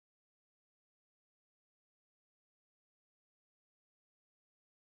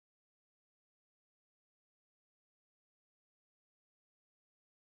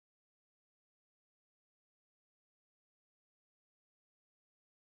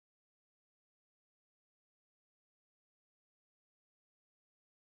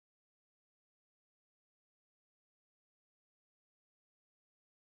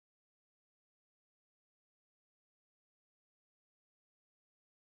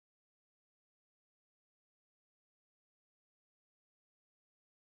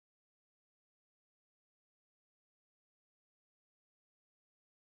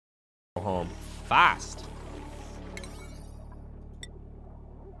home. Fast.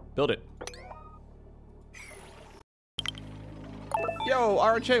 Build it. Yo,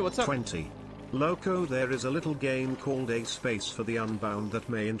 RHA, what's up? 20. Lowko, there is a little game called A Space for the Unbound that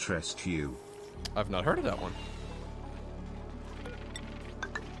may interest you. I've not heard of that one.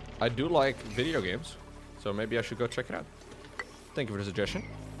 I do like video games, so maybe I should go check it out. Thank you for the suggestion.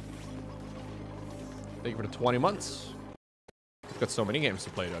 Thank you for the 20 months. I've got so many games to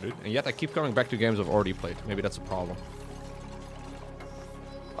play though, dude. And yet I keep coming back to games I've already played. Maybe that's a problem.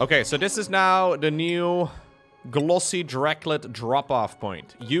 Okay, so this is now the new glossy Draclet drop-off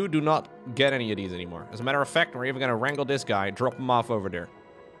point. You do not get any of these anymore. As a matter of fact, we're even going to wrangle this guy, drop him off over there.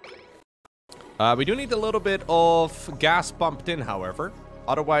 We do need a little bit of gas pumped in, however.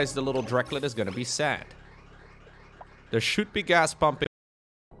 Otherwise, the little Draclet is going to be sad. There should be gas pumping.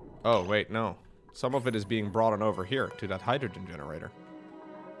 Oh, wait, no. Some of it is being brought on over here to that hydrogen generator.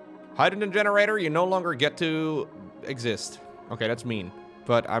 Hydrogen generator, you no longer get to exist. Okay, that's mean.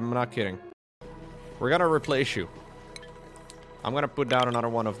 But I'm not kidding. We're gonna replace you. I'm gonna put down another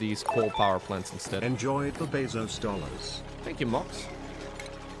one of these coal power plants instead. Enjoy the Bezos dollars. Thank you, Mox.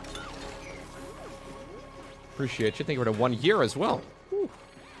 Appreciate you. Thank you for the 1 year as well. Whew.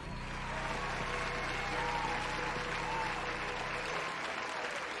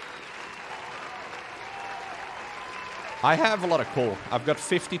 I have a lot of coal. I've got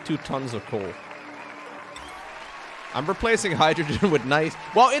 52 tons of coal. I'm replacing hydrogen with nice...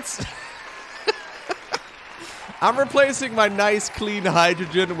 Well, it's... I'm replacing my nice, clean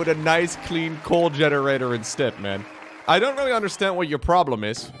hydrogen with a nice, clean coal generator instead, man. I don't really understand what your problem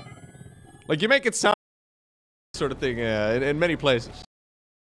is. Like, you make it sound... sort of thing in many places.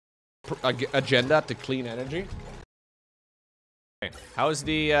 Agenda to clean energy. Okay. How is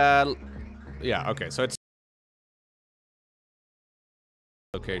the... Yeah, okay, so it's...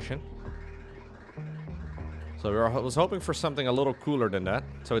 location. So I was hoping for something a little cooler than that.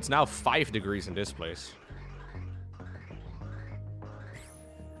 So it's now 5 degrees in this place.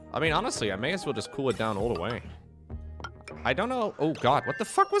 I mean, honestly, I may as well just cool it down all the way. I don't know. Oh, God. What the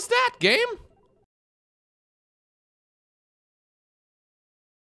fuck was that, game?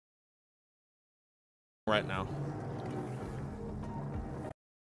 Right now.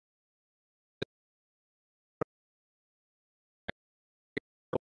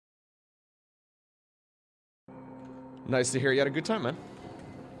 Nice to hear you had a good time, man.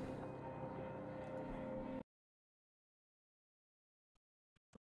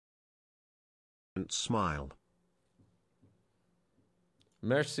 And smile.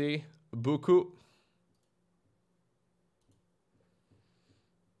 Merci beaucoup.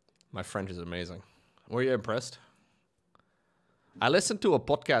 My French is amazing. Were you impressed? I listened to a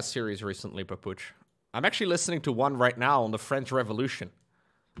podcast series recently, Papuch. I'm actually listening to one right now on the French Revolution.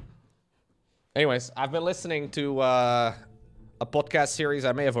 Anyways, I've been listening to a podcast series.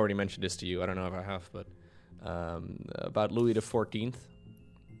 I may have already mentioned this to you. I don't know if I have, but about Louis XIV.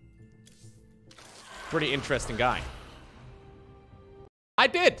 Pretty interesting guy. I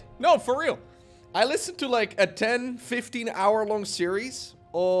did. No, for real. I listened to like a 10, 15 hour long series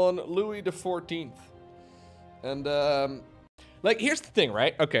on Louis XIV. And like, here's the thing,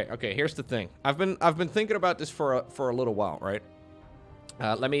 right? Okay, here's the thing. I've been thinking about this for a little while, right?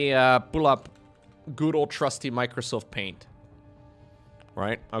 Let me pull up good old trusty Microsoft Paint.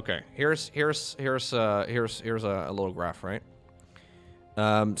 Right? Okay. Here's a little graph, right?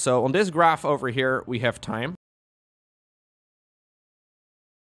 So on this graph over here, we have time.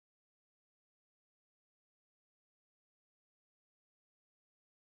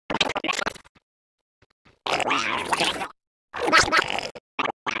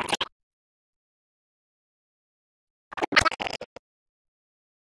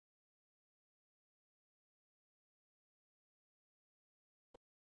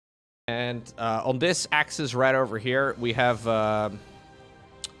 And on this axis right over here, we have... how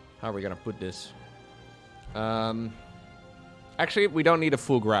are we going to put this? Actually, we don't need a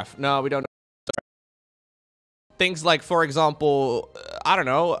full graph. No, we don't. Things like, for example, I don't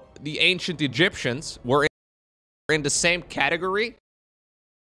know, the ancient Egyptians were in the same category.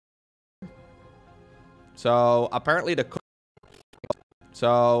 So apparently the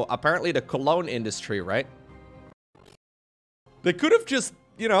cologne industry, right? They could have just,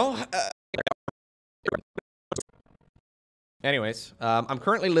 you know... Anyways, I'm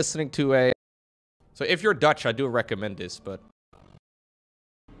currently listening to a... So if you're Dutch, I do recommend this, but...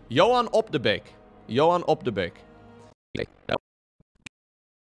 Johan op de Beek. Johan op de Beek.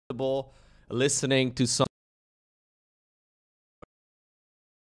 Listening to some...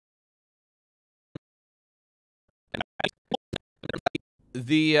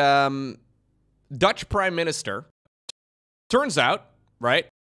 the Dutch Prime Minister, turns out, right?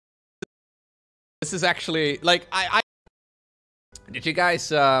 This is actually, like, did you guys,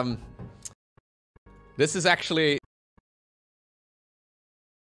 this is actually,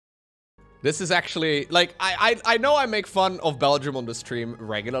 like, I know I make fun of Belgium on the stream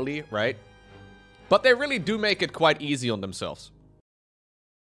regularly, right? But they really do make it quite easy on themselves.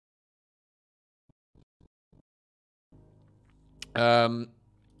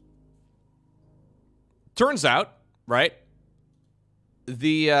 Turns out, right?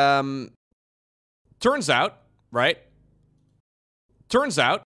 The, turns out, right? Turns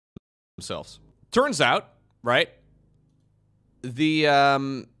out, themselves. Turns out, right?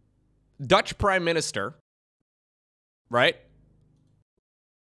 The, Dutch Prime Minister, right?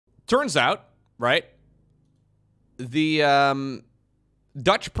 Turns out, right? The,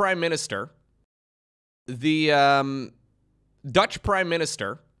 Dutch Prime Minister, the, Dutch Prime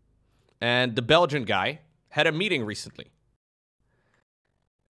Minister and the Belgian guy had a meeting recently.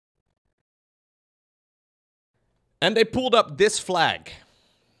 And they pulled up this flag.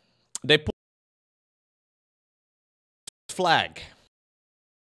 They pulled flag.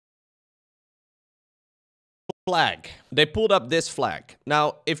 They pulled up this flag.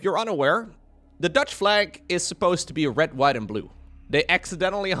 Now, if you're unaware, the Dutch flag is supposed to be red, white, and blue. They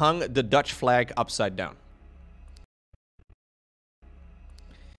accidentally hung the Dutch flag upside down.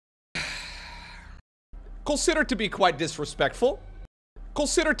 Considered to be quite disrespectful.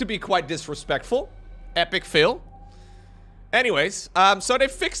 Considered to be quite disrespectful. Epic fail. Anyways, so they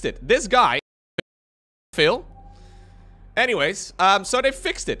fixed it. This guy, fail. Anyways, so they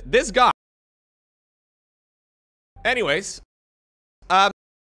fixed it. This guy. Anyways,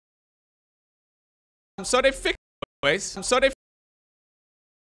 so they fixed.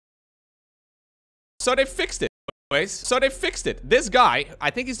 So they fixed it. So they fixed it. This guy, I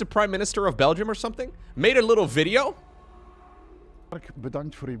think he's the Prime Minister of Belgium or something, made a little video.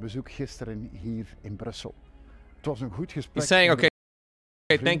 Bedankt voor uw bezoek gisteren hier in Brussel. Het was een goed gesprek. He's saying, okay,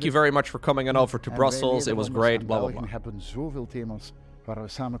 thank you very much for coming on over to Brussels. It was great. Blah, blah, blah. We hebben zoveel thema's waar we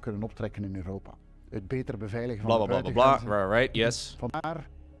samen kunnen optrekken in Europa. Het beter beveiligen blah, van blah, de blah, blah, buitengrenzen. blah. Right, yes. Vandaar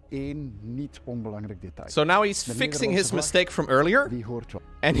één niet onbelangrijk detail. So now he's fixing his mistake from earlier. Die hoort wel.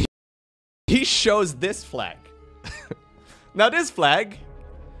 And he shows this flag. Now this flag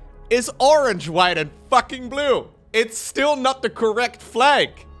is orange, white, and fucking blue. It's still not the correct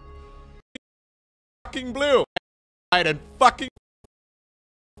flag. Fucking blue, white, and fucking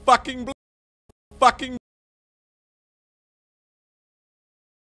blue, fucking.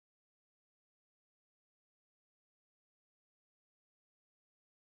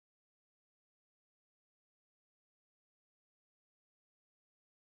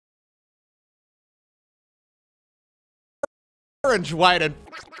 Orange, white, and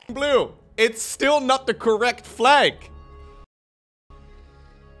blue. It's still not the correct flag.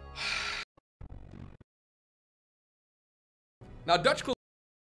 Now, Dutch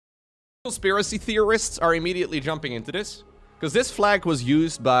conspiracy theorists are immediately jumping into this, because this flag was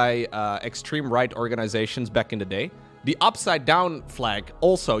used by extreme right organizations back in the day. The upside down flag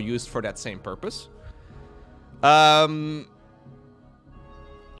also used for that same purpose. I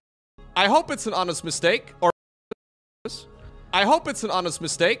hope it's an honest mistake, or I hope it's an honest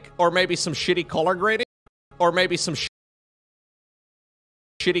mistake, or maybe some shitty color grading, or maybe some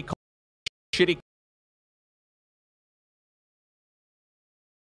shitty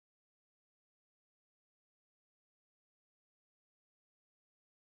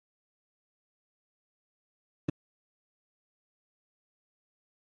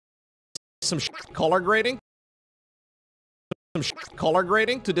color grading, color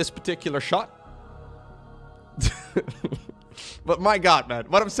grading to this particular shot. But my God, man,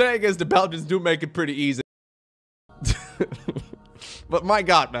 what I'm saying is the Belgians do make it pretty easy. But my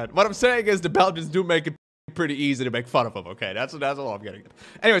God, man, what I'm saying is the Belgians do make it pretty easy to make fun of them. Okay, that's all I'm getting at.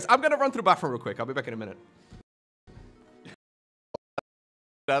 Anyways, I'm gonna run through the bathroom real quick. I'll be back in a minute.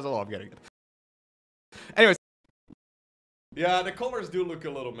 That's all I'm getting at. Anyways, yeah, the colors do look a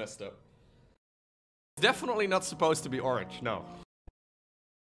little messed up. It's definitely not supposed to be orange. No.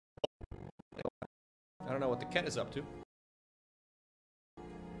 I don't know what the cat is up to.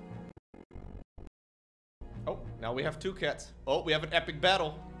 Oh, now we have two cats. Oh, we have an epic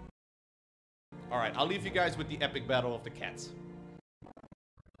battle. Alright, I'll leave you guys with the epic battle of the cats.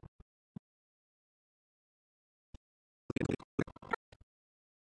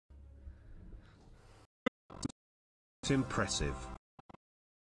 It's impressive.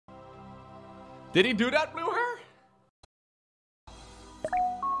 Did he do that, blue hair?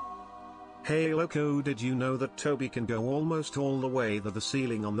 Hey Lowko, did you know that Toby can go almost all the way to the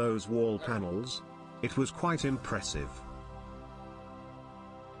ceiling on those wall panels? It was quite impressive.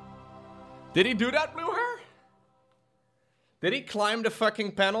 Did he do that, Blue Hair? Did he climb the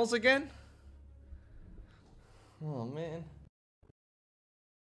fucking panels again? Oh man.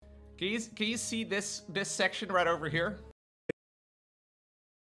 Can you see this section right over here?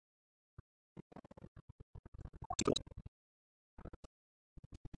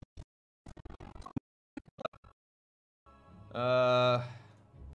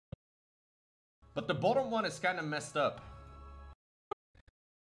 But the bottom one is kind of messed up.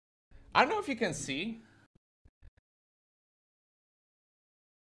 I don't know if you can see.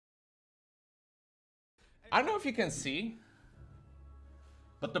 I don't know if you can see.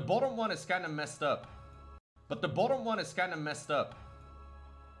 But the bottom one is kind of messed up. But the bottom one is kind of messed up.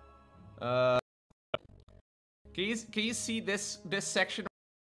 Can you see this section?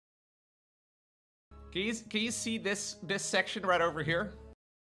 Can you see this section right over here?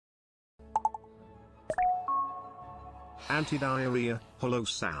 Anti-diarrhea, hello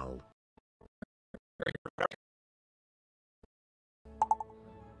Sal.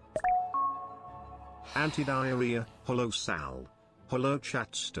 Anti-diarrhea, hello Sal. Hello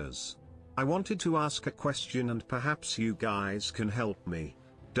chatsters. I wanted to ask a question and perhaps you guys can help me.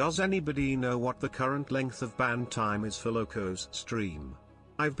 Does anybody know what the current length of ban time is for Lowko's stream?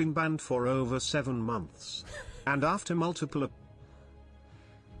 I've been banned for over 7 months. And after multiple...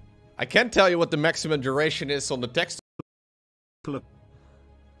 I can't tell you what the maximum duration is on the text.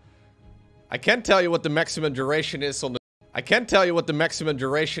 I can't tell you what the maximum duration is on the... I can't tell you what the maximum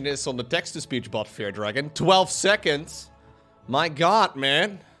duration is on the text-to-speech bot, Fear Dragon. 12 seconds? My god,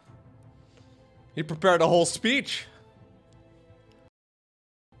 man. He prepared a whole speech.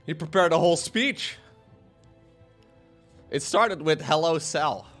 He prepared a whole speech. It started with hello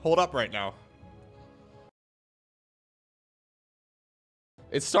Sal. Hold up right now.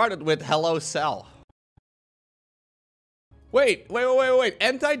 It started with hello Sal. Wait.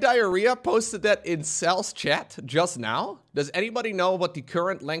 Anti-diarrhea posted that in Sal's chat just now? Does anybody know what the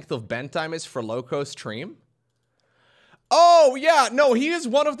current length of ban time is for Lowko's stream? Oh, yeah, no, he is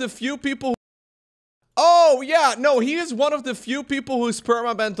one of the few people... Oh, yeah, no, he is one of the few people who's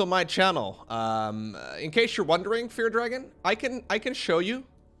permabanned on my channel. In case you're wondering, Fear Dragon, I can show you.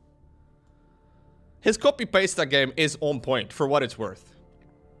 His copy-paste that game is on point, for what it's worth.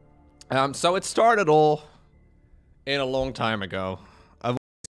 So it started all in a long time ago.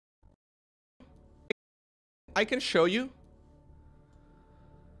 I can show you.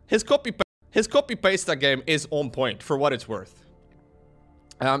 His copy-paste that game is on point, for what it's worth.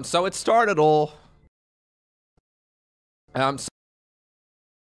 So it started all...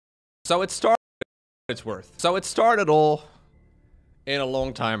 So it started all in a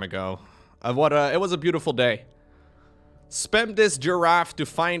long time ago. It was a beautiful day. Spam this giraffe to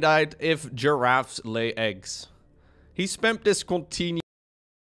find out if giraffes lay eggs. He spammed this continue.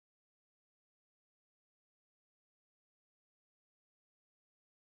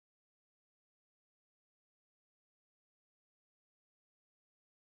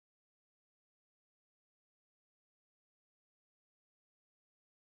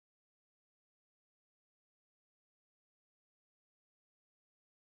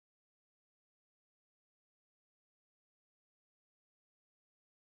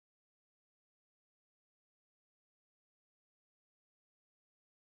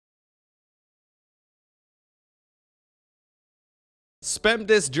 Spam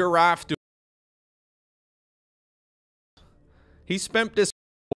this giraffe to... He spammed this...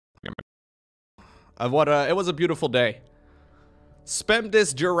 it was a beautiful day. Spam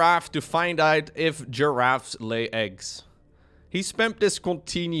this giraffe to find out if giraffes lay eggs. He spammed this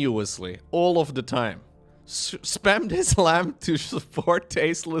continuously, all of the time. Spam this lamb to support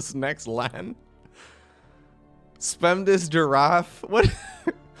tasteless next LAN. Spam this giraffe... What?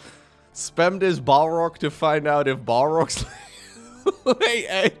 Spam this Balrog to find out if Balrogs lay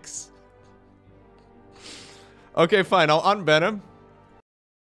eggs. Okay, fine, I'll unban him.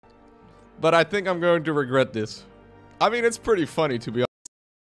 But I think I'm going to regret this. I mean, it's pretty funny, to be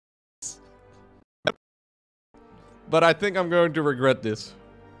honest. But I think I'm going to regret this.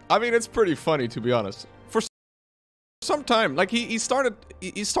 I mean, it's pretty funny, to be honest. For some time, like, he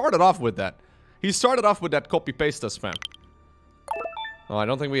started off with that. He started off with that copy-paste spam. Oh, I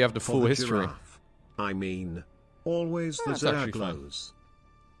don't think we have the full history. Giraffe. I mean, always the Zerg glows.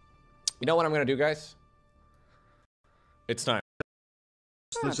 You know what I'm gonna do, guys? It's time.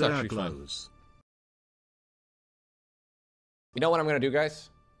 The Zerg glows. You know what I'm gonna do, guys?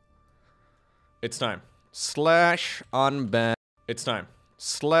 It's time. Slash unban. It's time.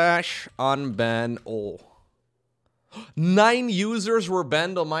 Slash unban all. 9 users were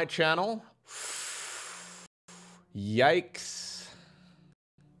banned on my channel. Yikes.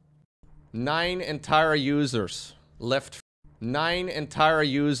 9 entire users left. 9 entire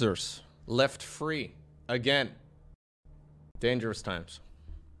users left free. Again. Dangerous times.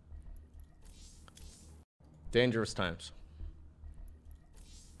 Dangerous times.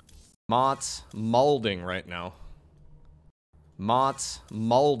 Mott's molding right now. Mott's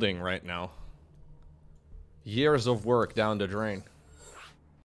molding right now. Years of work down the drain.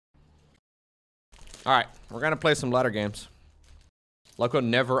 Alright, we're gonna play some ladder games. Lowko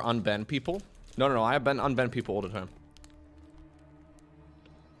never unban people. No, I unban people all the time.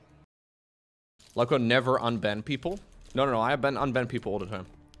 Lowko never unban people. No, I unban people all the time.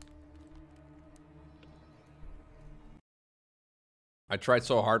 I tried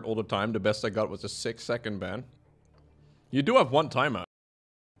so hard all the time, the best I got was a 6-second ban. You do have one timeout.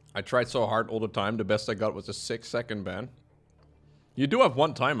 I tried so hard all the time, the best I got was a 6-second ban. You do have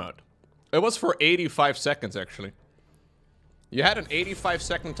one timeout. It was for 85 seconds, actually. You had an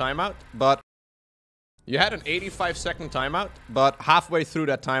 85-second timeout, but... You had an 85-second timeout, but halfway through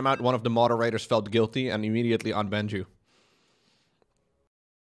that timeout, one of the moderators felt guilty and immediately unbanned you.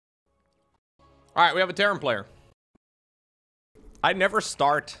 Alright, we have a Terran player. I never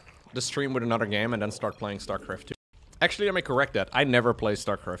start the stream with another game and then start playing StarCraft 2. Actually, let me correct that. I never play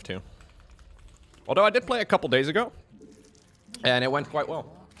StarCraft 2. Although I did play a couple days ago. And it went quite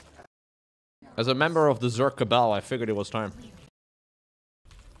well. As a member of the Zerg Cabal, I figured it was time.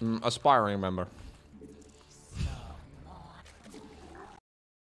 Aspiring member.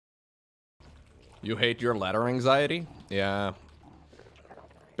 You hate your ladder anxiety? Yeah.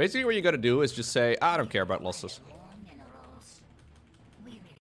 Basically what you gotta do is just say, I don't care about losses.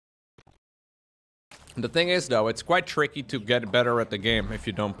 The thing is, though, it's quite tricky to get better at the game if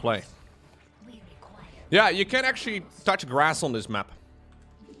you don't play. Yeah, you can't actually touch grass on this map.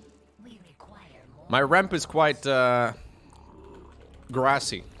 My ramp is quite,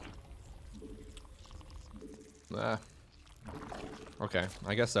 grassy. Okay,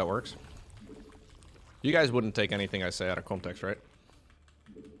 I guess that works. You guys wouldn't take anything I say out of context, right?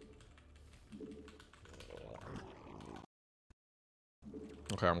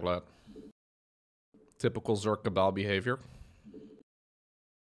 Okay, I'm glad. Typical Zerg Cabal behavior.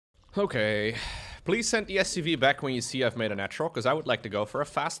 Okay. Please send the SCV back when you see I've made a natural, because I would like to go for a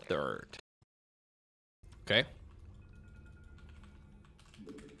fast third. Okay.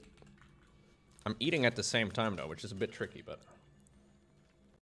 I'm eating at the same time, though, which is a bit tricky, but...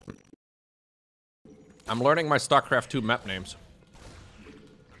 I'm learning my StarCraft 2 map names.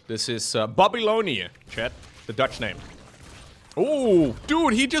 This is Babylonia, chat. The Dutch name. Oh,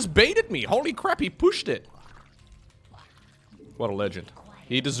 dude, he just baited me. Holy crap, he pushed it. What a legend.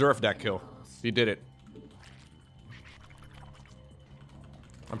 He deserved that kill. He did it.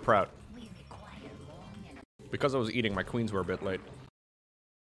 I'm proud. Because I was eating, my queens were a bit late.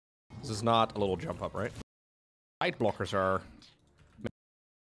 This is not a little jump up, right? Light blockers are...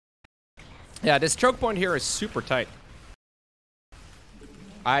 Yeah, this choke point here is super tight.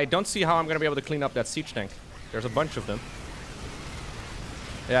 I don't see how I'm gonna be able to clean up that siege tank. There's a bunch of them.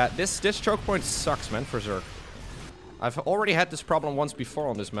 Yeah, this choke point sucks, man, for Zerg. I've already had this problem once before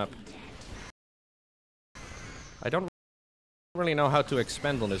on this map. I don't really know how to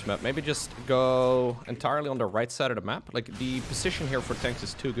expand on this map. Maybe just go entirely on the right side of the map. Like, the position here for tanks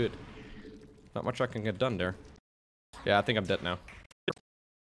is too good. Not much I can get done there. Yeah, I think I'm dead now.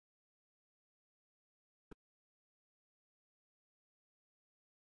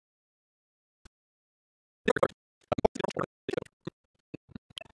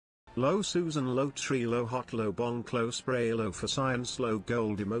 Low Susan, low tree, low hot, low bonk, low spray, low for science, low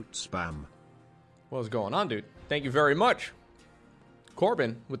gold emote spam. What's going on, dude? Thank you very much.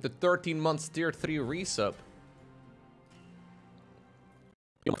 Corbin with the 13 months tier 3 resub.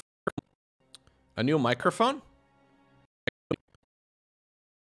 A new microphone?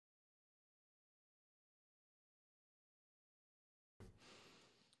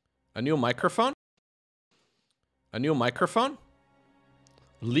 A new microphone? A new microphone?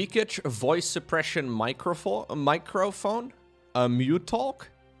 Leakage voice suppression microphone? A mute talk?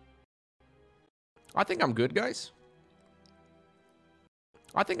 I think I'm good, guys.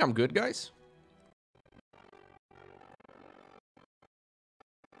 I think I'm good, guys.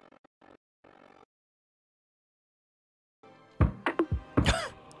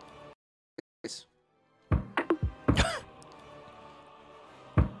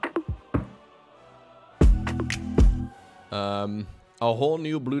 A whole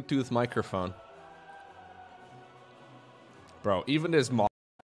new Bluetooth microphone. Bro, even this mod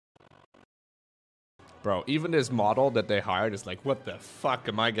Bro, even this model that they hired is like, what the fuck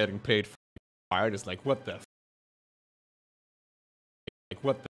am I getting paid for? Hired is like, what the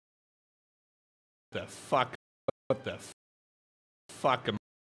what the fuck? What the fuck am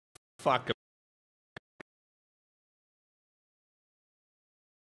fuck am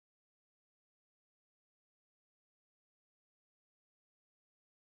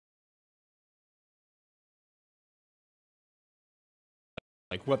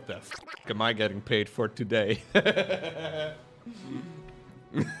like, what the fuck am I getting paid for today?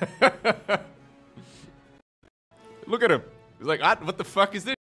 Look at him. He's like, what the fuck is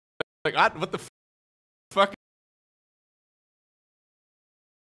this? Like, what the fuck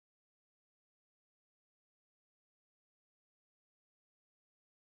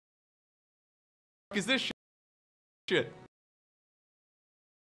is this shit?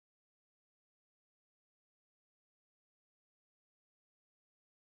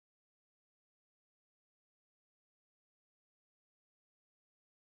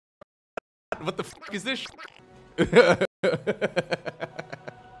 What the fuck is this?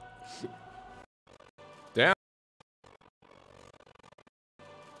 Damn.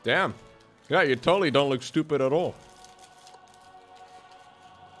 Damn. Yeah, you totally don't look stupid at all.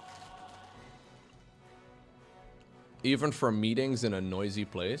 Even for meetings in a noisy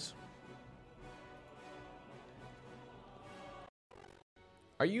place.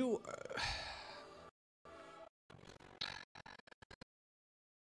 Are you...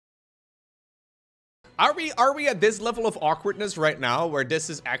 Are we at this level of awkwardness right now where this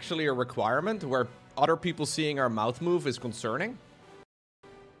is actually a requirement, where other people seeing our mouth move is concerning?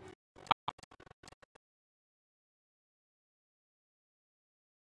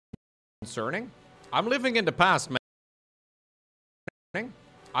 Concerning? I'm living in the past, man.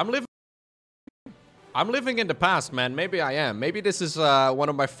 I'm living in the past, man. Maybe I am. Maybe this is one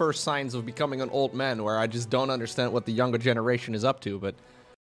of my first signs of becoming an old man, where I just don't understand what the younger generation is up to, but...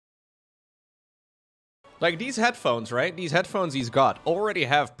 Like, these headphones, right? These headphones he's got already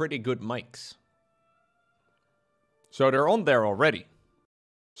have pretty good mics. So they're on there already.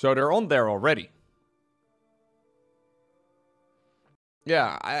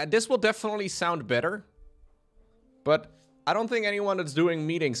 Yeah, this will definitely sound better. But I don't think anyone that's doing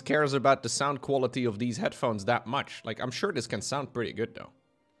meetings cares about the sound quality of these headphones that much. Like, I'm sure this can sound pretty good, though.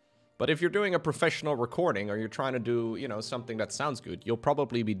 But if you're doing a professional recording, or you're trying to do, you know, something that sounds good, you'll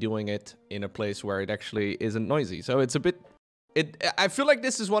probably be doing it in a place where it actually isn't noisy. So it's a bit... I feel like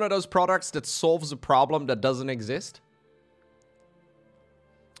this is one of those products that solves a problem that doesn't exist.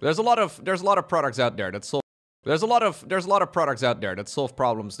 There's a lot of products out there that solve... There's a lot of products out there that solve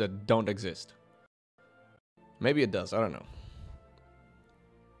problems that don't exist. Maybe it does, I don't know.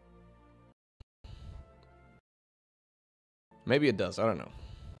 Maybe it does, I don't know.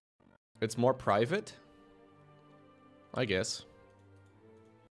 It's more private? I guess.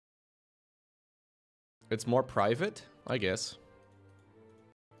 It's more private? I guess.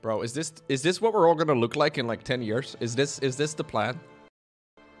 Bro, is this what we're all gonna look like in like 10 years? Is this the plan?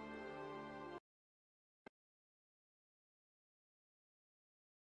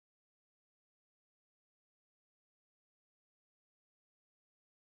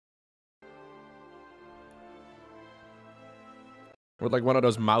 With like one of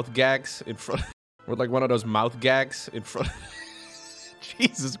those mouth gags in front. With like one of those mouth gags in front.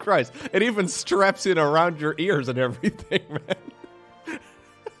 Jesus Christ. It even straps in around your ears and everything, man.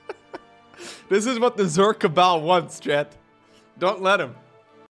 This is what the Zorkabal wants, chat. Don't let him.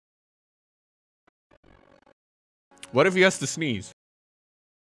 What if he has to sneeze?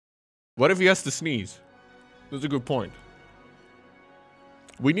 What if he has to sneeze? That's a good point.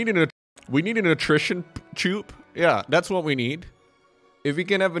 We need a nutrition tube. Yeah, that's what we need. If we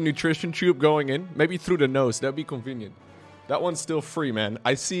can have a nutrition tube going in, maybe through the nose, that'd be convenient. That one's still free, man.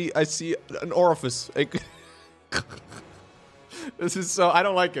 I see an orifice. This is so... I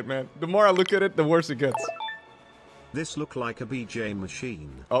don't like it, man. The more I look at it, the worse it gets. This look like a BJ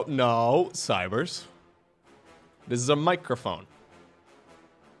machine. Oh, no, Cybers. This is a microphone.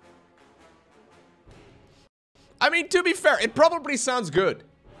 I mean, to be fair, it probably sounds good.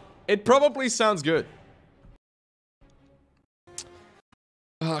 It probably sounds good.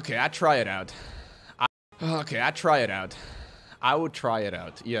 Okay, I try it out. I would try it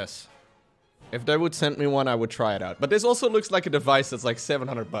out, yes. If they would send me one, I would try it out. But this also looks like a device that's like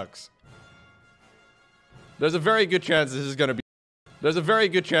 700 bucks. There's a very good chance this is gonna be... There's a very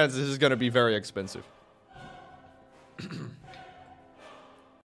good chance this is gonna be very expensive.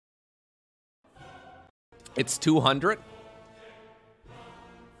 It's 200.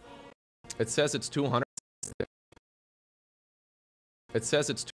 It says it's 200. It says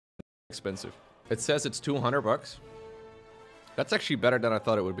it's too expensive. It says it's 200 bucks. That's actually better than I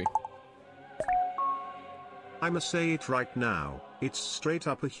thought it would be. I'ma say it right now, it's straight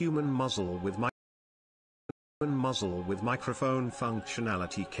up a human muzzle with microphone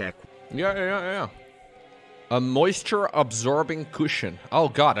functionality kek. Yeah. A moisture absorbing cushion. Oh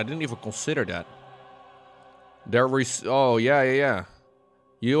god, I didn't even consider that. Oh yeah.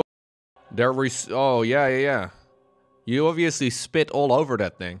 You obviously spit all over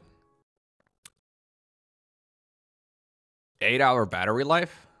that thing. 8-hour battery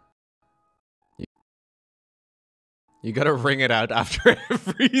life? You gotta ring it out after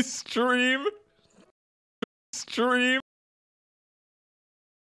every stream. Stream.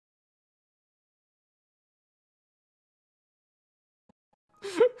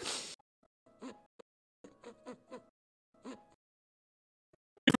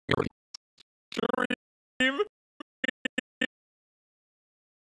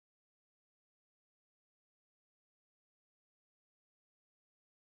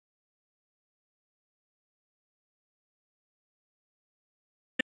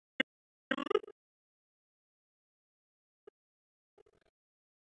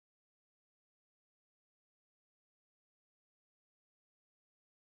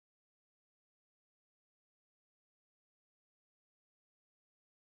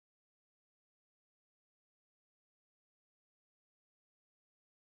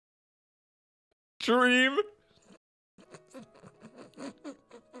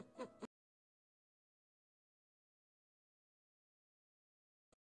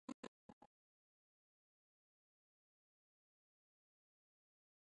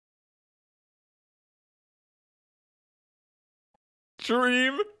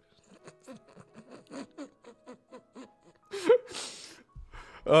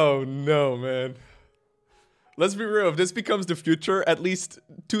 Oh no, man. Let's be real, if this becomes the future, at least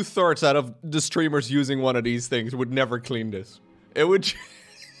 2/3 out of the streamers using one of these things would never clean this. It would...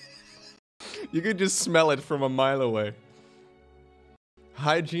 You could just smell it from a mile away.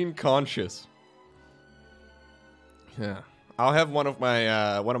 Hygiene conscious. Yeah. I'll have one of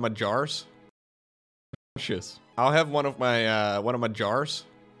my jars. I'll have one of my jars.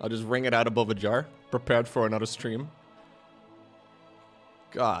 I'll just ring it out above a jar, prepared for another stream.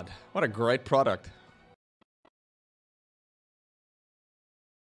 God, what a great product.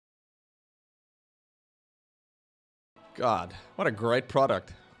 God, what a great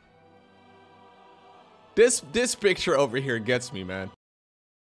product. This picture over here gets me, man.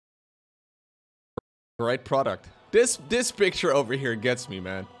 Great product. This picture over here gets me,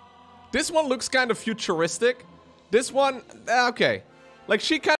 man. This one looks kind of futuristic. This one, okay. Like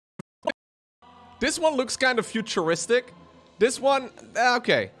she kind of... This one looks kind of futuristic. This one,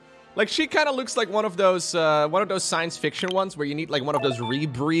 okay. Like she kind of looks like one of those science fiction ones where you need like one of those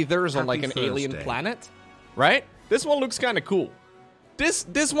rebreathers on like an alien planet, right? This one looks kind of cool.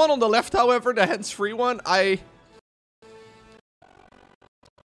 This one on the left, however, the hands-free one, it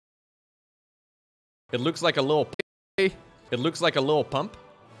looks like a little... It looks like a little pump.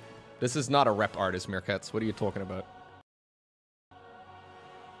 This is not a rep artist, Meerkats. What are you talking about?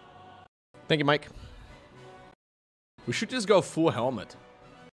 Thank you, Mike. We should just go full helmet.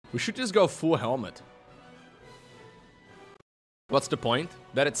 What's the point?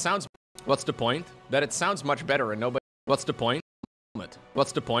 That it sounds... What's the point? That it sounds much better and nobody... What's the point?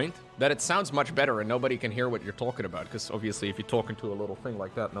 What's the point? That it sounds much better and nobody can hear what you're talking about. Because obviously if you're talking to a little thing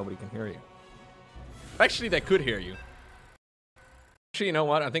like that, nobody can hear you. Actually, they could hear you. Actually, you know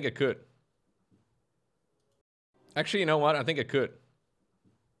what? I think it could.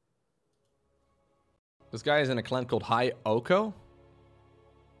 This guy is in a clan called Lowko.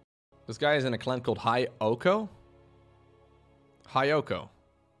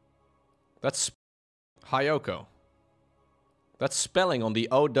 That's Lowko. That spelling on the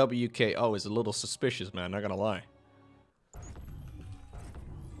O-W-K-O is a little suspicious, man. Not gonna lie.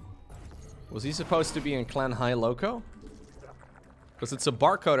 Was he supposed to be in clan Lowko? Because it's a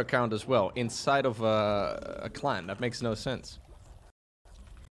barcode account as well, inside of a clan. That makes no sense.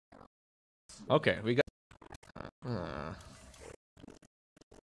 Okay, we got...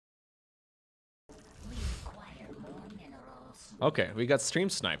 Okay, we got stream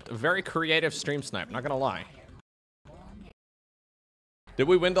sniped. A very creative stream snipe, not gonna lie. Did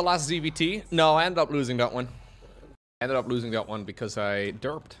we win the last ZVT? No, I ended up losing that one. Because I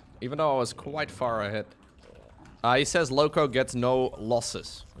derped. Even though I was quite far ahead. He says Lowko gets no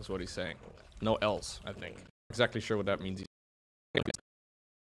losses, is what he's saying. No L's, I think. Exactly sure what that means.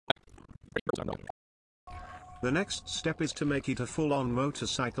 The next step is to make it a full-on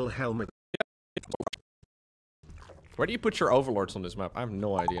motorcycle helmet. Where do you put your overlords on this map? I have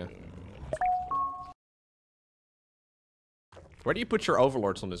no idea. Where do you put your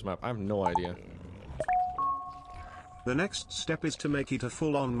overlords on this map? I have no idea. The next step is to make it a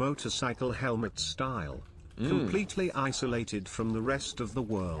full-on motorcycle helmet style. Completely isolated from the rest of the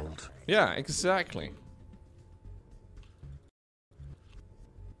world. Yeah, exactly.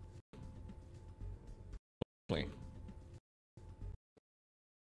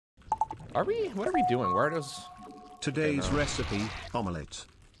 Are we? What are we doing? Where does... Today's recipe, omelette.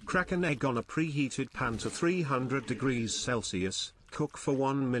 Crack an egg on a preheated pan to 300 degrees Celsius, cook for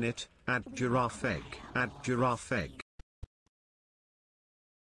 1 minute, add giraffe egg, add giraffe egg.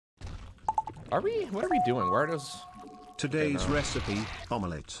 Are we? What are we doing? Where does... Today's recipe,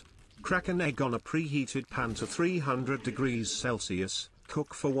 omelette. Crack an egg on a preheated pan to 300 degrees Celsius,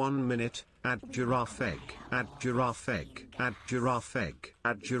 cook for 1 minute, add giraffe egg, add giraffe egg, add giraffe egg,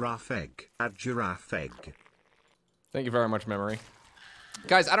 add giraffe egg, add giraffe egg. Thank you very much, Memory.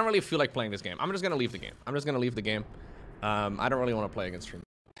 Guys, I don't really feel like playing this game. I'm just gonna leave the game. I don't really want to play against stream.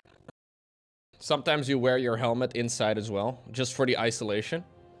 Sometimes you wear your helmet inside as well, just for the isolation.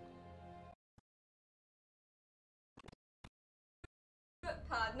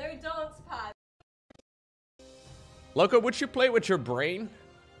 Pad, no dance pad. Lowko, would you play with your brain?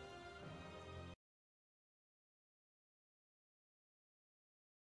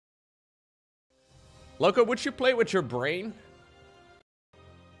 Lowko, would you play with your brain?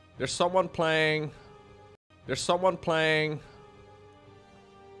 There's someone playing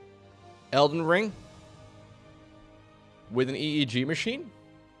Elden Ring with an EEG machine.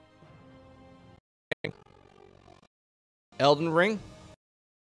 Elden Ring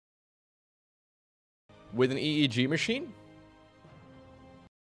with an EEG machine.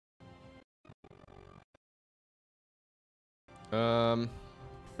 For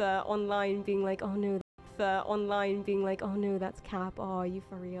online being like, oh no, that's cap, oh, are you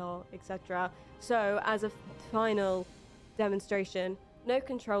for real, etc. So as a final demonstration, no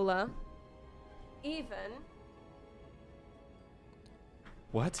controller, even.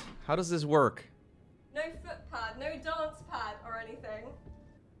 What? How does this work? No foot pad, no dance pad or anything.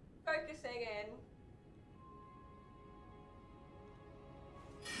 Focusing in.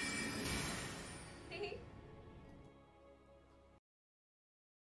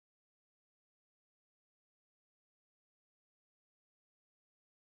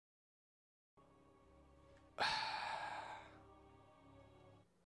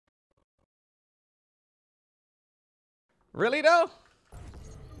 Really though?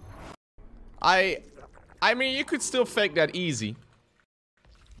 I mean, you could still fake that easy.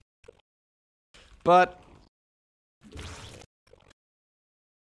 But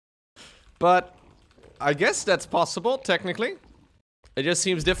I guess that's possible, technically. It just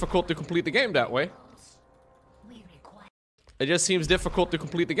seems difficult to complete the game that way.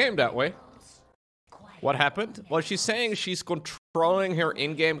 What happened? Well, she's saying she's controlling her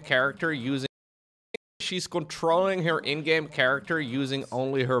in-game character using... She's controlling her in-game character using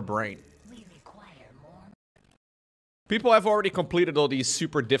only her brain. People have already completed all these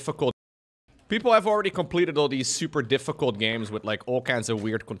super difficult... games with, like, all kinds of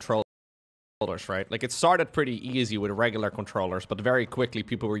weird controllers, right? Like, it started pretty easy with regular controllers, but very quickly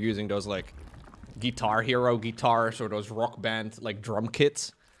people were using those, like, Guitar Hero guitars or those Rock Band, like, drum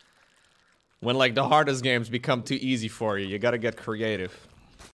kits. When, like, the hardest games become too easy for you, you gotta get creative.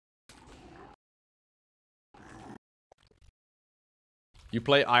 You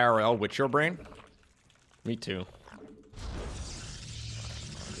play IRL with your brain? Me too.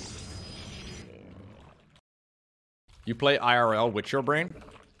 You play IRL with your brain?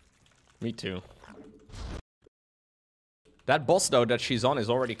 Me too. That boss, though, that she's on is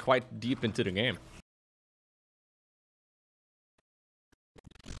already quite deep into the game.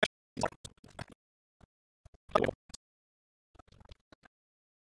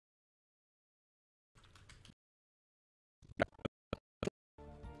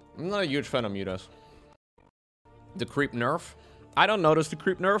 I'm not a huge fan of mutas. The creep nerf? I don't notice the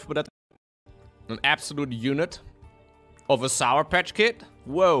creep nerf, but that's an absolute unit of a Sour Patch Kid?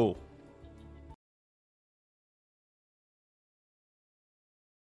 Whoa.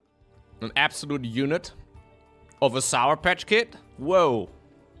 An absolute unit of a Sour Patch Kid? Whoa.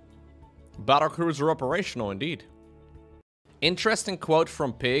 Battlecruiser operational, indeed. Interesting quote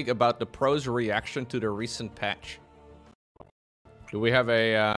from Pig about the pros' reaction to the recent patch. Do we have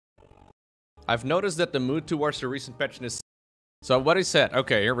a... I've noticed that the mood towards the recent patch is... So what he said,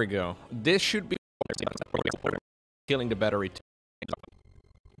 okay, here we go. This should be... Killing the battery.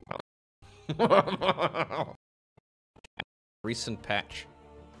 Recent patch.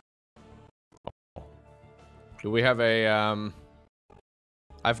 Do we have a...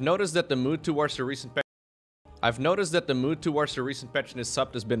 I've noticed that the mood towards the recent patch... I've noticed that the mood towards the recent patch in this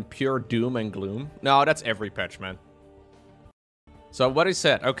sub has been pure doom and gloom. No, that's every patch, man. So what he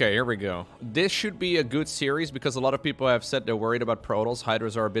said, okay, here we go. This should be a good series because a lot of people have said they're worried about Protals.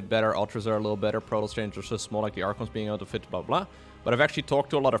 Hydras are a bit better, Ultras are a little better, Protals change are so small like the Archons being able to fit, blah, blah. But I've actually talked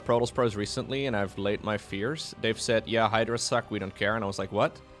to a lot of Protals pros recently and I've laid my fears. They've said, yeah, Hydras suck, we don't care. And I was like,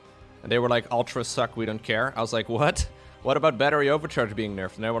 what? And they were like, Ultras suck, we don't care. I was like, what? What about battery overcharge being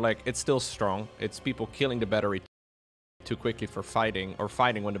nerfed? And they were like, it's still strong. It's people killing the battery too quickly for fighting, or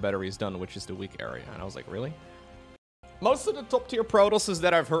fighting when the battery is done, which is the weak area. And I was like, really? Most of the top tier Protals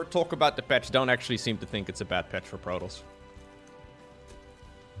that I've heard talk about the patch don't actually seem to think it's a bad patch for Protals.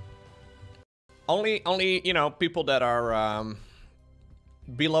 Only, you know, people that are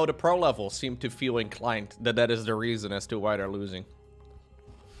below the pro level seem to feel inclined that that is the reason as to why they're losing.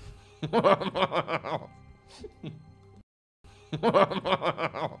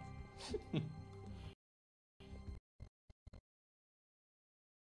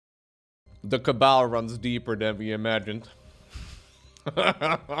 The Cabal runs deeper than we imagined.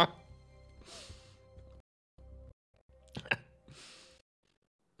 That's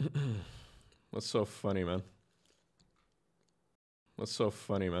so funny, man. That's so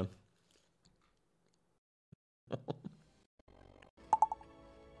funny, man.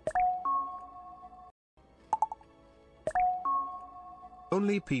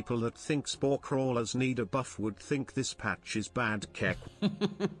 Only people that think spore crawlers need a buff would think this patch is bad, Keck.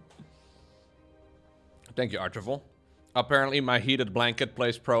 Thank you, Archivil. Apparently my heated blanket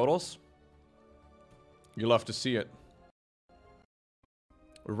plays Protals. You love to see it.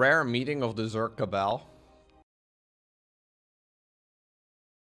 Rare meeting of the Zerg Cabal.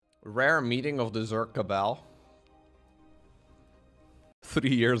 Rare meeting of the Zerg Cabal. 3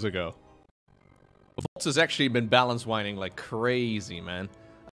 years ago. Volts has actually been balance whining like crazy, man.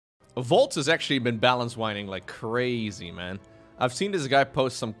 Volts has actually been balance whining like crazy, man. I've seen this guy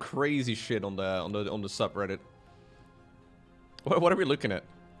post some crazy shit on the subreddit. What are we looking at?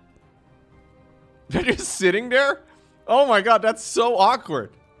 They're just sitting there? Oh my god, that's so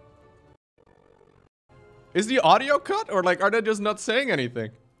awkward. Is the audio cut or like are they just not saying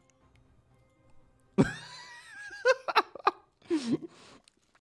anything?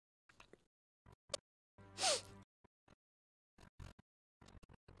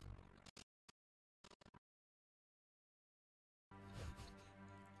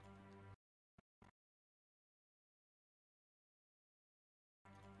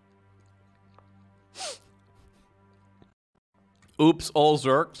 Oops, all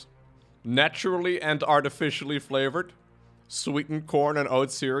Zergs. Naturally and artificially flavored. Sweetened corn and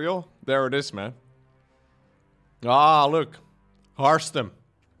oat cereal. There it is, man. Ah, look. Harstem.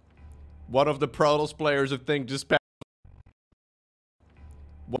 One of the Protals players who think just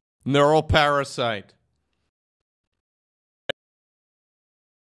neural parasite.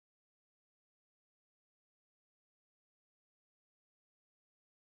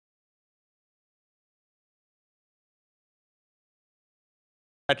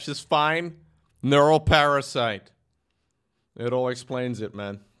 Patch is fine. Neural parasite. It all explains it,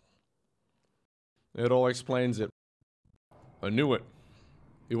 man. It all explains it. I knew it.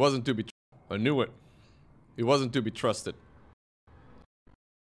 He wasn't to be. I knew it. He wasn't to be trusted.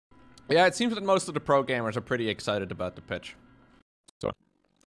 Yeah, it seems that most of the pro gamers are pretty excited about the patch. So,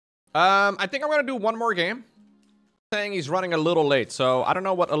 I think I'm gonna do one more game. Saying he's running a little late, so I don't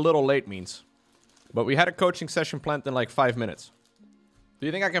know what a little late means. But we had a coaching session planned in like 5 minutes. Do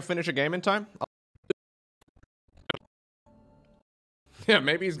you think I can finish a game in time? Yeah,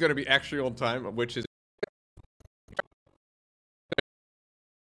 maybe he's gonna be actually on time, which is...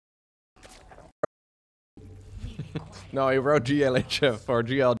 No, he wrote GLHF or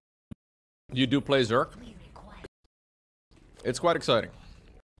GL. You do play Zerg? It's quite exciting.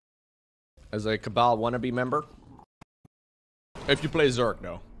 As a Cabal wannabe member. If you play Zerg,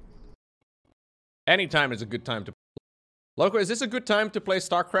 no. Anytime is a good time to... Lowko, is this a good time to play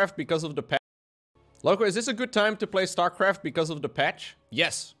StarCraft because of the patch? Lowko, is this a good time to play StarCraft because of the patch?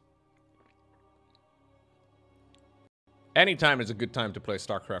 Yes. Anytime is a good time to play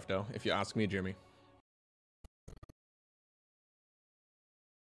StarCraft, though, if you ask me, Jimmy.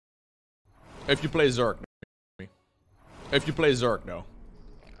 If you play Zerg, no. If you play Zerg, no.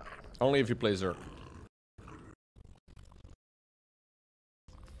 Only if you play Zerg.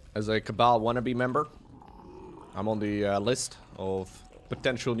 As a Cabal wannabe member, I'm on the list of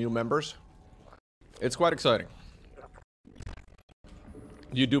potential new members. It's quite exciting.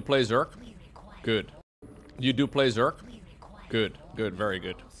 You do play Zerg? Good. You do play Zerg? Good, good, very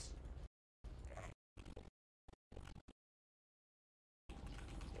good.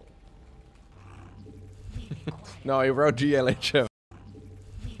 No, he wrote GLHF.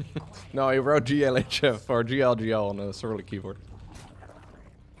 No, he wrote GLHF or GLGL on the Cyrillic keyboard.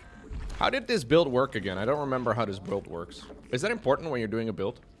 How did this build work again? I don't remember how this build works. Is that important when you're doing a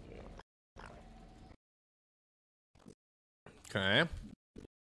build? Okay.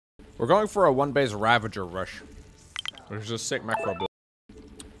 We're going for a one-base Ravager rush. Which is a sick macro build.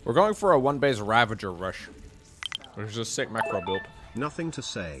 We're going for a one-base Ravager rush. Which is a sick macro build. Nothing to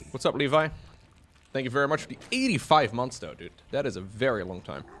say. What's up, Levi? Thank you very much for the 85 months, though, dude. That is a very long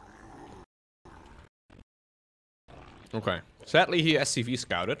time. Okay. Sadly, he SCV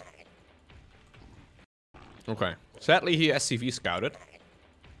scouted. Okay. Sadly, he SCV scouted.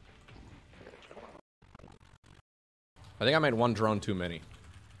 I think I made one drone too many.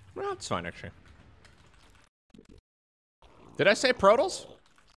 Well, it's fine, actually. Did I say Protoss?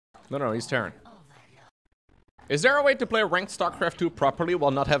 No, he's Terran. Is there a way to play ranked StarCraft 2 properly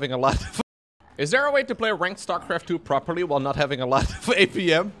while not having a lot of... Is there a way to play ranked StarCraft 2 properly while not having a lot of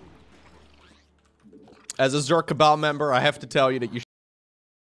APM? As a Zor Cabal member, I have to tell you that you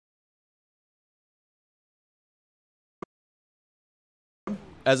should...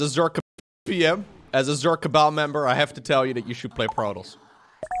 As a Zor PM, as a Zor Cabal member, I have to tell you that you should play Protoss.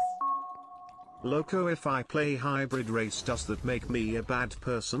 Lowko, if I play hybrid race, does that make me a bad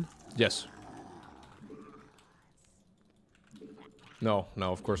person? Yes. No,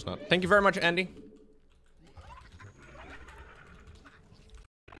 of course not. Thank you very much, Andy.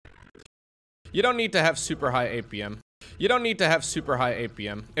 You don't need to have super high APM. You don't need to have super high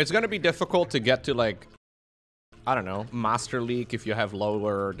APM. It's gonna be difficult to get to, like, I don't know, Master League if you have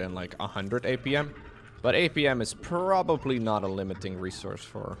lower than, like, 100 APM. But APM is probably not a limiting resource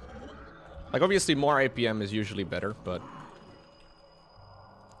for... Like, obviously, more APM is usually better, but...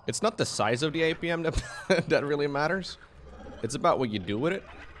 It's not the size of the APM that, that really matters. It's about what you do with it.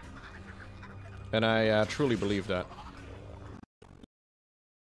 And I truly believe that.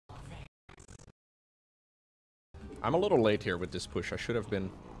 I'm a little late here with this push. I should have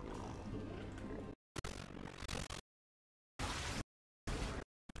been...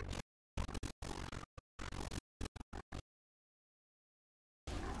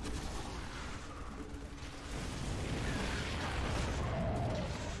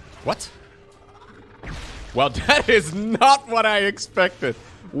 What? Well, that is not what I expected.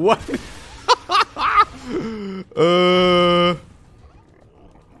 What? There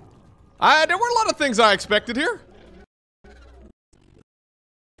were a lot of things I expected here.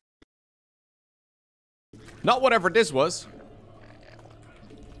 Not whatever this was.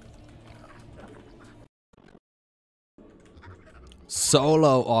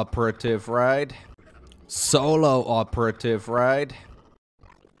 Solo operative, right? Solo operative, right?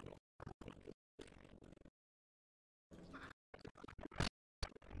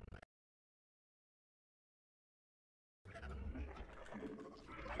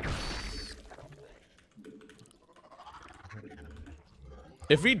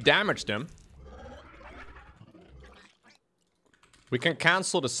 If we damage them, we can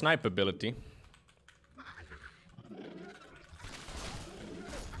cancel the snipe ability.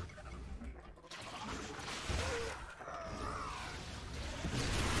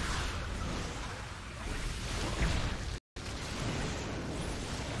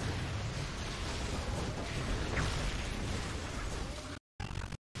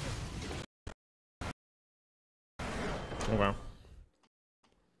 Oh, wow.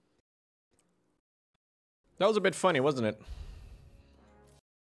 That was a bit funny, wasn't it?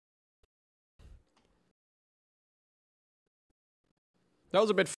 That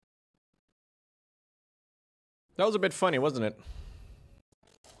was a bit funny, wasn't it?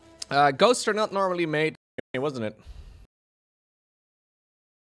 Ghosts are not normally made, wasn't it?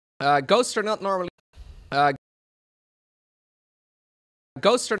 Ghosts are not normally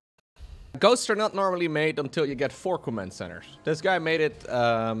Ghosts are not normally made until you get 4 command centers. This guy made it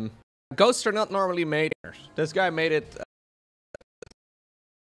Ghosts are not normally made. This guy made it.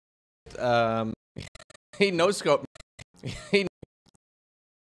 He no-scoped me.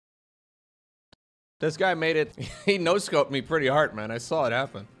 This guy made it. He no-scoped me pretty hard, man. I saw it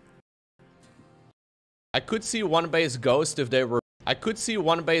happen. I could see one-base ghost if they were.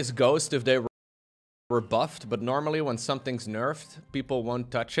 Buffed, but normally when something's nerfed, people won't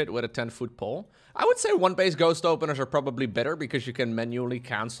touch it with a 10-foot pole. I would say one-base ghost openers are probably better because you can manually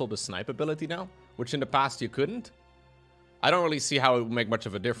cancel the snipe ability now, which in the past you couldn't. I don't really see how it would make much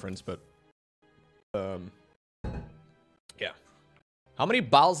of a difference, but... yeah. How many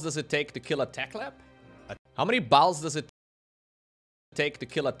balls does it take to kill a tech lab? How many balls does it take to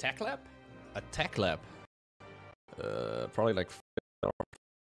kill a tech lab? A tech lab? Probably like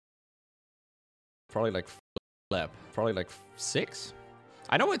lab. Probably like 6?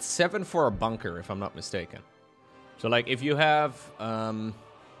 I know it's 7 for a bunker, if I'm not mistaken. So like if you have,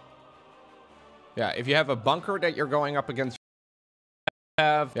 if you have a bunker that you're going up against,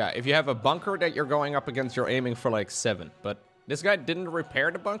 if you have a bunker that you're going up against, you're aiming for like 7. But this guy didn't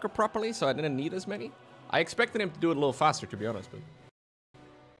repair the bunker properly, so I didn't need as many. I expected him to do it a little faster, to be honest. But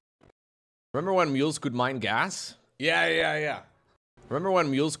remember when mules could mine gas? Yeah. Remember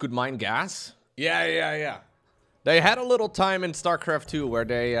when mules could mine gas? Yeah. They had a little time in StarCraft 2 where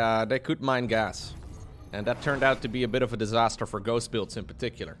they could mine gas. And that turned out to be a bit of a disaster for ghost builds in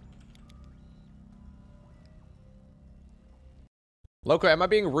particular. Lowko, am I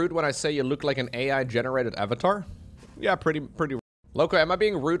being rude when I say you look like an AI-generated avatar? Yeah, pretty. Lowko, am I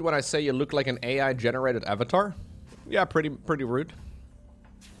being rude when I say you look like an AI-generated avatar? Yeah, pretty rude.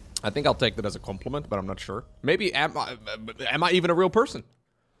 I think I'll take that as a compliment, but I'm not sure. Maybe am I even a real person?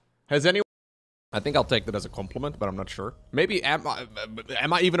 Has anyone? I think I'll take that as a compliment, but I'm not sure. Maybe am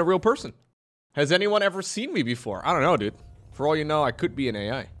I even a real person? Has anyone ever seen me before? I don't know, dude. For all you know, I could be an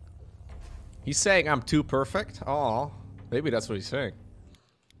AI. He's saying I'm too perfect. Aw, maybe that's what he's saying.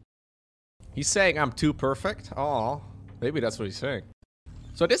 He's saying I'm too perfect. Aw, maybe that's what he's saying.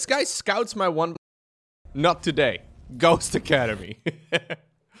 So this guy scouts my one. Not today. Ghost Academy.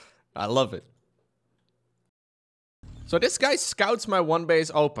 I love it. So this guy scouts my one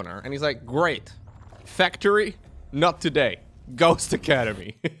base opener, and he's like, great. Factory? Not today. Ghost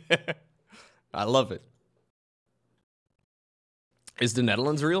Academy. I love it. Is the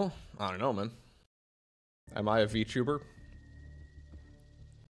Netherlands real? I don't know, man. Am I a VTuber?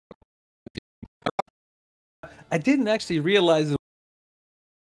 I didn't actually realize.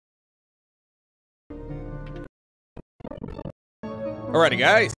 Alrighty,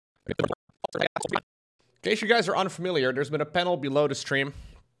 guys. In case you guys are unfamiliar, there's been a panel below the stream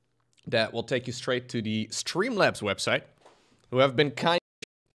that will take you straight to the Streamlabs website, who have been kind.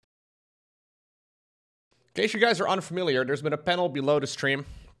 In case you guys are unfamiliar, there's been a panel below the stream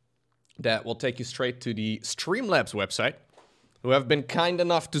that will take you straight to the Streamlabs website, who have been kind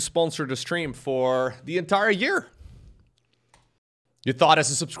enough to sponsor the stream for the entire year. You thought as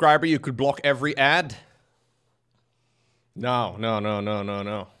a subscriber you could block every ad? No.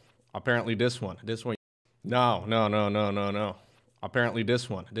 Apparently this one. No. Apparently this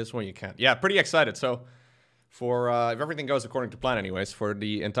one you can't. Yeah, pretty excited. So for, if everything goes according to plan anyways, for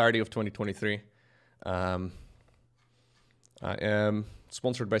the entirety of 2023, I am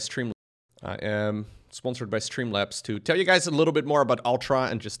sponsored by Streamlabs. To tell you guys a little bit more about Ultra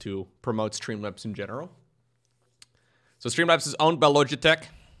and just to promote Streamlabs in general. So Streamlabs is owned by Logitech,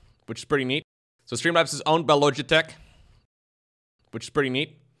 which is pretty neat.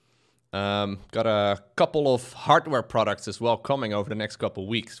 Got a couple of hardware products as well coming over the next couple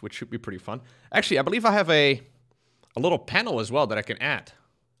weeks, which should be pretty fun. Actually, I believe I have a little panel as well that I can add.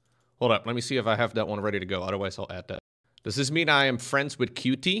 Hold up, let me see if I have that one ready to go. Otherwise, I'll add that. Does this mean I am friends with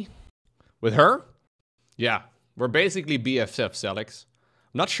QT? With her? Yeah, we're basically BFFs, Alex.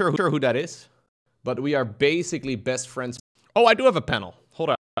 I'm not sure who that is, but we are basically best friends. Oh, I do have a panel.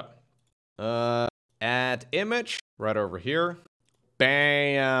 Hold up. Add image right over here.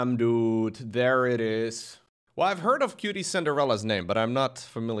 Bam, dude. There it is. Well, I've heard of Cutie Cinderella's name, but I'm not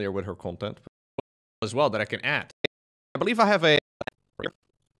familiar with her content as well that I can add. I believe I have a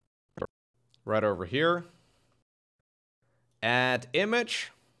right over here. Add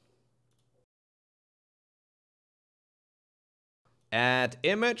image. Add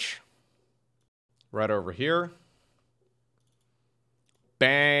image. Right over here.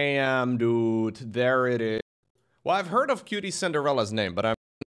 Bam, dude. There it is. Well, I've heard of Cutie Cinderella's name, but I'm...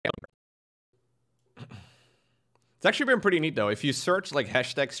 It's actually been pretty neat, though. If you search, like,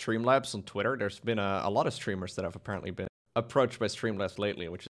 hashtag Streamlabs on Twitter, there's been a lot of streamers that have apparently been approached by Streamlabs lately,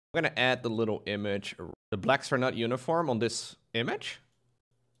 which is... I'm going to add the little image. The blacks are not uniform on this image?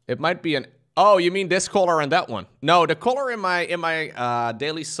 It might be an... Oh, you mean this color and that one? No, the color in my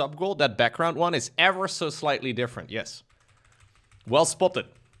daily sub goal, that background one, is ever so slightly different. Yes. Well spotted.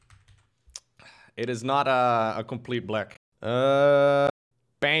 It is not a complete black.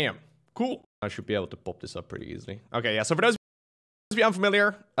 Bam. Cool. I should be able to pop this up pretty easily. Okay, yeah. So for those of you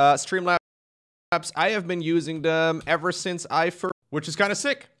unfamiliar, Streamlabs, I have been using them ever since I first, which is kind of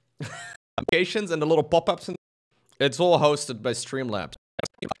sick. Applications and the little pop-ups, and it's all hosted by Streamlabs.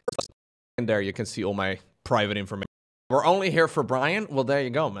 And there you can see all my private information. We're only here for Brian. Well, there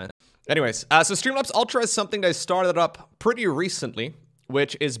you go, man. Anyways, so Streamlabs Ultra is something they started up pretty recently,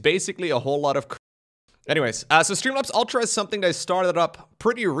 which is basically a whole lot of... Anyways, so Streamlabs Ultra is something they started up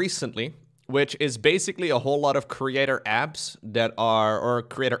pretty recently, which is basically a whole lot of creator apps that are, or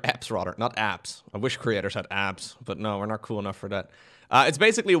creator apps rather, not apps. I wish creators had apps, but no, we're not cool enough for that. It's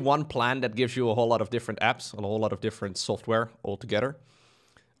basically one plan that gives you a whole lot of different apps, and a whole lot of different software altogether.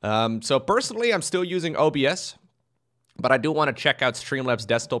 So personally, I'm still using OBS, but I do want to check out Streamlabs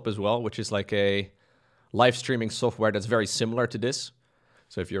Desktop as well, which is like a live streaming software that's very similar to this.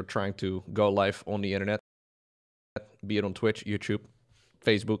 So if you're trying to go live on the internet, be it on Twitch, YouTube,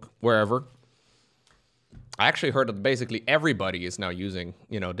 Facebook, wherever. I actually heard that basically everybody is now using,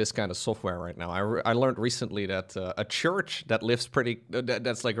 you know, this kind of software right now. I learned recently that a church that lives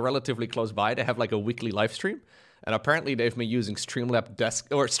that's like relatively close by, they have like a weekly live stream, and apparently they've been using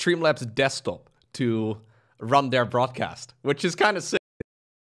Streamlabs Desktop to run their broadcast, which is kind of sick.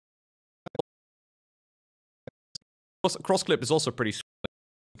 Crossclip is also pretty sweet.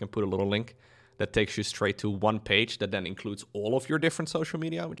 You can put a little link that takes you straight to one page that then includes all of your different social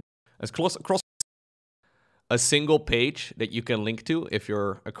media. As cross a single page that you can link to if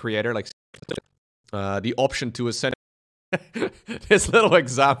you're a creator, like the option to ascend this little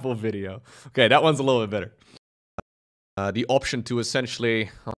example video. Okay, that one's a little bit better. The option to essentially,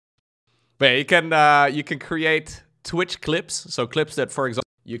 but yeah, you can create Twitch clips. So clips that, for example,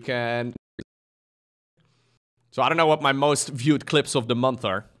 you can. So I don't know what my most viewed clips of the month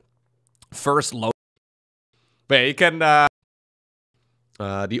are. First low. But yeah, you can the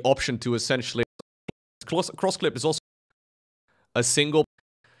option to essentially. Crossclip is also a single.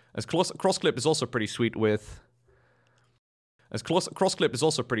 Crossclip is also pretty sweet with. Crossclip is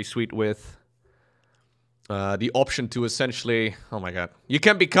also pretty sweet with. The option to essentially. Oh my god! You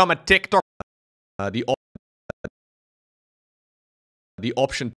can become a TikTok. The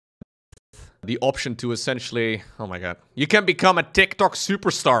option to essentially. Oh my god! You can become a TikTok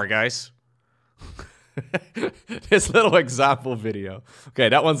superstar, guys. This little example video. Okay,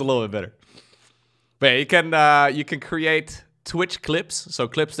 that one's a little bit better. But yeah, you can create Twitch clips, so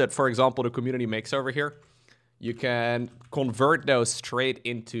clips that, for example, the community makes over here. You can convert those straight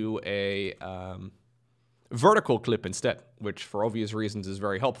into a vertical clip instead, which for obvious reasons is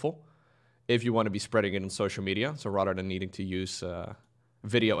very helpful if you want to be spreading it on social media. So rather than needing to use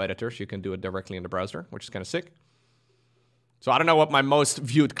video editors, you can do it directly in the browser, which is kind of sick. So I don't know what my most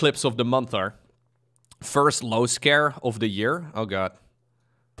viewed clips of the month are. First low scare of the year. Oh god.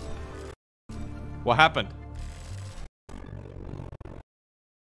 What happened?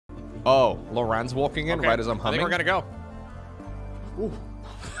 Oh, Loran's walking in right as I'm humming. I think we're gonna go.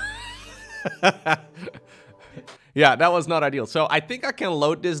 Yeah, that was not ideal. So I think I can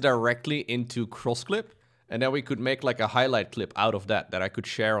load this directly into Crossclip, and then we could make like a highlight clip out of that I could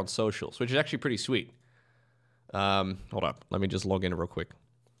share on socials, which is actually pretty sweet. Hold up. Let me just log in real quick.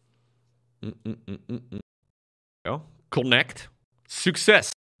 Go. Connect.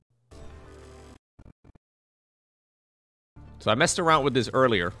 Success. So I messed around with this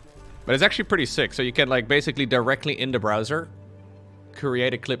earlier, but it's actually pretty sick. So you can like basically directly in the browser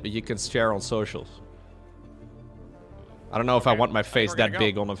create a clip that you can share on socials. I don't know if I want my face that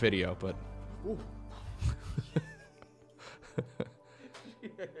big on a video, but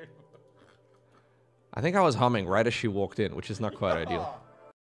I think I was humming right as she walked in, which is not quite ideal.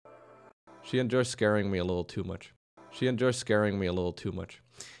 She enjoys scaring me a little too much.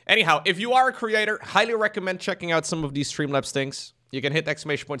 Anyhow, if you are a creator, highly recommend checking out some of these Streamlabs things. You can hit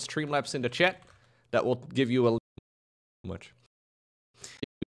exclamation point Streamlabs in the chat. That will give you a much.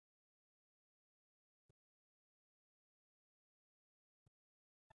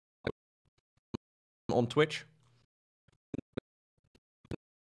 On Twitch.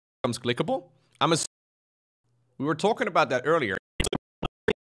 Becomes clickable. We were talking about that earlier.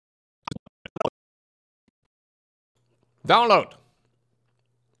 Download.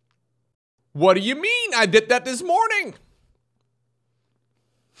 What do you mean? I did that this morning.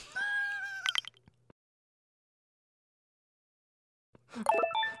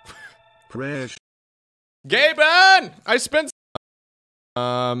 Crash. Gaben! I spent...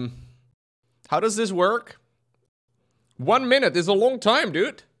 How does this work? 1 minute is a long time,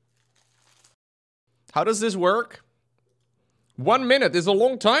 dude. How does this work? 1 minute is a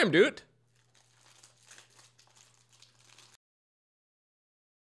long time, dude.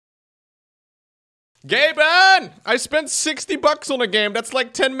 Gaben! I spent $60 on a game. That's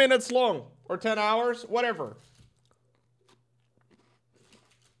like 10 minutes long. Or 10 hours. Whatever.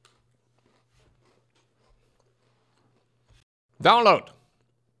 Download.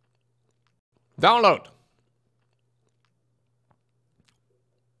 Download.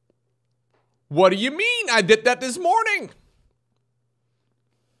 What do you mean? I did that this morning.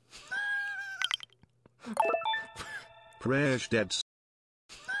 Crash dead.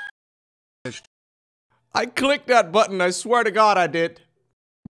 I clicked that button, I swear to God I did.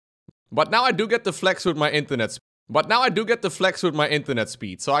 But now I do get to flex with my internet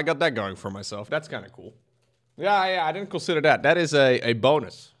speed. So I got that going for myself. That's kind of cool. Yeah, I didn't consider that. That is a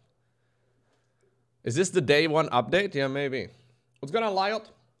bonus. Is this the day one update? Yeah, maybe. What's going on, Lyot?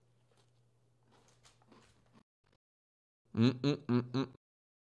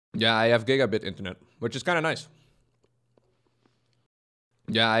 Yeah, I have gigabit internet, which is kind of nice.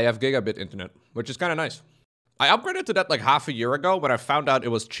 I upgraded to that like half a year ago when I found out it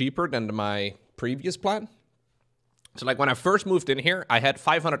was cheaper than my previous plan. So like when I first moved in here, I had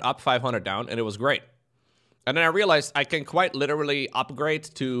 500 up, 500 down, and it was great. And then I realized I can quite literally upgrade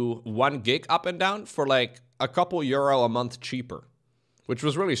to 1 gig up and down for like a couple euro a month cheaper, which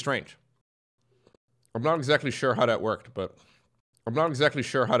was really strange. I'm not exactly sure how that worked, but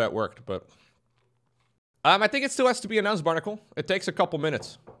I think it still has to be announced, Barnacle. It takes a couple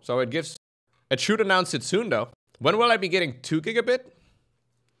minutes. So it should announce it soon, though. When will I be getting 2 gigabit?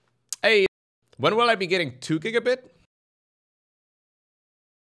 Hey, when will I be getting 2 gigabit?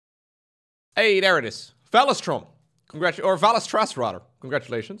 Hey, there it is. Valistrom. Or Valistras, rather.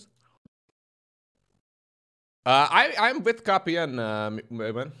 Congratulations. I'm with KPN,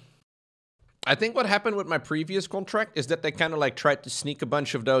 man. I think what happened with my previous contract is that they kind of like tried to sneak a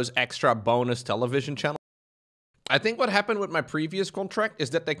bunch of those extra bonus television channels. I think what happened with my previous contract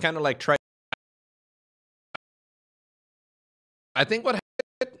is that they kind of like tried. I think what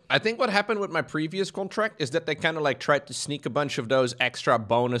happened with my previous contract is that they kind of like tried to sneak a bunch of those extra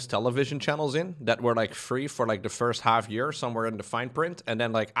bonus television channels in that were like free for like the first half year somewhere in the fine print, and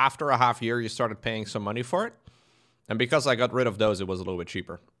then like after a half year you started paying some money for it. And because I got rid of those, it was a little bit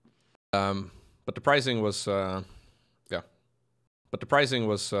cheaper. But the pricing was yeah.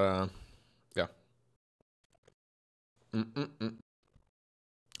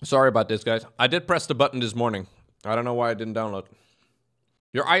 Sorry about this, guys. I did press the button this morning. I don't know why I didn't download.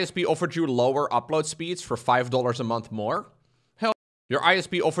 Your ISP offered you lower upload speeds for $5 a month more? Your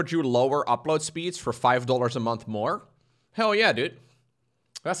ISP offered you lower upload speeds for $5 a month more? Hell yeah, dude.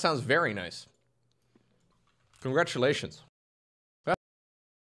 That sounds very nice. Congratulations.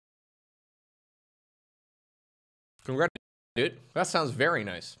 Dude. That sounds very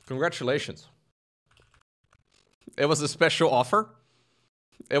nice. Congratulations. It was a special offer.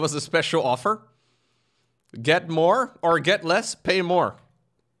 Get more or get less, pay more.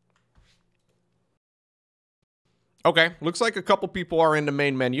 Okay, looks like a couple people are in the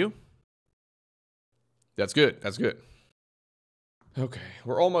main menu. That's good. Okay,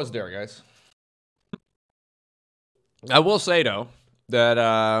 we're almost there, guys. I will say, though, that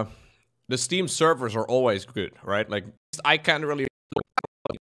the Steam servers are always good, right? Like, I can't really...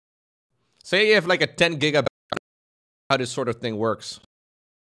 Say you have like a 10 gigabyte, how this sort of thing works.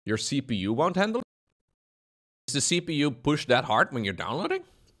 Your CPU won't handle it? Is the CPU push that hard when you're downloading?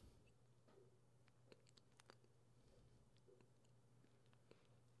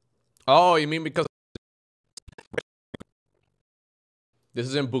 Oh, you mean because... This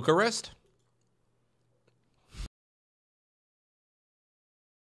is in Bucharest?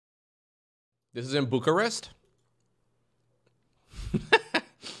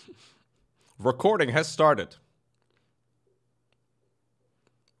 Recording has started.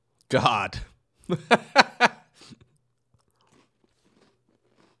 God.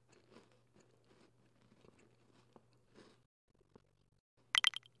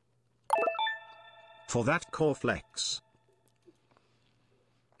 For that core flex.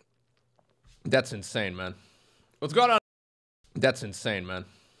 That's insane, man. What's going on? That's insane, man.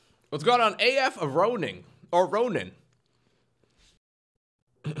 What's going on? AF Ronin. Or Ronin.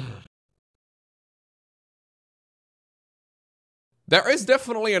 There is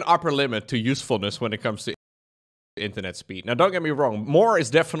definitely an upper limit to usefulness when it comes to internet speed. Now, don't get me wrong. More is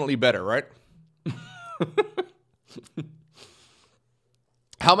definitely better, right?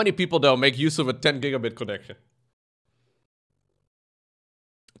 How many people, though, make use of a 10 gigabit connection?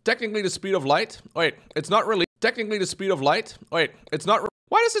 Technically the speed of light? Wait, it's not really. Technically the speed of light? Wait, it's not.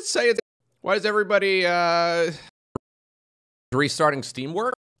 Why does it say it? Why does everybody restarting Steam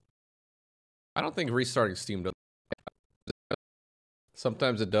work? I don't think restarting Steam does.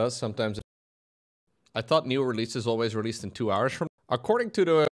 Sometimes it does, sometimes it... I thought new releases always released in 2 hours from... According to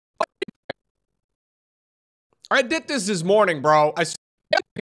the... I did this morning, bro. I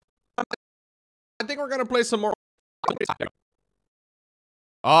think we're gonna play some more...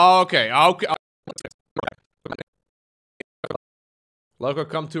 Okay. Lowko,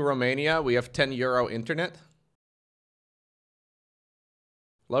 come to Romania. We have 10 euro internet.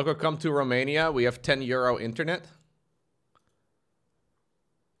 Lowko, come to Romania. We have 10 euro internet.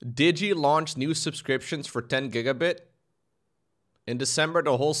 Digi launched new subscriptions for 10 gigabit. In December,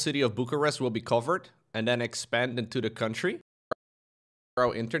 the whole city of Bucharest will be covered and then expand into the country.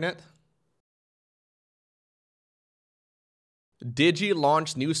 Internet. Digi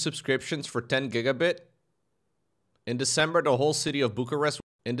launched new subscriptions for 10 gigabit. In December, the whole city of Bucharest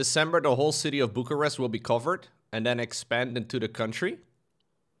will be covered and then expand into the country.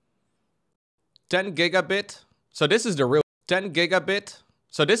 10 gigabit. So this is the real 10 gigabit.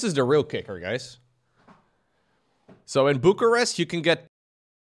 So this is the real kicker, guys. So in Bucharest, you can get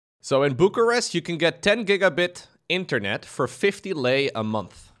 10 gigabit internet for 50 lei a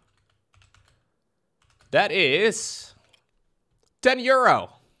month. That is 10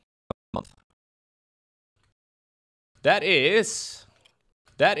 euro a month. That is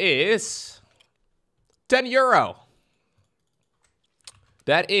 10 euro.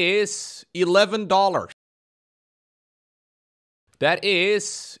 That is $11. That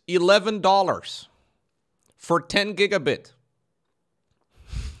is $11 for 10 gigabit.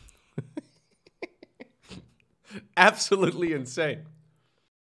 Absolutely insane.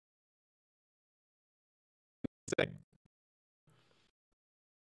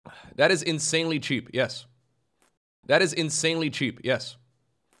 That is insanely cheap, yes. That is insanely cheap, yes.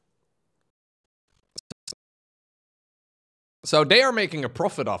 So they are making a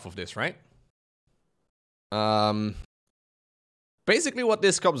profit off of this, right? Basically what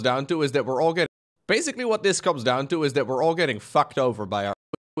this comes down to is that we're all getting fucked over by our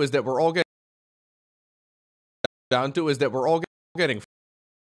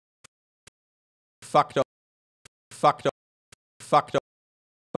fucked up.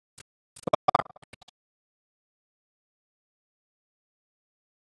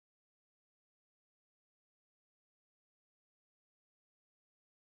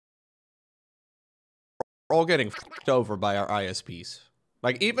 We're all getting fucked over by our ISPs.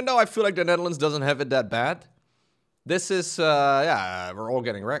 Like, even though I feel like the Netherlands doesn't have it that bad, this is, yeah, we're all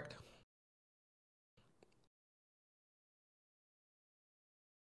getting wrecked.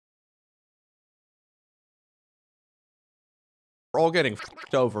 We're all getting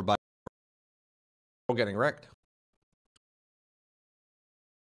fucked over by, we're all getting wrecked.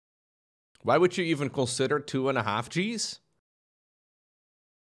 Why would you even consider 2.5 Gs?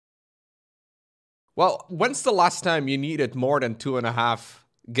 Well, when's the last time you needed more than 2.5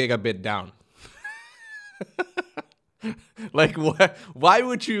 gigabit down? Like, why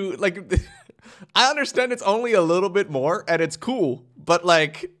would you, like, I understand it's only a little bit more and it's cool, but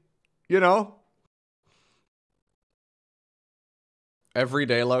like, you know. Every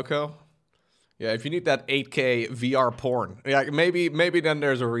day, Lowko? Yeah, if you need that 8K VR porn, yeah, maybe then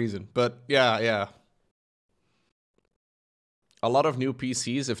there's a reason, but yeah. A lot of new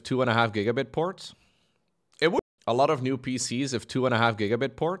PCs have 2.5 gigabit ports. A lot of new PCs have 2.5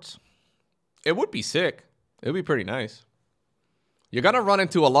 gigabit ports. It would be sick. It would be pretty nice. You're gonna run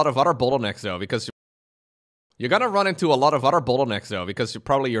into a lot of other bottlenecks though, because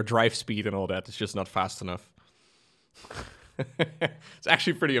probably your drive speed and all that is just not fast enough. It's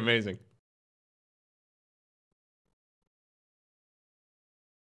actually pretty amazing.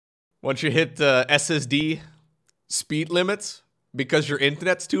 Once you hit SSD speed limits because your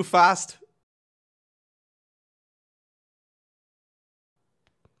internet's too fast,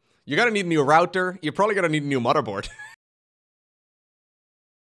 you're gonna need a new router. You're probably gonna need a new motherboard.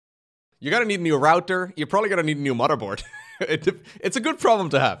 You're gonna need a new router. You're probably gonna need a new motherboard. It's a good problem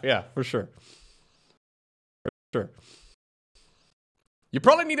to have. Yeah, for sure. You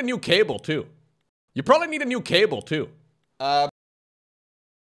probably need a new cable too.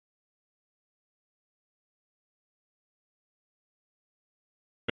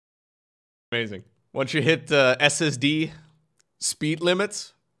 Amazing. Once you hit SSD speed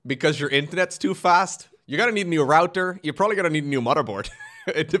limits because your internet's too fast, you're gonna need a new router. You're probably gonna need a new motherboard.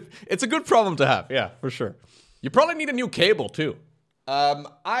 It's a good problem to have. Yeah, for sure. You probably need a new cable too.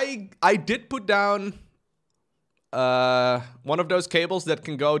 I did put down one of those cables that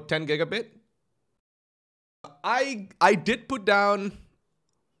can go 10 gigabit. I did put down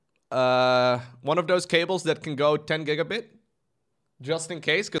one of those cables that can go 10 gigabit just in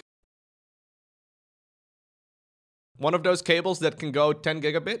case,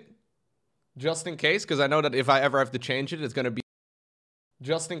 because I know that if I ever have to change it, it's going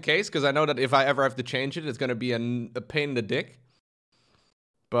to be a pain in the dick.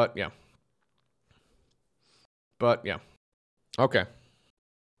 But yeah. Okay.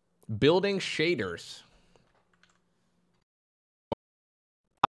 Building shaders.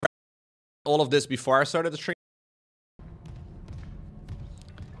 All of this before I started the stream.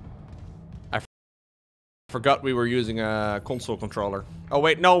 Forgot we were using a console controller. Oh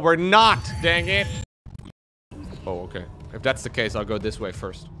wait, no, we're not. Dang it. Oh, okay. If that's the case, I'll go this way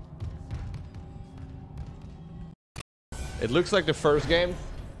first. It looks like the first game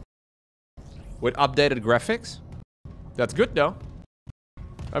with updated graphics. That's good though.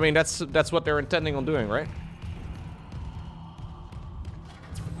 I mean, that's what they're intending on doing, right?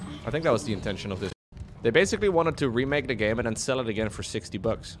 I think that was the intention of this. They basically wanted to remake the game and then sell it again for 60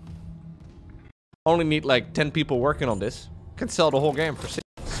 bucks. Only need like 10 people working on this. Can sell the whole game for 60.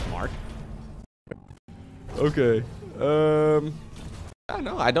 Smart. Okay. I don't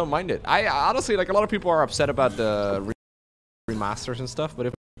know. I don't mind it. I honestly, like, a lot of people are upset about the remasters and stuff, but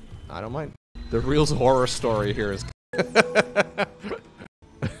if I don't mind. The real horror story here is.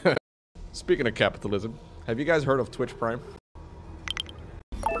 Speaking of capitalism, have you guys heard of Twitch Prime?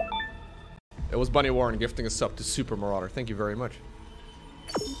 It was Bunny Warren gifting a sub to Super Marauder. Thank you very much.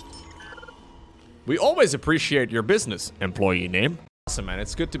 We always appreciate your business, employee name. Awesome, man.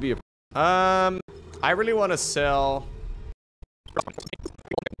 It's good to be a... I really want to sell...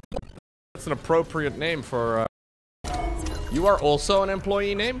 That's an appropriate name for... You are also an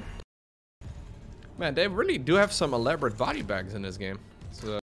employee name? Man, they really do have some elaborate body bags in this game.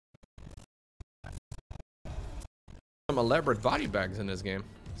 So, some elaborate body bags in this game.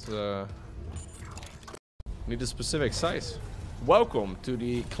 So, need a specific size. Welcome to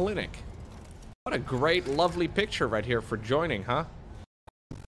the clinic. What a great, lovely picture right here for joining, huh?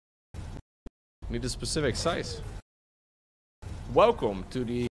 Need a specific size. Welcome to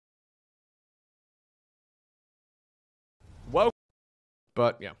the...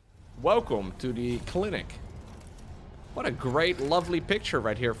 But, yeah. Welcome to the clinic. What a great, lovely picture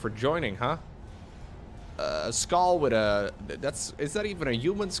right here for joining, huh? A skull with a... Is that even a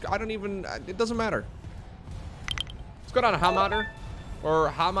human skull? I don't even... It doesn't matter. Let's go down to Hamader. Or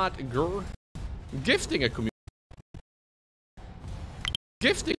Hamad Gur. Gifting a community.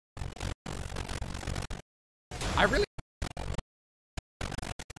 Gifting. I really...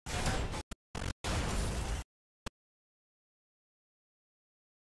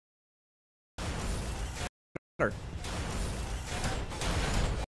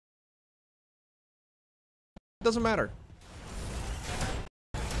 Doesn't matter.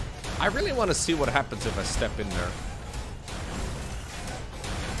 I really want to see what happens if I step in there.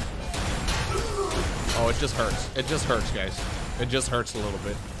 Oh, it just hurts. It just hurts, guys. It just hurts a little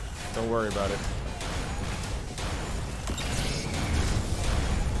bit. Don't worry about it.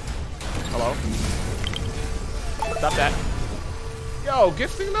 Hello? Stop that. Yo,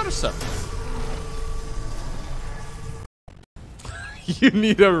 gifting another sub. You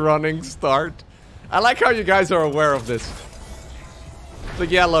need a running start. I like how you guys are aware of this. It's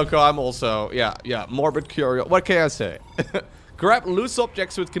like, yeah, Lowko, I'm also, yeah, morbid curious. What can I say? Grab loose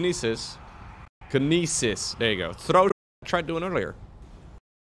objects with kinesis. Kinesis. There you go. Throw. I tried doing earlier.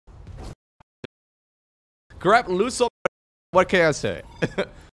 Grab loose objects. What can I say?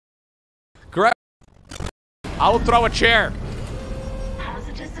 Grab. I will throw a chair.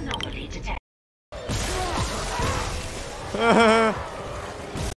 Hazardous anomaly detected.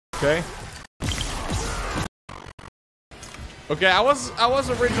 Okay. Okay, I was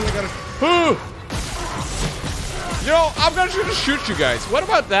originally gonna... Yo, I'm gonna shoot you guys. What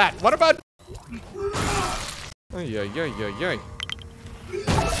about that? What about... Ay.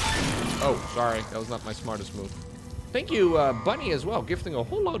 Oh, sorry. That was not my smartest move. Thank you, Bunny, as well. Gifting a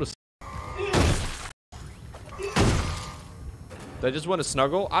whole load of... They just want to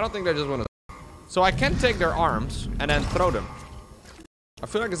snuggle? I don't think they just want to... So I can take their arms and then throw them. I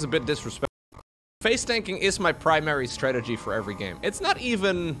feel like it's a bit disrespectful. Face tanking is my primary strategy for every game. It's not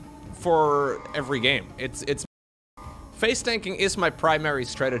even for every game. It's face tanking is my primary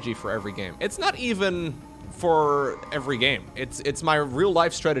strategy for every game. It's not even for every game. It's my real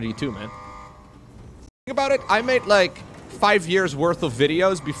life strategy too, man. Think about it. I made like 5 years worth of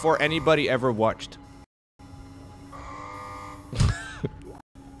videos before anybody ever watched.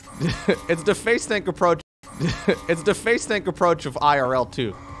 It's the face tank approach. It's the face tank approach of IRL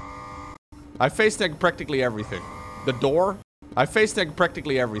too. I face tank practically everything. The door. I face tank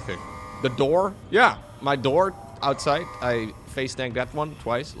practically everything. The door. Yeah, my door outside. I face tank that one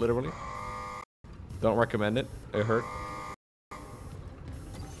twice, literally. Don't recommend it. It hurt.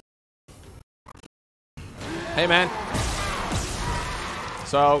 Hey, man.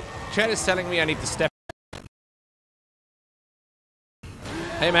 So, chat is telling me I need to step.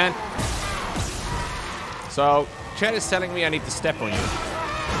 Hey, man. So, chat is telling me I need to step on you.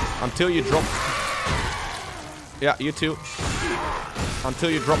 Until you drop... Yeah, you too. Until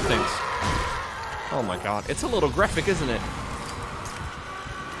you drop things. Oh my god. It's a little graphic, isn't it?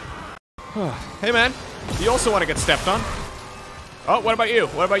 Hey, man. You also want to get stepped on? Oh, what about you?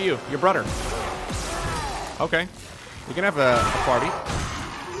 What about you? Your brother. Okay. You can have a party.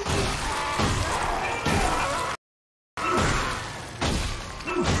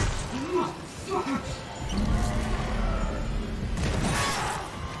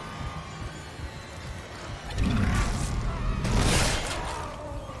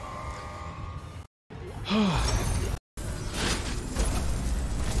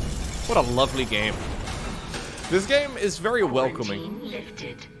 What a lovely game. This game is very welcoming.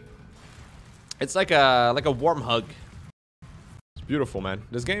 It's like a warm hug. It's beautiful, man.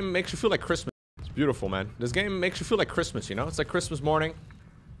 This game makes you feel like Christmas. It's beautiful, man. This game makes you feel like Christmas, you know? It's like Christmas morning.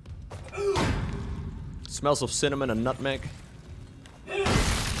 Smells of cinnamon and nutmeg.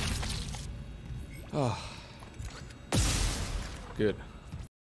 Oh. Good.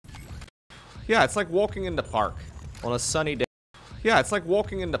 Yeah, it's like walking in the park on a sunny day. Yeah, it's like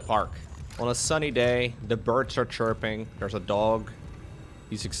walking in the park on a sunny day. The birds are chirping. There's a dog.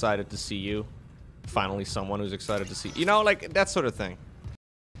 He's excited to see you. Finally, someone who's excited to see you know, like that sort of thing.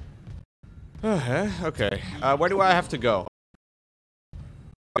 Okay. Where do I have to go?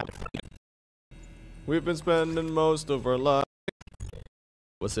 We've been spending most of our life.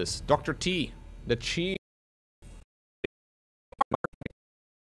 What's this? Dr. T. The Chi.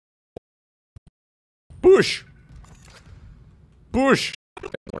 Bush. Bush.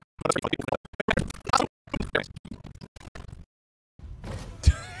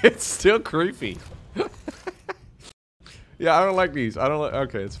 It's still creepy. Yeah, I don't like these. I don't like.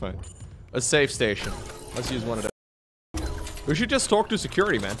 Okay, it's fine. A safe station. Let's use one of them. We should just talk to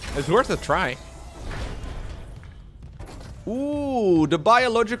security, man. It's worth a try. Ooh, the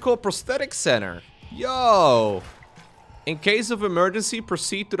Biological Prosthetic Center. Yo. In case of emergency,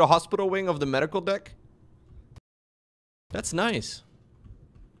 proceed to the hospital wing of the medical deck. That's nice.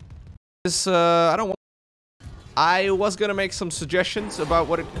 This, I don't want. I was gonna make some suggestions about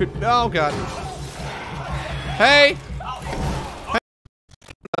what it could. Oh god. Hey. Hey.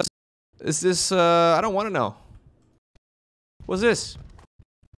 Is this? I don't want to know. What's this?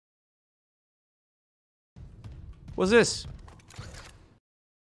 What's this?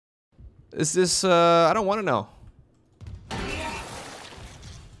 Is this? I don't want to know.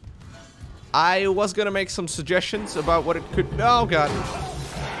 I was gonna make some suggestions about what it could. Oh god.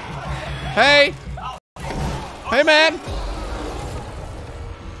 Hey! Hey man!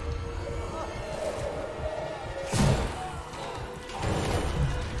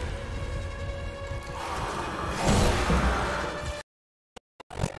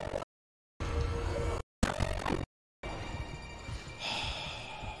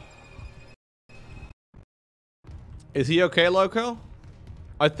 Is he okay, Lowko?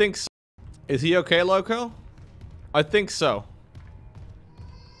 I think so. Is he okay, Lowko? I think so.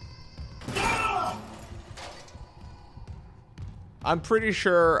 I'm pretty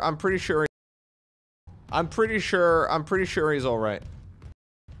sure he's all right.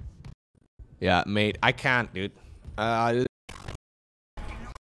 Yeah, mate, I can't, dude.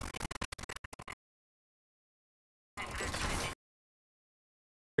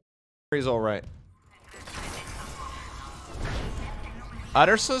 He's all right.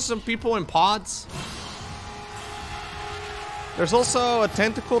 There's still some people in pods. There's also a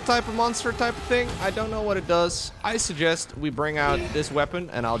tentacle type of monster type of thing. I don't know what it does. I suggest we bring out this weapon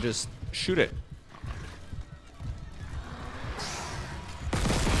and I'll just shoot it.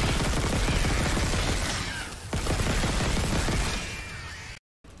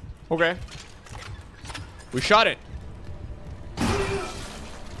 Okay. We shot it.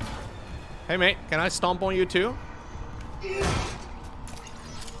 Hey mate, can I stomp on you too?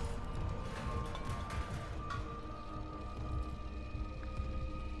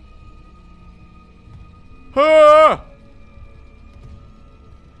 Ah!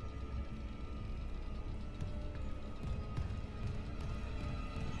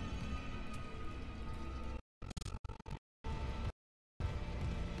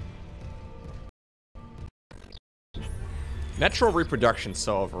 Natural reproduction's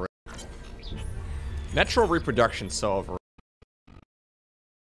so overrated. Natural reproduction's so overrated.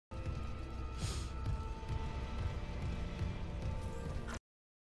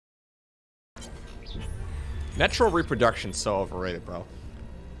 Natural reproduction's so overrated, bro.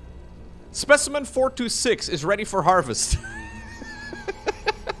 Specimen 426 is ready for harvest.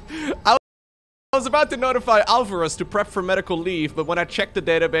 I was about to notify Alvarez to prep for medical leave, but when I checked the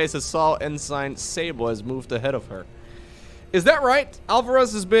database, I saw Ensign Sable has moved ahead of her. Is that right?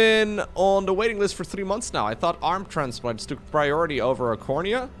 Alvarez has been on the waiting list for 3 months now. I thought arm transplants took priority over a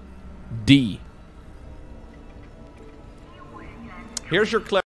cornea. D. Here's your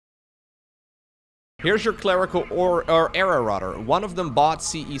Here's your clerical or error router. One of them bought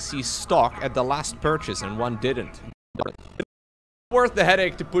CEC stock at the last purchase and one didn't. Worth the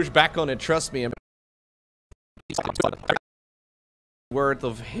headache to push back on it, trust me. Worth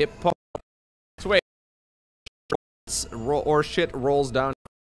of hip hop. So wait. Or shit rolls down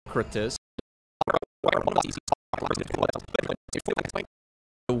Critis.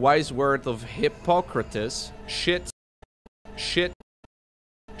 The wise word of Hippocrates. Shit.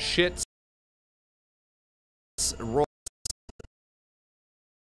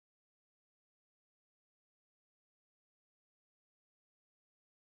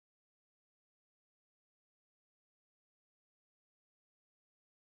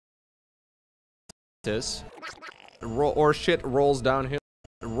 Roll. Or shit rolls downhill.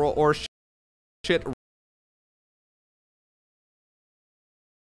 Or shit.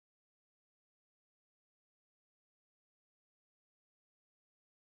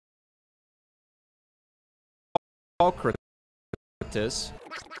 Hippocrates.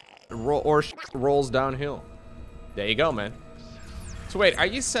 Or rolls downhill. There you go, man. So wait, are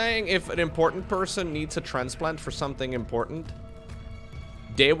you saying if an important person needs a transplant for something important,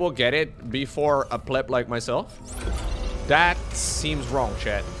 they will get it before a pleb like myself? That seems wrong,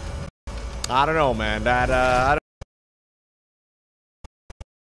 chat. I don't know, man. I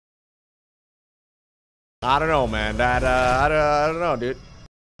don't know, man. I don't know, dude.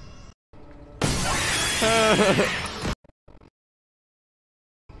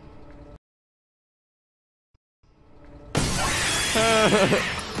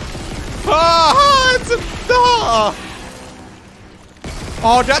 It's a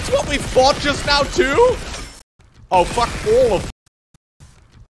oh, that's what we fought just now too? Oh, fuck all of.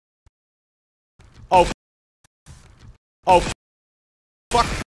 Oh, fuck.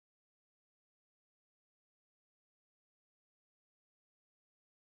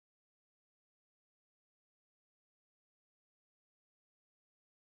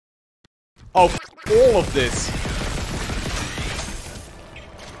 Oh, all of this.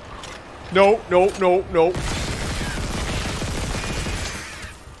 No.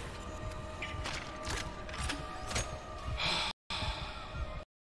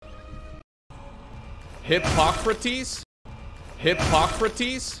 Hippocrates?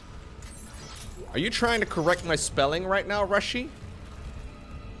 Hippocrates? Are you trying to correct my spelling right now, Rushy?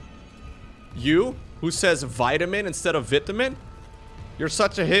 You, who says vitamin instead of vitamin? You're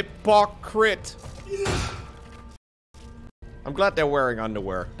such a hypocrite. I'm glad they're wearing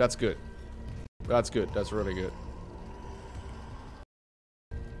underwear. That's good. That's good. That's really good.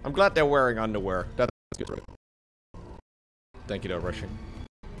 I'm glad they're wearing underwear. That's good. Thank you, though, Rushing.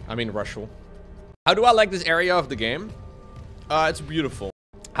 I mean, Rushel. How do I like this area of the game? It's beautiful.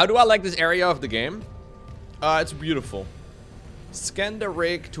 How do I like this area of the game? It's beautiful. Scan the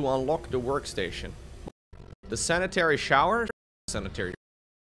rig to unlock the workstation. The sanitary shower. Sanitary.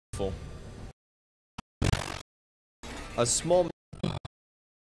 Full. A small.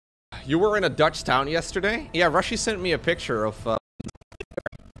 You were in a Dutch town yesterday? Yeah, Rushy sent me a picture of.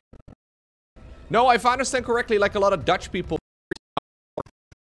 No, if I understand correctly, like a lot of Dutch people.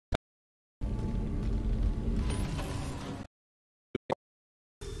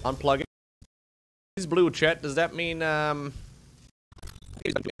 Unplugging. He's blue, chat. Does that mean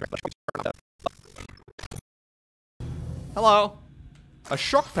hello? A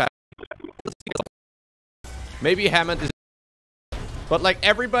shock pad. Maybe Hammond is. But like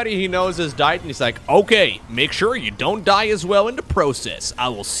everybody he knows has died, and he's like, okay, make sure you don't die as well in the process. I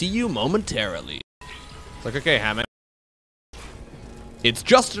will see you momentarily. It's like, okay, Hammond. It's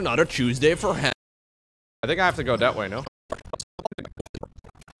just another Tuesday for Hammond. I think I have to go that way, no?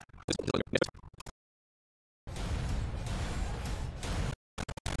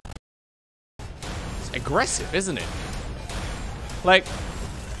 It's aggressive, isn't it? Like,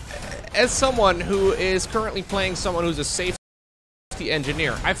 as someone who is currently playing someone who's a safety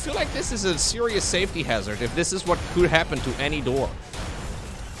engineer, I feel like this is a serious safety hazard if this is what could happen to any door.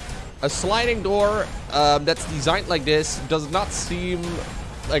 A sliding door that's designed like this does not seem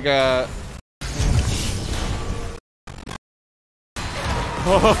like a...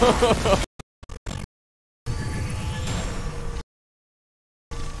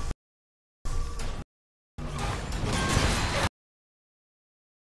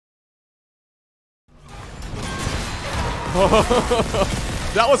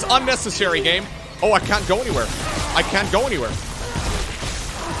 That was unnecessary, game. Oh, I can't go anywhere. I can't go anywhere.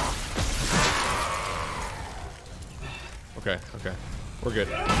 Okay, okay. We're good.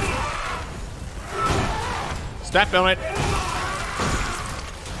 Step on it.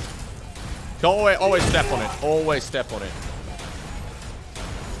 Always step on it. Always step on it.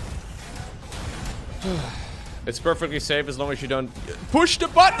 It's perfectly safe as long as you don't push the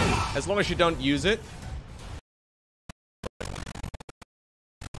button. As long as you don't use it.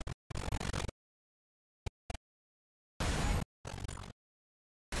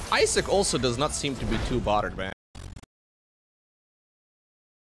 Isaac also does not seem to be too bothered, man.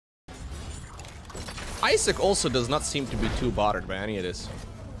 Isaac also does not seem to be too bothered by any of this.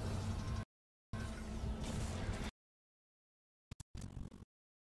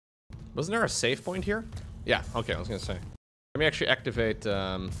 Wasn't there a save point here? Yeah, okay, I was gonna say. Let me actually activate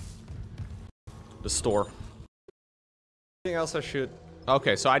the store. Anything else I should...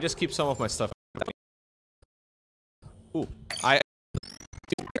 Okay, so I just keep some of my stuff. Ooh,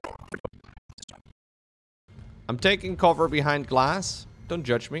 I'm taking cover behind glass. Don't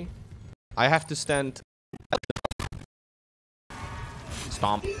judge me. I have to stand...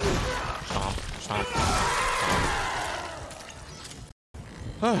 Stomp. Stomp. Stomp.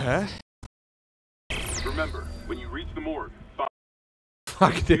 Stomp. Remember, when you reach the morgue,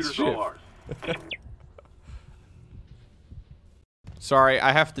 fuck this shit. Sorry,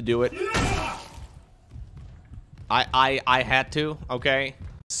 I have to do it. I had to, okay?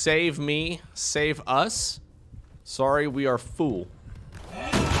 Save me, save us. Sorry, we are full.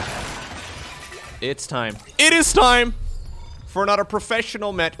 It's time. It is time for another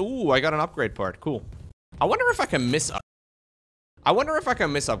professional met. Ooh, I got an upgrade part. Cool. I wonder if I can miss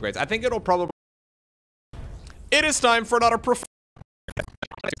upgrades. I think it'll probably... It is time for another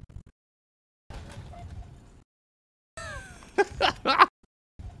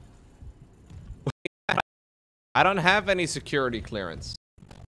I don't have any security clearance.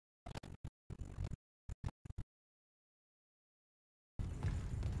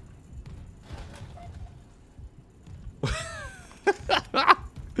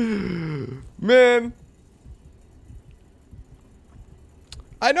 Man.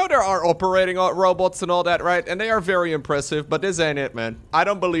 I know there are operating robots and all that, right? And they are very impressive, but this ain't it, man. I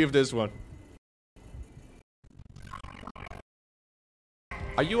don't believe this one.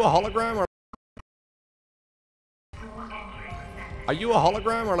 Are you a hologram or... Are you a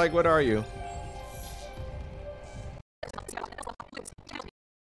hologram or like what are you?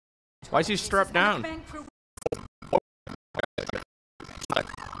 Why is he strapped down?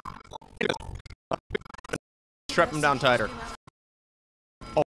 Strap him down tighter.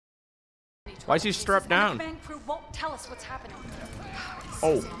 Oh. Why is he strapped down?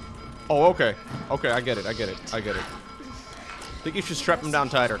 Oh. Oh, okay. Okay, I get it. I think you should strap him down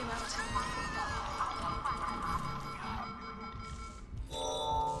tighter.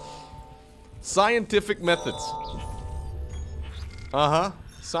 Scientific methods. Uh-huh.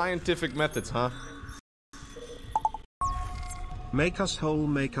 Scientific methods, huh? Make us whole,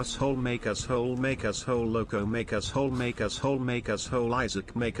 make us whole, make us whole, make us whole, Lowko, make us whole, make us whole, make us whole,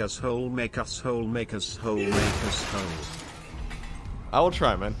 Isaac, make us whole, make us whole, make us whole, make us whole. I will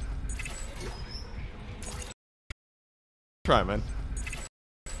try, man. Try, man.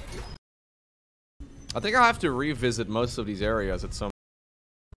 I think I'll have to revisit most of these areas at some...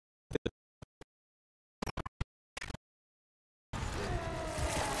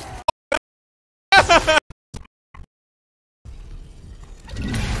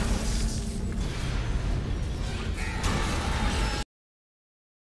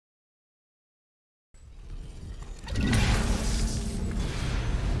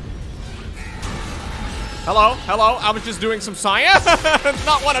 Hello, hello, I was just doing some science.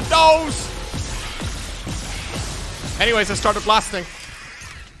 Not one of those. Anyways, I started blasting.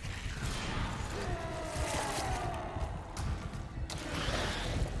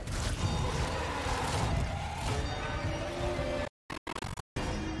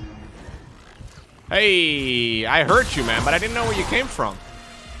 Hey, I hurt you, man, but I didn't know where you came from.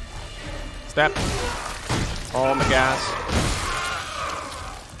 Step. Oh, my gas.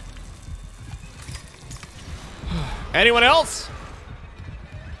 Anyone else?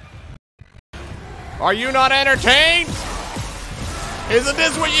 Are you not entertained? Isn't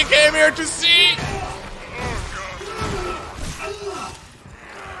this what you came here to see?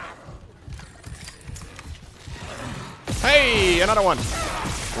 Hey, another one.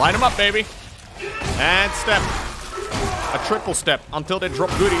 Line them up, baby. And step. A triple step until they drop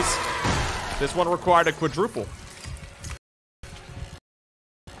goodies. This one required a quadruple.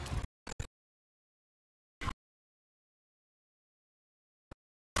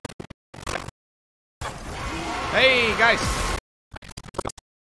 Hey, guys.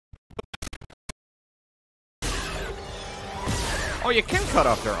 Oh, you can cut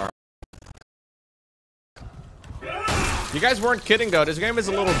off their arm. You guys weren't kidding, though. This game is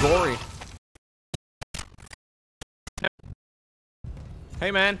a little gory.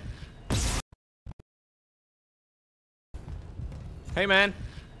 Hey, man. Hey, man.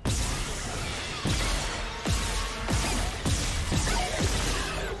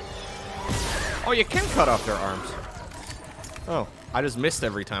 Oh, you can cut off their arms. Oh, I just missed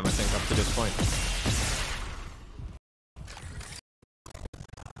every time, I think, up to this point.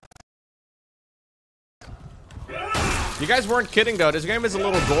 You guys weren't kidding, though. This game is a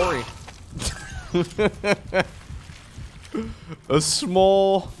little gory. A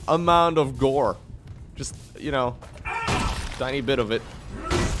small amount of gore. Just, you know, tiny bit of it.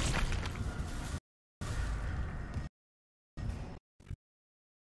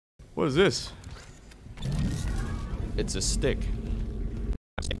 What is this? It's a stick.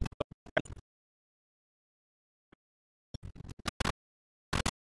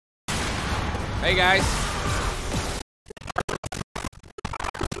 Hey guys.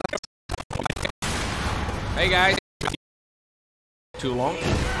 Hey guys. Too long?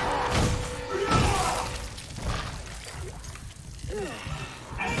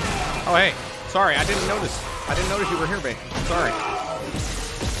 Oh hey. Sorry, I didn't notice. I didn't notice you were here, babe. Sorry.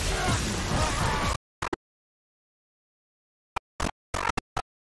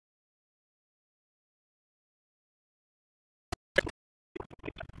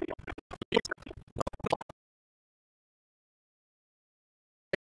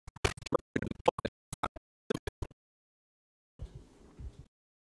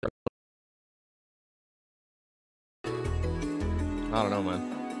 I don't know,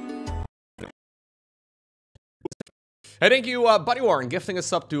 man. Hey, thank you, Buddy Warren, gifting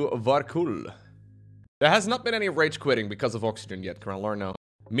us up to Varkul. There has not been any rage quitting because of oxygen yet. Can I learn now?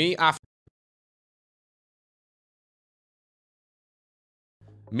 Me after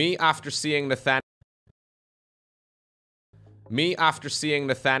seeing Nathanias'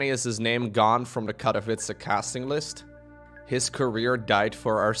 name gone from the Katowice casting list. His career died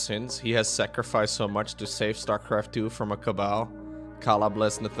for our sins. He has sacrificed so much to save StarCraft 2 from a cabal. Kala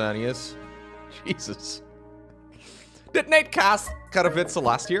bless Nathanias. Jesus. Did Nate cast Katowice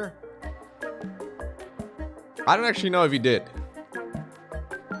last year? I don't actually know if he did.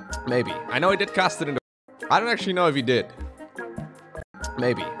 Maybe. I know he did cast it in the... I don't actually know if he did.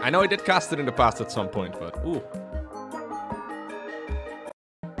 Maybe. I know he did cast it in the past at some point, but... Ooh.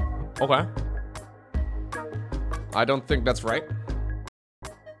 Okay. I don't think that's right.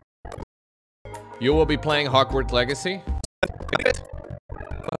 You will be playing Hogwarts Legacy?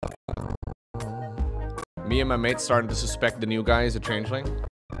 Me and my mates starting to suspect the new guy is a changeling.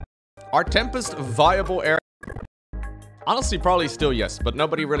 Are Tempest viable areas? Honestly, probably still yes, but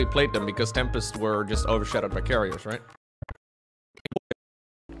nobody really played them because Tempest were just overshadowed by carriers, right?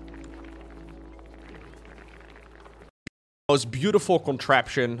 Most beautiful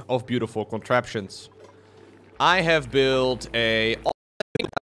contraption of beautiful contraptions. I have built a...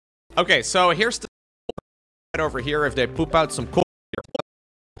 Okay, so here's the... Right over here if they poop out some cool...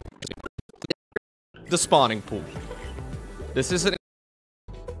 The spawning pool. This isn't...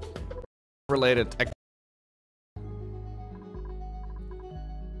 Related...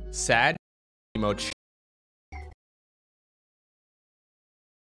 Sad... Emoji.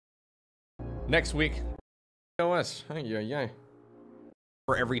 Next week... OS. Yeah.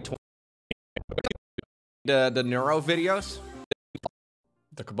 For every 20... The neuro videos?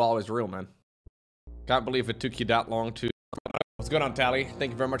 The cabal is real, man. Can't believe it took you that long to... What's going on, Tally?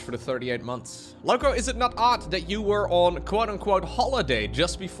 Thank you very much for the 38 months. Lowko, is it not odd that you were on quote-unquote holiday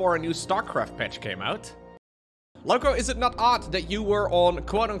just before a new StarCraft patch came out? Lowko, is it not odd that you were on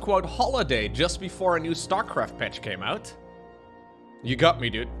quote-unquote holiday just before a new StarCraft patch came out? You got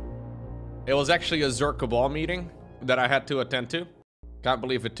me, dude. It was actually a Zerg Cabal meeting that I had to attend to. Can't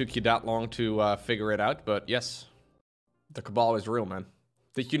believe it took you that long to figure it out, but yes. The Cabal is real, man.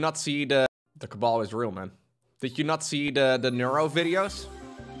 Did you not see the... The Cabal is real, man. Did you not see the neuro videos?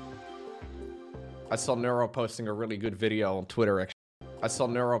 I saw Neuro posting a really good video on Twitter,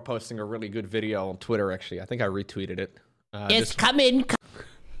 actually. I think I retweeted it. Yes, come in.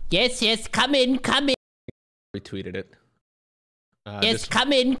 Yes, come in. Retweeted it. Yes,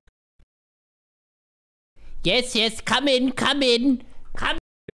 come in. Yes, come in. Come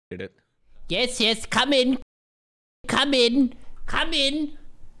Did it. Yes, come in.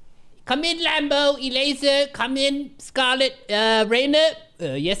 Come in, Lambo, Elisa, come in, Scarlet, Rainer,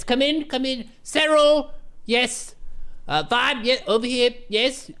 yes, come in, Cyril, yes, Vibe, yes, over here,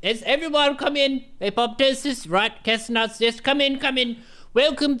 yes, everyone come in, Apoptosis, right, Castanuts, yes, come in,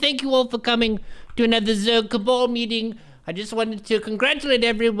 welcome, thank you all for coming to another Zerg Cabal meeting. I just wanted to congratulate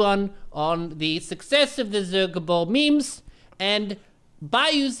everyone on the success of the Zerg Cabal memes, and by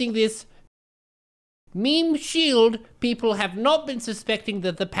using this meme shield, people have not been suspecting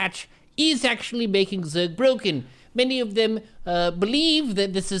that the patch is actually making Zerg broken. many of them believe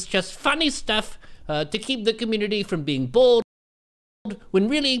that this is just funny stuff to keep the community from being bored, when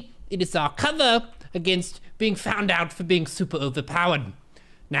really it is our cover against being found out for being super overpowered.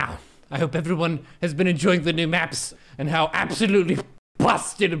 Now, I hope everyone has been enjoying the new maps and how absolutely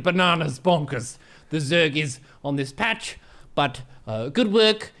busted bananas bonkers the Zerg is on this patch. But good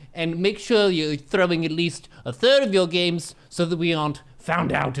work, and make sure you're throwing at least a third of your games so that we aren't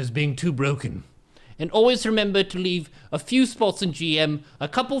found out as being too broken. And always remember to leave a few spots in GM, a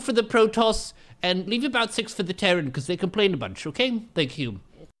couple for the Protoss, and leave about 6 for the Terran because they complain a bunch, okay? Thank you.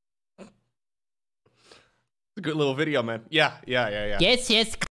 It's a good little video, man. Yeah. Yes,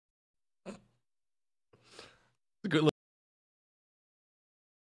 yes. It's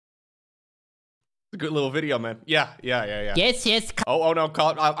a good little video, man. Yeah. Yes, yes. Oh no,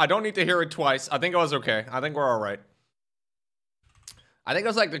 I don't need to hear it twice. I think I was okay. I think we're all right. I think it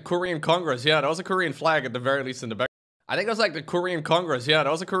was like the Korean Congress. Yeah, that was a Korean flag at the very least in the back. I think it was like the Korean Congress. Yeah,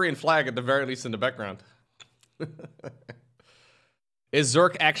 that was a Korean flag at the very least in the background. Is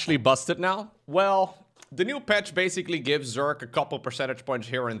Zerg actually busted now? Well, the new patch basically gives Zerg a couple percentage points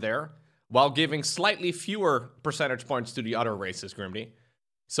here and there, while giving slightly fewer percentage points to the other races, Grimdy.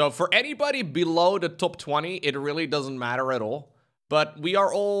 So for anybody below the top 20, it really doesn't matter at all. But we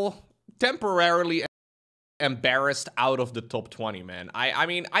are all temporarily embarrassed out of the top 20, man. I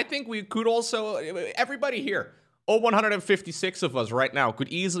mean, I think we could also, everybody here, all 156 of us right now could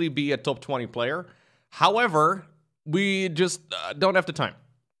easily be a top 20 player. However, we just don't have the time.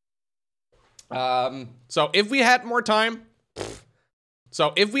 So if we had more time,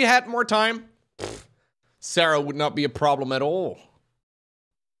 Sarah would not be a problem at all.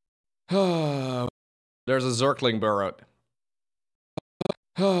 There's a Zergling burrowed.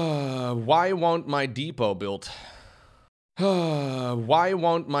 Why won't my depot build? Why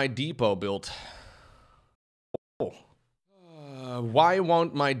won't my depot build? Why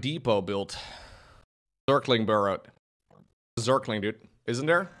won't my depot build? Zergling burrowed. Zergling, dude. Isn't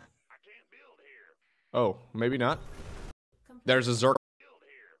there? Oh, maybe not. There's a Zerg.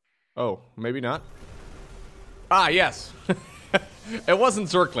 Oh, maybe not. Ah, yes. It wasn't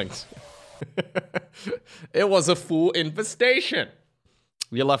Zerglings. It was a full infestation.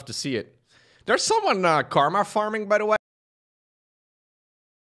 You'll have to see it. There's someone karma farming, by the way.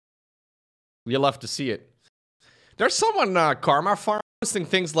 You'll have to see it. There's someone karma farming, posting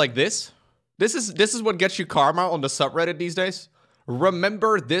things like this. This is what gets you karma on the subreddit these days.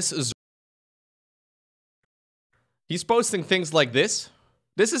 Remember this is. He's posting things like this.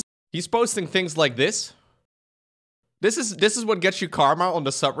 He's posting things like this. This is what gets you karma on the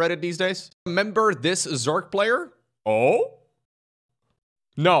subreddit these days. Remember this Zerg player? Oh?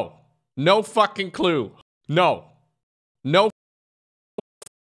 No. No fucking clue. No. No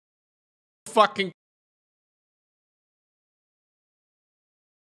fucking.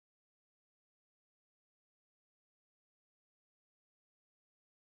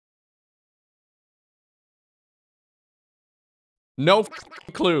 No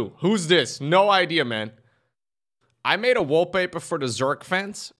fucking clue. Who's this? No idea, man. I made a wallpaper for the Zerg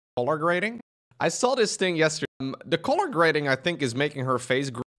fans. Color grading. I saw this thing yesterday. The color grading, I think, is making her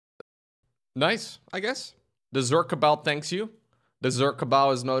face green. Nice, I guess. The Zerg Cabal thanks you. The Zerg Cabal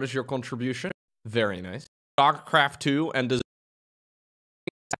has noticed your contribution. Very nice. StarCraft 2 and the...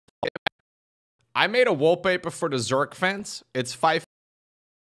 I made a wallpaper for the Zerg fans. It's 5...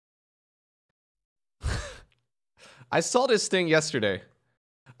 I saw this thing yesterday.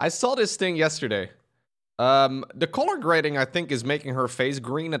 The color grading, I think, is making her face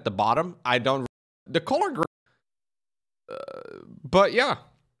green at the bottom. I don't... The color grade... but yeah.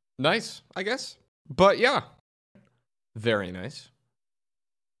 Nice, I guess. But yeah. Very nice.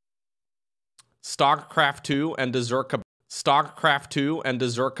 StarCraft 2 and the Zerg Cabal. StarCraft 2 and the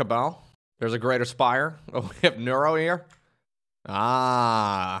Zerg Cabal. There's a Greater Spire. Oh, we have Neuro here.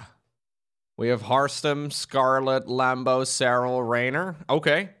 Ah. We have Harstem, Scarlet, Lambo, Serral, Raynor.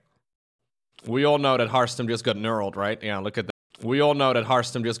 Okay. We all know that Harstem just got neuraled, right? Yeah, look at that. We all know that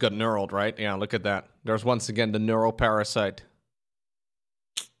Harstem just got neuraled, right? Yeah, look at that. There's once again the neural parasite.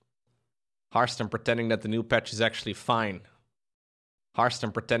 Harstem pretending that the new patch is actually fine.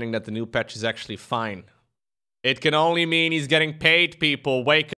 Harstem pretending that the new patch is actually fine. It can only mean he's getting paid, people.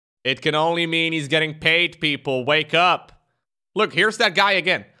 Wake up. It can only mean he's getting paid, people. Wake up. Look, here's that guy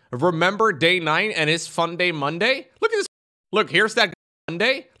again. Remember day 9 and his fun day Monday? Look at this. Look, here's that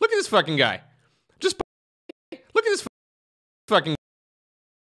Monday. Look at this fucking guy. Just look at this fucking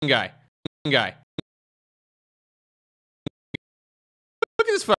guy. Look at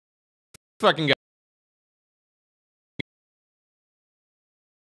this fucking guy.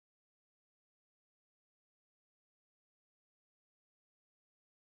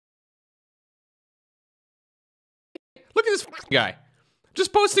 Look at this guy.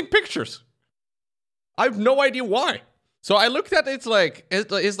 Just posting pictures. I have no idea why. So I looked at his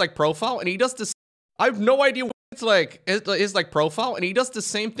like profile, and he does this. I have no idea what it's like his like profile, and he does the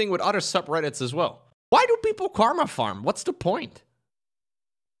same thing with other subreddits as well. Why do people karma farm? What's the point?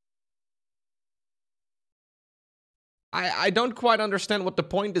 I don't quite understand what the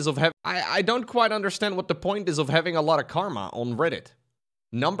point is of having. I don't quite understand what the point is of having a lot of karma on Reddit.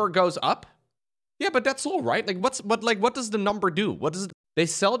 Number goes up. Yeah, but that's all right. Like, what does the number do? What does they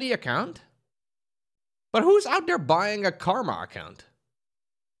sell the account? But who's out there buying a karma account?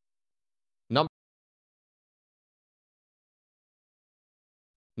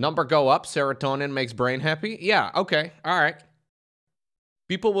 Number go up, serotonin makes brain happy? Yeah, okay, all right.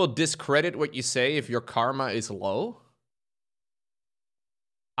 People will discredit what you say if your karma is low?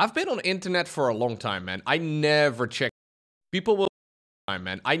 I've been on the internet for a long time, man. I never check. People will...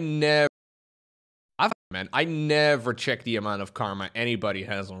 Man, I never check the amount of karma anybody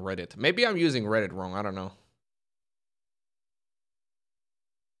has on Reddit. Maybe I'm using Reddit wrong, I don't know.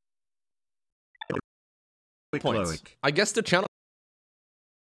 Points. I guess the channel...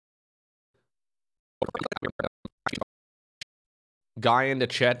 Guy in the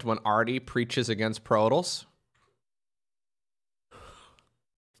chat when Artie preaches against Protoss.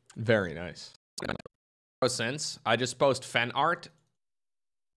 Very nice. No sense. I just post fan art.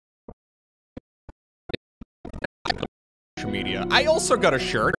 Media. I also got a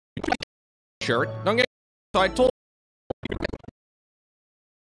shirt. Don't get. So I told.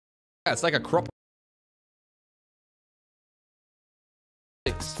 Yeah, it's like a crop.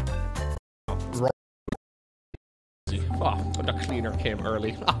 Oh, the cleaner came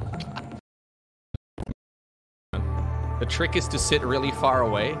early. The trick is to sit really far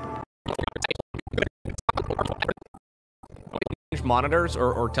away. Monitors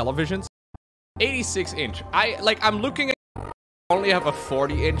or televisions. 86 inch. I'm looking at. Only have a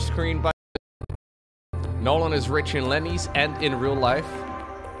 40-inch screen, but Nolan is rich in Lenny's and in real life.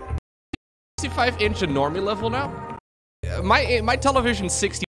 65-inch a normie level now. My television's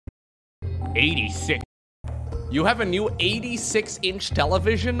 60. 86. You have a new 86-inch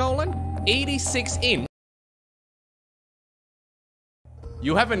television, Nolan? 86-inch.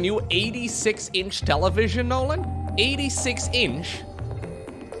 You have a new 86-inch television, Nolan? 86-inch.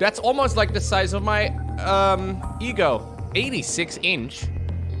 That's almost like the size of my ego. 86-inch.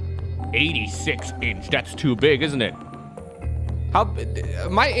 86-inch. That's too big, isn't it? How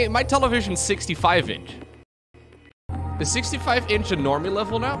my television's 65-inch. The 65-inch a normie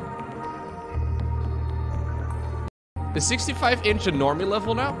level now? The 65-inch a normie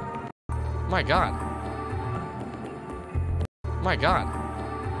level now? My god. My god.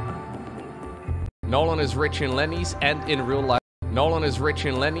 Nolan is rich in Lenny's and in real life. Nolan is rich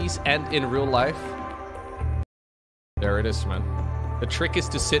in Lenny's and in real life. There it is, man. The trick is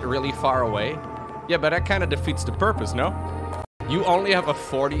to sit really far away. Yeah, but that kind of defeats the purpose, no? You only have a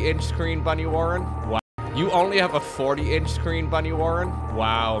 40-inch screen, Bunny Warren? Wow. You only have a 40-inch screen, Bunny Warren?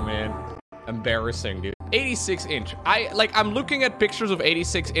 Wow, man. Embarrassing, dude. 86-inch. I'm looking at pictures of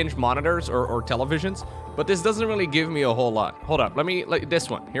 86-inch monitors or televisions, but this doesn't really give me a whole lot. Hold up. This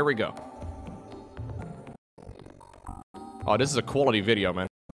one. Here we go. Oh, this is a quality video, man.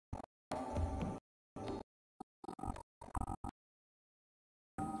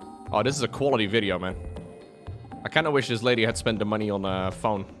 Oh, this is a quality video, man. I kind of wish this lady had spent the money on a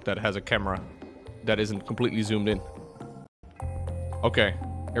phone that has a camera that isn't completely zoomed in. Okay,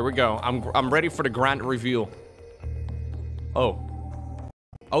 here we go. I'm ready for the grand reveal. Oh.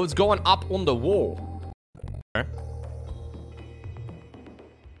 Oh, it's going up on the wall. Okay.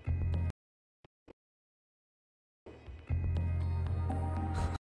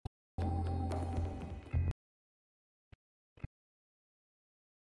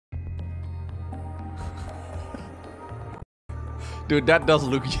 Dude, that does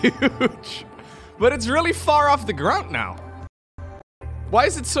look huge. But it's really far off the ground now. Why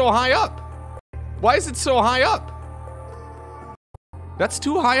is it so high up? Why is it so high up? That's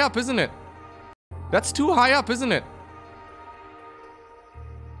too high up, isn't it? That's too high up, isn't it?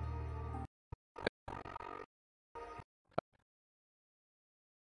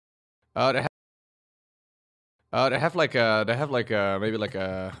 They have like a maybe like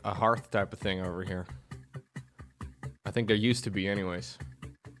a hearth type of thing over here. I think there used to be anyways.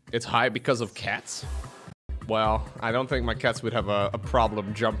 It's high because of cats? Well, I don't think my cats would have a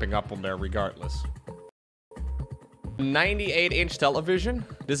problem jumping up on there regardless. 98-inch television?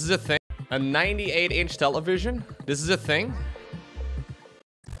 This is a thing? A 98-inch television? This is a thing?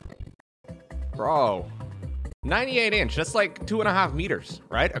 Bro. 98-inch, that's like 2.5 meters,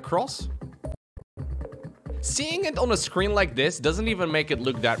 right? Across? Seeing it on a screen like this doesn't even make it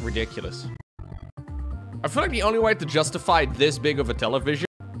look that ridiculous. I feel like the only way to justify this big of a television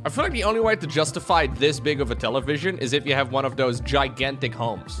is if you have one of those gigantic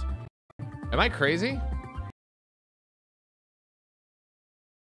homes. Am I crazy?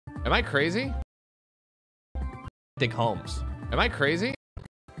 Am I crazy? Big homes. Am I crazy?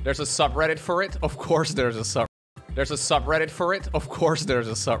 There's a subreddit for it. Of course there's a subreddit for it. Of course there's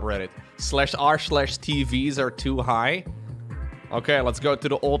a subreddit. /r/TVs are too high. Okay, let's go to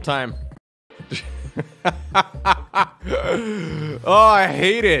the old time. Oh, I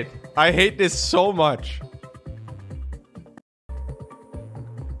hate it. I hate this so much.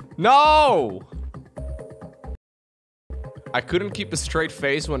 No! I couldn't keep a straight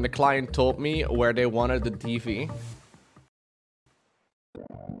face when the client told me where they wanted the TV.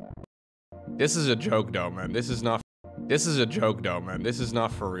 This is a joke though, man. This is not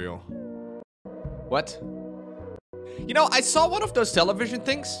for real. What? You know, I saw one of those television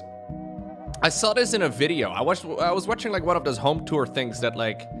things. I saw this in a video. I was watching like one of those home tour things that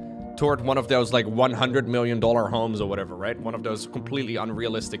like toured one of those like $100 million homes or whatever, right? One of those completely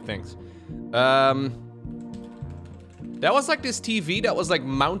unrealistic things. That was like this TV that was like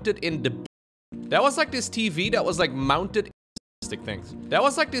mounted in the... That was like this TV that was like mounted in things. That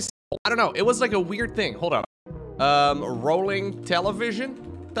was like this... I don't know. It was like a weird thing. Hold on. Rolling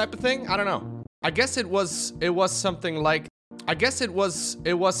television type of thing? I don't know. I guess it was something like... I guess it was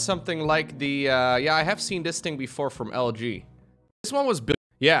something like the... yeah, I have seen this thing before from LG. This one was...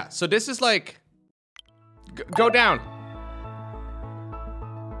 Yeah, so this is like... Go down.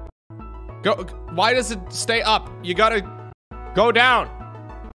 Go. Why does it stay up? You gotta go down.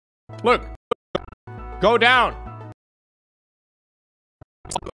 Look. Go down.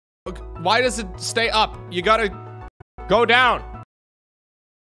 Why does it stay up? You gotta go down.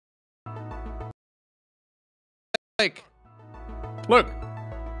 Like, look.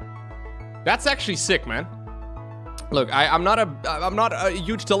 That's actually sick, man. Look, I'm not a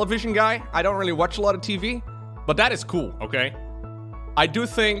huge television guy. I don't really watch a lot of TV, but that is cool, okay? I do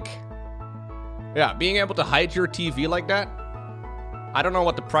think... Yeah, being able to hide your TV like that. I don't know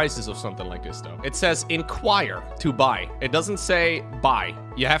what the price is of something like this, though. It says inquire to buy. It doesn't say buy.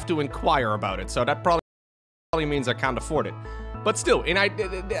 You have to inquire about it. So that probably means I can't afford it. But still,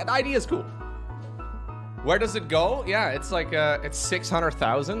 the idea is cool. Where does it go? Yeah, it's like, it's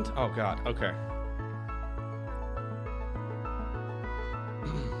 600,000. Oh, God. Okay.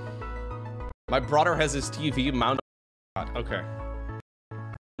 My brother has his TV mounted. God, okay.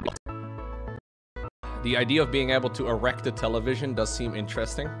 The idea of being able to erect a television does seem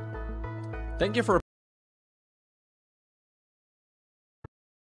interesting. Thank you for...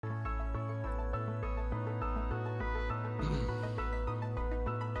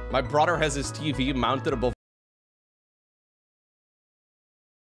 My brother has his TV mounted above...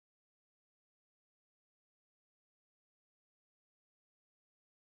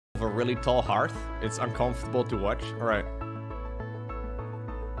 a really tall hearth. It's uncomfortable to watch. All right.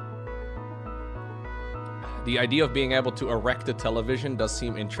 The idea of being able to erect a television does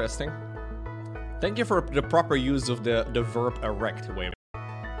seem interesting. Thank you for the proper use of the verb erect. Wait a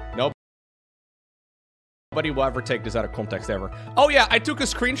minute. Nobody will ever take this out of context ever. Oh yeah, I took a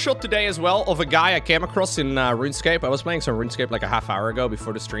screenshot today as well of a guy I came across in RuneScape. I was playing some RuneScape like a half hour ago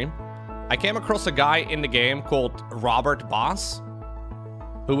before the stream. I came across a guy in the game called Robert Boss,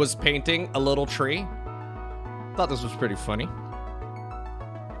 who was painting a little tree. Thought this was pretty funny.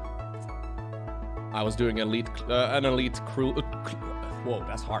 I was doing an elite crew. Whoa,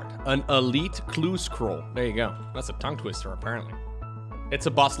 that's hard. An elite clue scroll. There you go. That's a tongue twister, apparently. It's a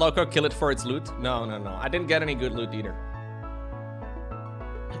boss, Lowko. Kill it for its loot. No. I didn't get any good loot either.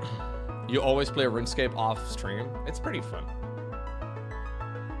 You always play RuneScape off stream. It's pretty fun.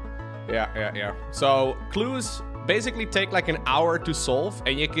 Yeah. So clues basically take like an hour to solve,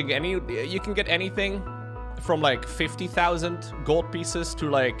 and you can get anything from like 50,000 gold pieces to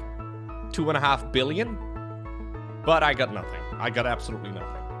like 2.5 billion, but I got nothing. I got absolutely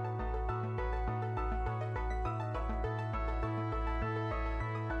nothing.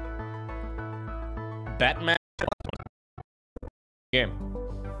 Batman game.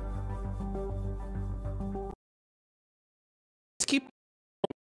 Let's keep.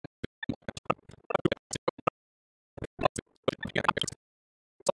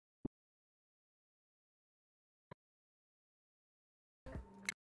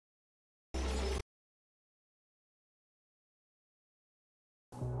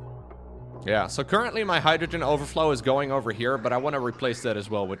 Yeah, so currently my hydrogen overflow is going over here, but I want to replace that as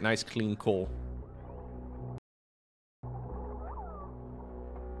well with nice clean coal.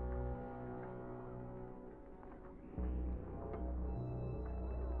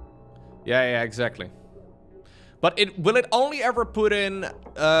 Yeah, yeah, exactly. But will it only ever put in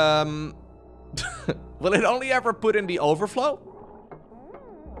will it only ever put in the overflow?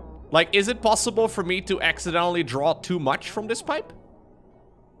 Like, is it possible for me to accidentally draw too much from this pipe?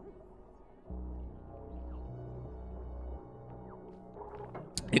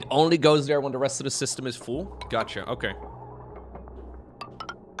 It only goes there when the rest of the system is full? Gotcha, okay.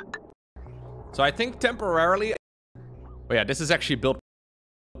 So I think temporarily... Oh yeah, this is actually built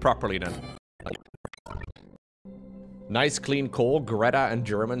properly then. Nice clean coal. Greta and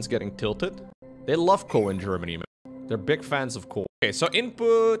Germans getting tilted. They love coal in Germany, man. They're big fans of coal. Okay, so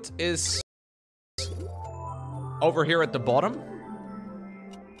input is over here at the bottom.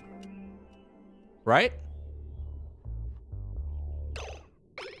 Right?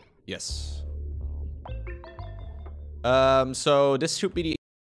 Yes. So this should be the...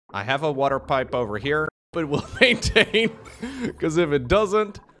 I have a water pipe over here. It will maintain, because if it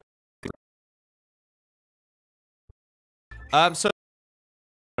doesn't... So...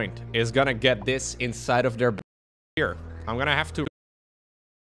 point is gonna get this inside of their... Here. I'm gonna have to...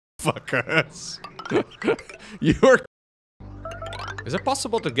 Fuck us. You're... Is it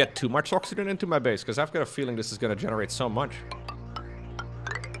possible to get too much oxygen into my base? Because I've got a feeling this is gonna generate so much.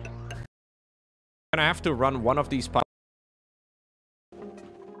 I'm gonna have to run one of these pipes.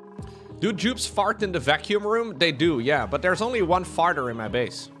 Do dupes fart in the vacuum room? They do, yeah, but there's only one farter in my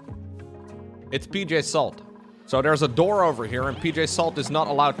base. It's PJ Salt. So there's a door over here, and PJ Salt is not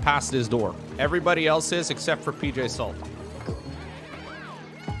allowed past this door. Everybody else is, except for PJ Salt.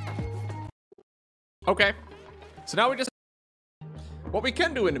 Okay. So now we just... What we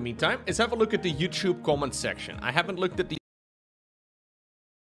can do in the meantime is have a look at the YouTube comment section. I haven't looked at the...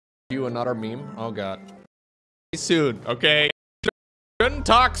 You another meme? Oh god. Soon, okay. Schönen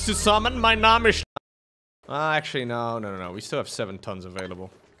Tag zusammen, mein Name ist... actually, no. We still have 7 tons available.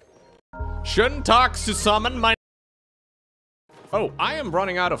 Schönen Tag zusammen, mein... Oh, I am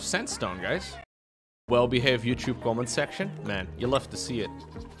running out of sandstone, guys. Well-behaved YouTube comment section. Man, you love to see it.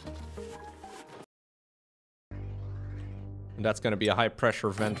 And that's gonna be a high-pressure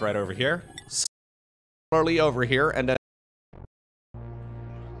vent right over here. Similarly over here, and then...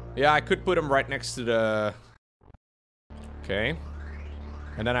 Yeah, I could put them right next to the... Okay.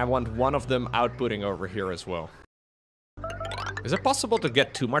 And then I want one of them outputting over here as well. Is it possible to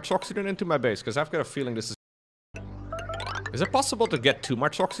get too much oxygen into my base? Because I've got a feeling this is... Is it possible to get too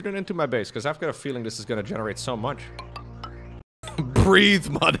much oxygen into my base? Because I've got a feeling this is going to generate so much. Breathe,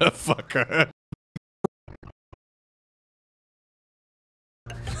 motherfucker.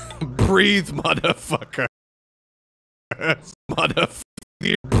 Breathe, motherfucker.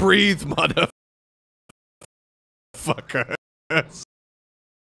 Motherfucker. Breathe, motherfucker.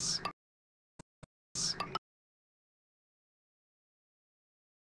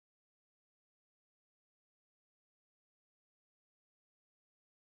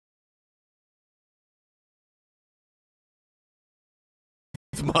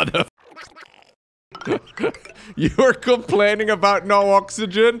 Mother. You're complaining about no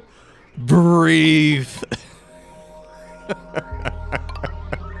oxygen? Breathe.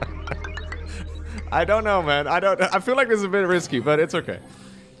 I don't know, man. I feel like this is a bit risky, but it's okay.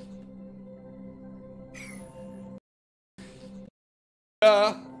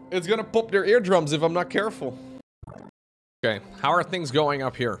 It's gonna pop their eardrums if I'm not careful. Okay, how are things going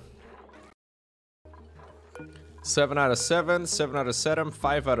up here? 7 out of 7, 7 out of 7,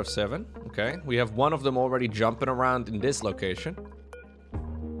 5 out of 7. Okay, we have one of them already jumping around in this location.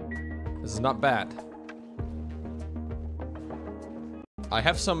 This is not bad. I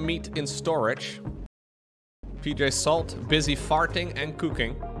have some meat in storage. PJ Salt, busy farting and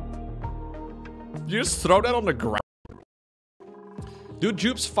cooking. You just throw that on the ground. Do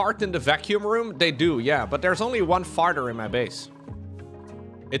dupes fart in the vacuum room? They do, yeah, but there's only one farter in my base.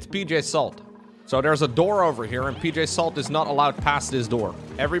 It's PJ Salt. So there's a door over here, and PJ Salt is not allowed past this door.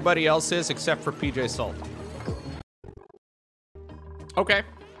 Everybody else is, except for PJ Salt. Okay.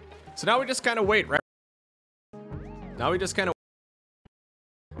 So now we just kind of wait, right? Now we just kind of...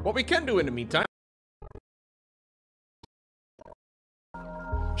 What we can do in the meantime...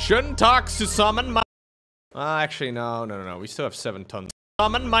 Schönen Tag zusammen, actually, no. We still have 7 tons.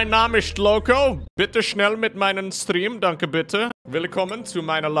 Zusammen, mein Name ist Lowko. Bitte schnell mit meinen Stream, danke bitte. Willkommen zu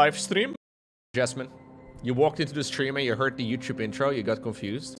meiner Livestream. Jasmine, you walked into the stream and you heard the YouTube intro, you got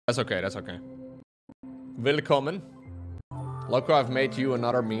confused. That's okay, that's okay. Willkommen. Lowko, I've made you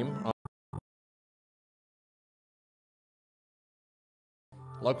another meme.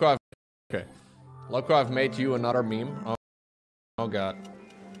 Lowko, I've made you another meme. Oh god.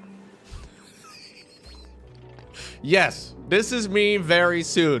 Yes, this is me very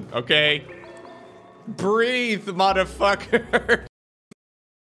soon, okay? Breathe, motherfucker.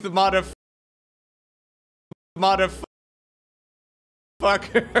 Motherfucker.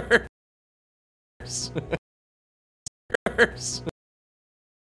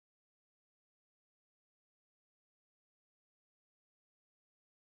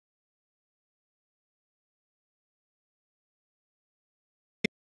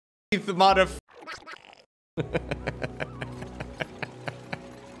 The motherfucker.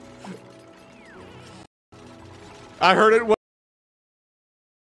 I heard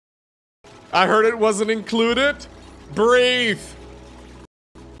it wasn't included. Breathe.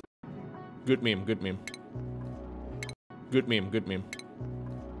 Good meme, good meme. Good meme, good meme.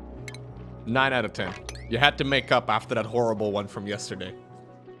 9 out of 10. You had to make up after that horrible one from yesterday.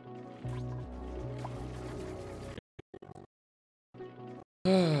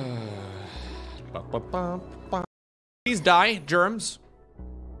 Please die, germs.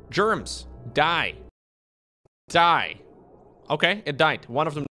 Germs, die. Die. Okay, it died. One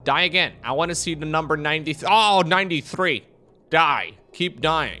of them. Die again. I want to see the number 93. Oh, 93. Die. Keep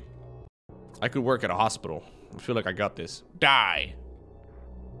dying. I could work at a hospital. I feel like I got this. Die.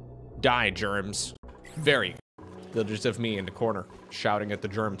 Die, germs. Very. They'll just have me in the corner shouting at the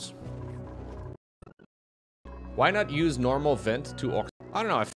germs. Why not use normal vent to... I don't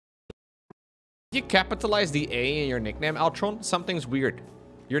know. If you capitalize the A in your nickname, Altron, something's weird.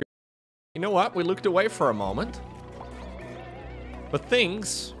 You know what? We looked away for a moment. But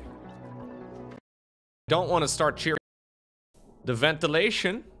things don't want to start cheering. The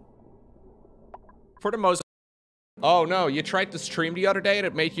ventilation, for the most... Oh no, you tried to stream the other day and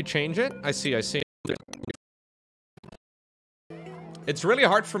it made you change it? I see, I see. It's really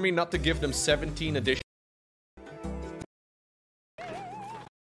hard for me not to give them 17 edition.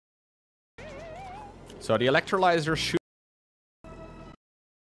 So the electrolyzer should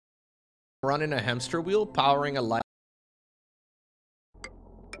run in a hamster wheel, powering a light.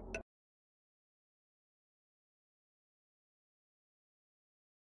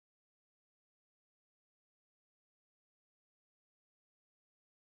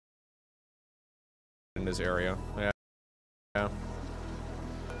 In this area. Yeah.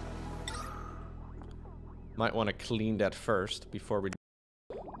 Might want to clean that first before we...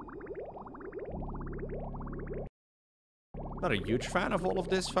 Not a huge fan of all of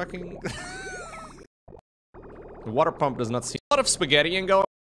this fucking... The water pump does not see a lot of spaghetti and go...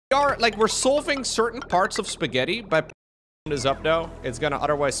 We're solving certain parts of spaghetti by putting this up though. It's gonna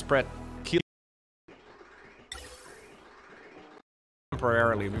otherwise spread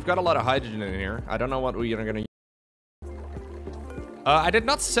temporarily. We've got a lot of hydrogen in here. I don't know what we are gonna use. I did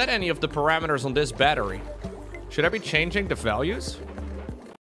not set any of the parameters on this battery. Should I be changing the values?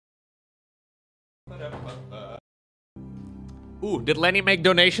 Ooh, did Lenny make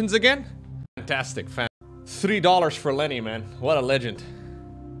donations again? Fantastic, fan. $3 for Lenny, man. What a legend.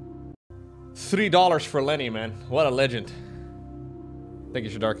 $3 for Lenny, man. What a legend. Thank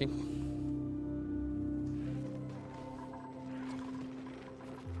you, Shadarky.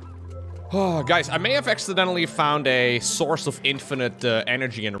 Oh, guys, I may have accidentally found a source of infinite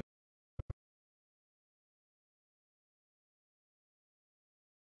energy in...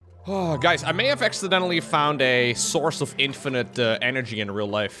 Oh, guys, I may have accidentally found a source of infinite energy in real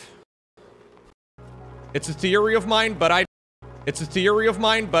life. It's a theory of mine, but I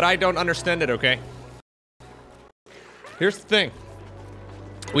don't understand it, okay? Here's the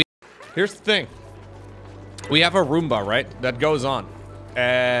thing. We have a Roomba, right? That goes on.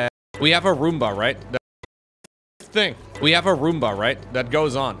 We have a Roomba, right? We have a Roomba, right? That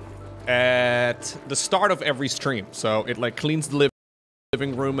goes on at the start of every stream. So it like cleans the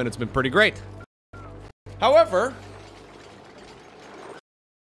living room and it's been pretty great. However,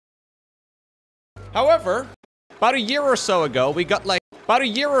 about a year or so ago, we got like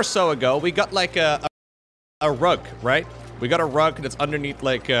a rug, right? We got a rug that's underneath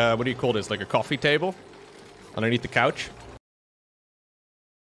like, what do you call this? Like a coffee table underneath the couch.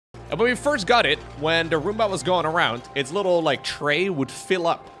 And when we first got it, when the Roomba was going around, its little like tray would fill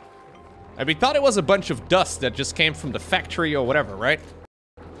up. And we thought it was a bunch of dust that just came from the factory or whatever, right?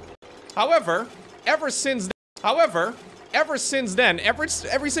 However, ever since then, every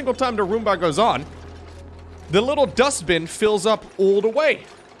single time the Roomba goes on, the little dustbin fills up all the way.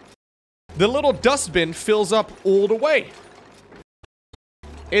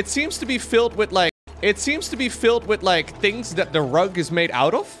 It seems to be filled with like things that the rug is made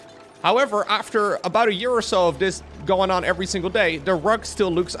out of. However, after about a year or so of this going on every single day, the rug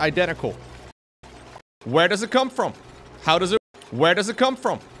still looks identical. Where does it come from? Where does it come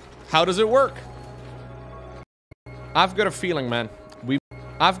from? How does it work? I've got a feeling, man.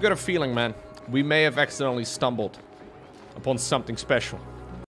 We may have accidentally stumbled upon something special.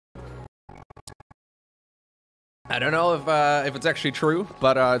 I don't know if it's actually true,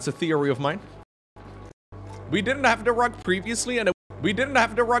 but it's a theory of mine. We didn't have the rug previously, and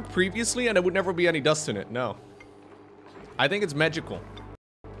it would never be any dust in it. No. I think it's magical.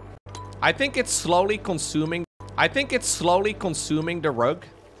 I think it's slowly consuming the rug.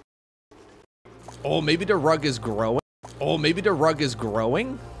 Oh, maybe the rug is growing.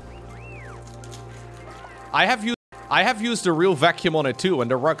 I have used a real vacuum on it too, and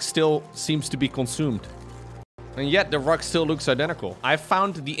the rug still seems to be consumed. And yet the rug still looks identical. I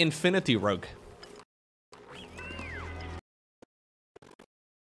found the infinity rug.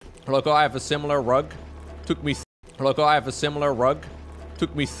 Lowko, I have a similar rug. Took me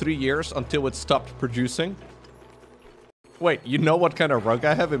 3 years until it stopped producing. Wait, you know what kind of rug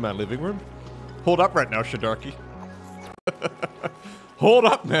I have in my living room? Hold up right now, Shadarky. Hold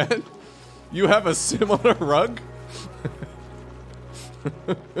up, man. You have a similar rug?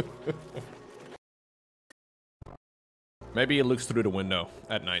 Maybe it looks through the window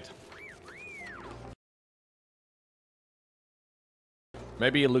at night.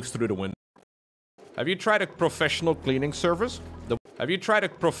 Maybe it looks through the window. Have you tried a professional cleaning service? The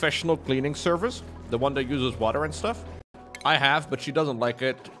one that uses water and stuff? I have, but she doesn't like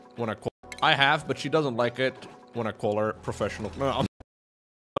it when I call her professional. No,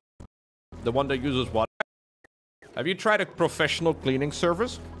 the one that uses water. Have you tried a professional cleaning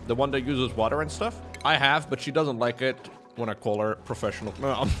service? The one that uses water and stuff? I have, but she doesn't like it when I call her professional.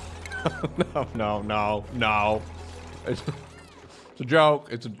 No, no. It's a joke.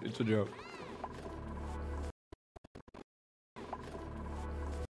 It's a joke.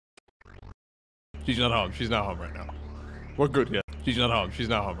 She's not home. She's not home right now. We're good yet. She's not home. She's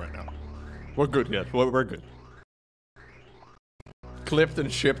not home right now. We're good yet. We're good. Clipped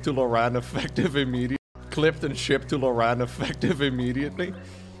and shipped to Loran, effective immediately.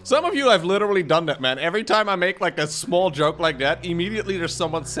 Some of you have literally done that, man. Every time I make like a small joke like that, immediately there's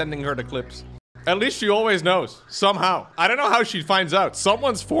someone sending her the clips. At least she always knows. Somehow. I don't know how she finds out.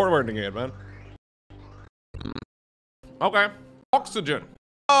 Someone's forwarding it, man. Okay. Oxygen.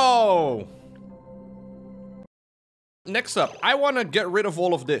 Oh. Next up, I want to get rid of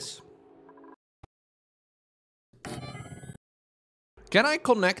all of this. Can I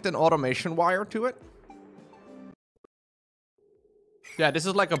connect an automation wire to it? Yeah, this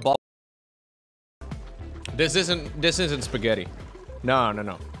is like a ball. This isn't spaghetti.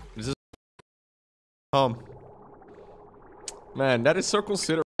 No. This is man, that is so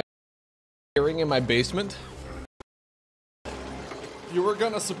considerate. Appearing in my basement. You were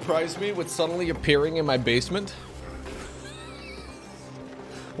gonna surprise me with suddenly appearing in my basement.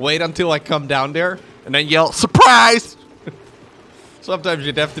 Wait until I come down there and then yell, surprise! Sometimes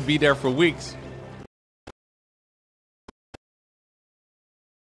you'd have to be there for weeks.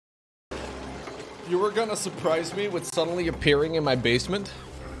 You were gonna surprise me with suddenly appearing in my basement.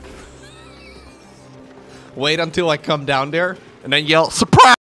 Wait until I come down there and then yell,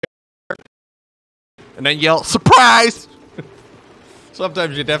 surprise! And then yell, surprise!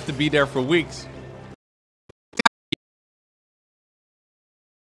 Sometimes you'd have to be there for weeks.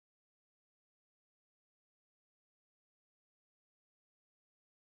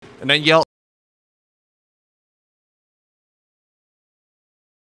 And then yell.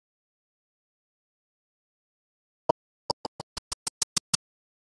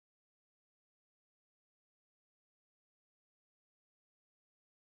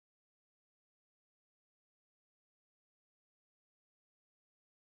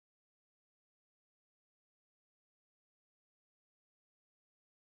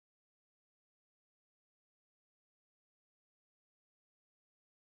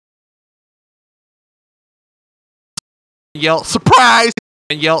 Yell surprise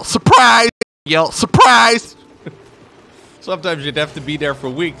and yell surprise, yell surprise. Sometimes you'd have to be there for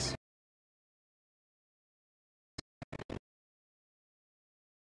weeks.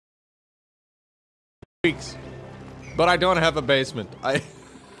 But I don't have a basement.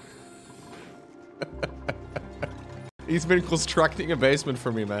 He's been constructing a basement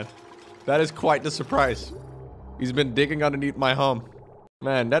for me, man. That is quite the surprise. He's been digging underneath my home.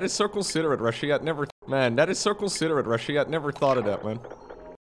 Man, that is so considerate, Rushy. I'd never... Man, that is so considerate, Rushy. I'd never thought of that, man.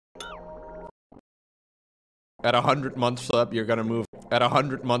 At 100 months up, you're gonna move. At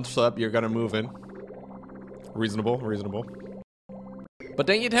 100 months up, you're gonna move in. Reasonable, reasonable. But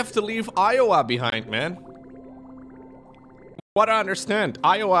then you'd have to leave Iowa behind, man. What I understand,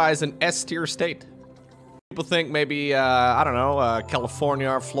 Iowa is an S-tier state. People think maybe, I don't know,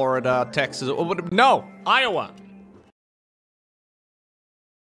 California, Florida, Texas. No, Iowa.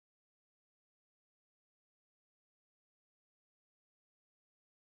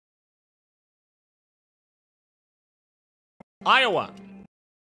 Iowa.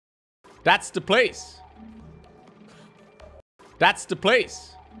 That's the place. That's the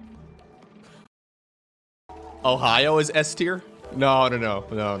place. Ohio is S tier?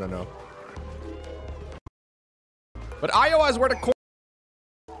 No. But Iowa is where the corn.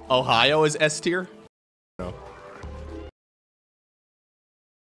 Ohio is S tier? No.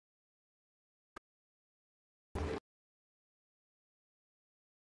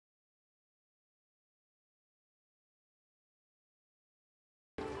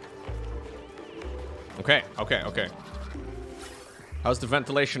 Okay. How's the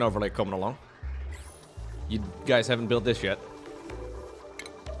ventilation overlay coming along? You guys haven't built this yet.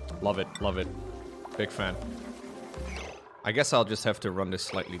 Love it. Big fan. I guess I'll just have to run this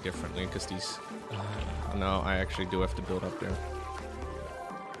slightly differently because these... no, I actually do have to build up there.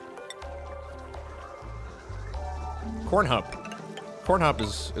 Corn Hub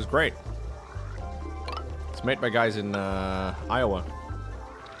is great. It's made by guys in Iowa.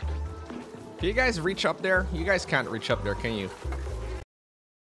 Can you guys reach up there? You guys can't reach up there, can you?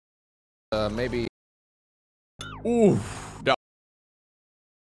 Maybe... Ooh. No.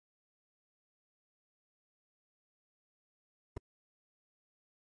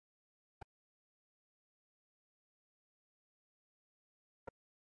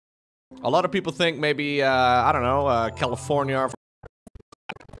 A lot of people think maybe, I don't know, California...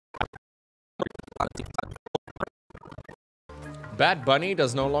 Bad Bunny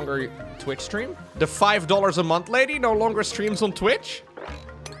does no longer Twitch stream? The $5 a month lady no longer streams on Twitch?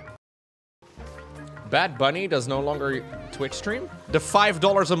 Bad Bunny does no longer Twitch stream? The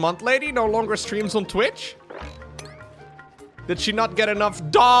 $5 a month lady no longer streams on Twitch? Did she not get enough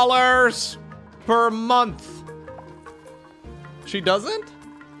dollars per month? She doesn't?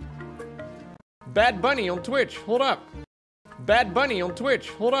 Bad Bunny on Twitch, hold up. Bad Bunny on Twitch,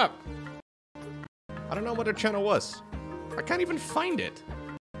 hold up. I don't know what her channel was. I can't even find it.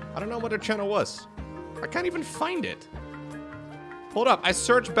 I don't know what her channel was. I can't even find it. Hold up, I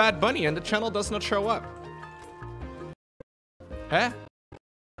searched Bad Bunny and the channel does not show up. Huh?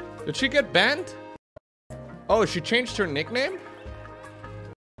 Did she get banned? Oh, she changed her nickname?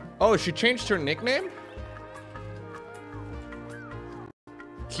 Oh, she changed her nickname?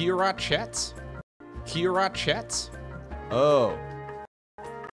 Kira Chets? Kira Chets? Oh.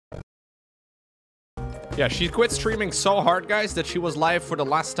 Yeah, she quit streaming so hard, guys, that she was live for the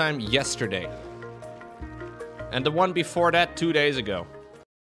last time yesterday. And the one before that 2 days ago.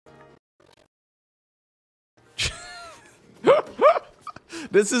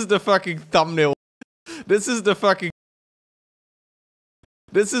 This is the fucking thumbnail. This is the fucking...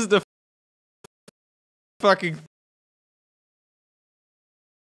 This is the fucking...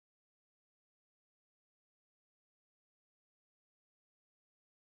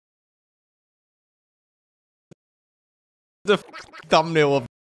 The thumbnail of...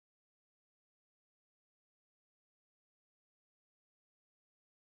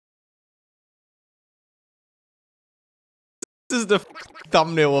 This is the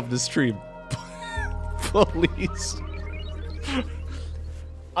thumbnail of the stream. Please.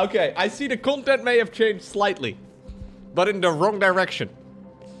 Okay, I see the content may have changed slightly, but in the wrong direction.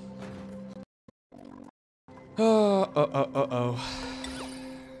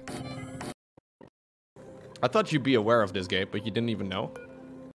 I thought you'd be aware of this gate, but you didn't even know.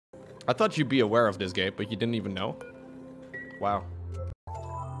 I thought you'd be aware of this gate, but you didn't even know. Wow.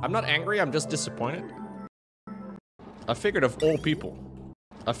 I'm not angry, I'm just disappointed. I figured of all people,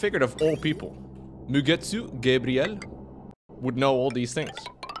 Mugetsu Gabriel would know all these things.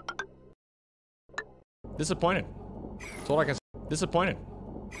 Disappointed. That's all I can say. Disappointed.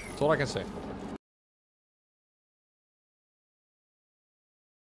 That's all I can say.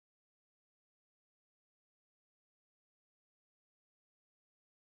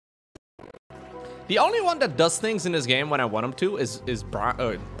 The only one that does things in this game when I want him to is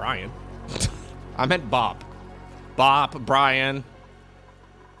Brian. I meant Bob. Bob, Brian.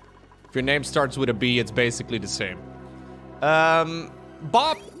 If your name starts with a B, it's basically the same.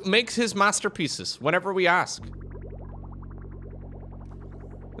 Bob makes his masterpieces whenever we ask.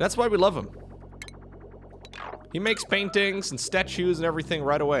 That's why we love him. He makes paintings and statues and everything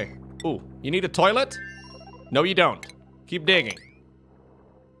right away. Ooh, you need a toilet? No, you don't. Keep digging.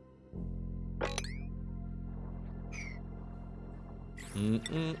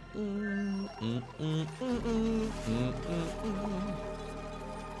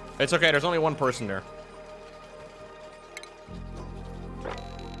 It's okay, there's only one person there.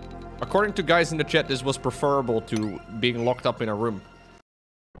 According to guys in the chat, this was preferable to being locked up in a room.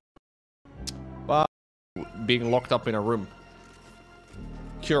 Well, being locked up in a room.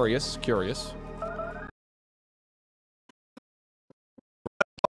 Curious.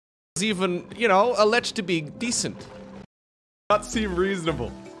 even, you know, alleged to be decent. Not seem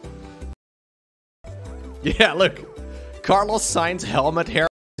reasonable. Yeah, look. Carlos Sainz helmet hair.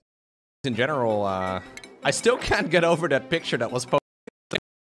 In general, I still can't get over that picture that was posted.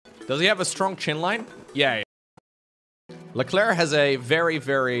 Does he have a strong chin line? Yeah. Leclerc has a very,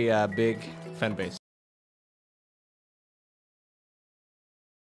 very big fan base.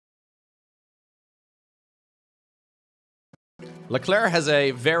 Leclerc has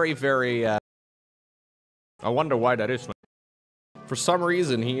a very, very... I wonder why that is. For some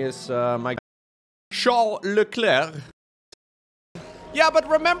reason, he is my... Charles Leclerc. Yeah, but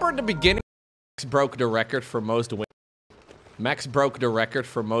remember in the beginning, Max broke the record for most wins. Max broke the record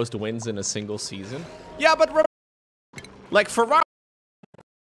for most wins in a single season. Yeah, but like Ferrari,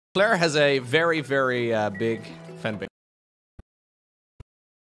 Leclerc has a very, very big fan base.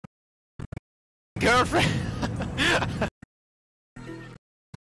 Girlfriend.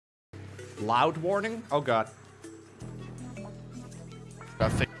 Loud warning? Oh god.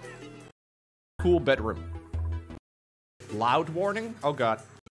 Cool bedroom. Loud warning? Oh god.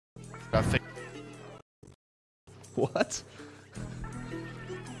 What?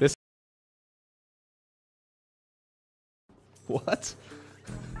 This. What?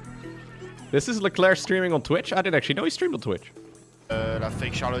 This is Leclerc streaming on Twitch? I didn't actually know he streamed on Twitch. La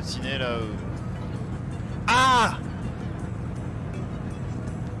fake Charlottine là. Ah!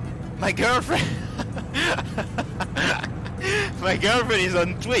 My girlfriend. My girlfriend is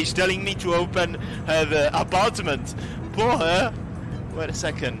on Twitch telling me to open her apartment. Poor her. Wait a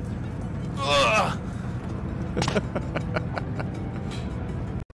second.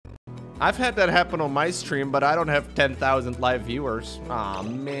 I've had that happen on my stream, but I don't have 10,000 live viewers. Aw,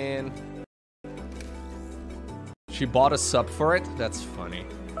 man. She bought a sub for it? That's funny.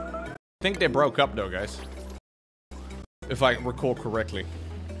 I think they broke up though, guys. If I recall correctly.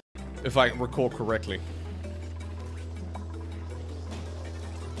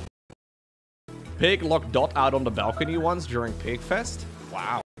 Pig locked Dot out on the balcony once during Pigfest?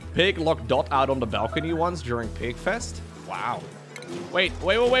 Wow. Pig locked Dot out on the balcony once during Pigfest? Wow. Wait.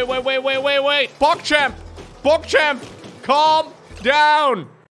 PogChamp! PogChamp! Calm down!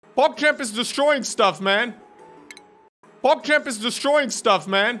 PogChamp is destroying stuff, man. PogChamp is destroying stuff,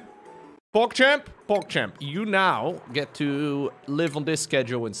 man. PogChamp, you now get to live on this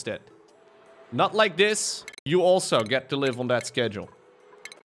schedule instead. Not like this. You also get to live on that schedule.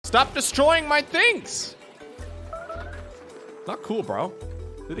 Stop destroying my things! Not cool, bro.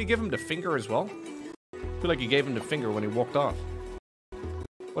 Did he give him the finger as well? I feel like he gave him the finger when he walked off.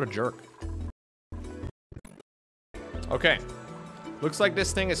 What a jerk. Okay. Looks like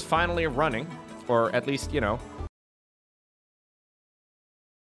this thing is finally running. Or at least, you know.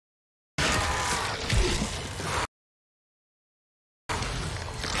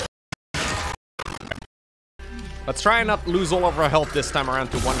 Let's try and not lose all of our health this time around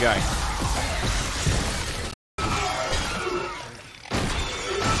to one guy.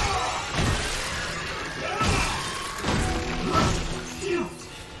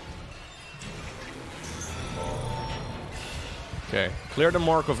 Okay, clear the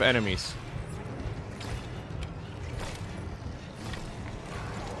mark of enemies.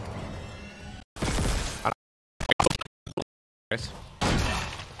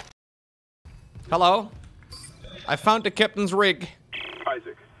 Hello? I found the captain's rig.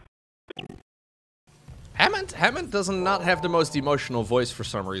 Isaac. Hammond does not have the most emotional voice for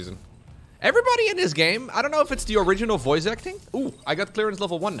some reason. Everybody in this game, I don't know if it's the original voice acting. Ooh, I got clearance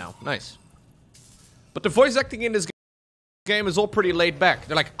level 1 now. Nice. But the voice acting in this game is all pretty laid back.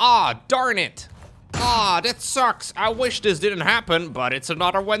 They're like, ah, darn it. Ah, that sucks. I wish this didn't happen, but it's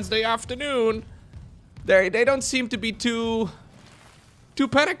another Wednesday afternoon. They don't seem to be too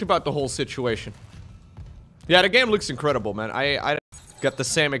panicked about the whole situation. Yeah, the game looks incredible, man. I got the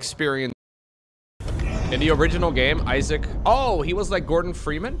same experience. In the original game, Isaac... Oh, he was like Gordon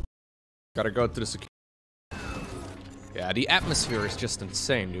Freeman? Gotta go to the security. Yeah, the atmosphere is just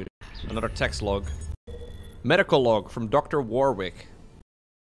insane, dude. Another text log. Medical log from Dr. Warwick.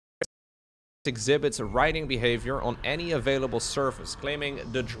 Exhibits a writing behavior on any available surface, claiming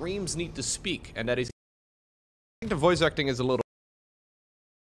the dreams need to speak, and that is... I think the voice acting is a little...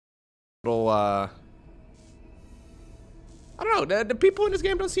 I don't know, the people in this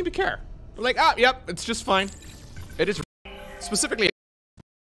game don't seem to care. They're like, ah, yep, it's just fine. It is... Specifically...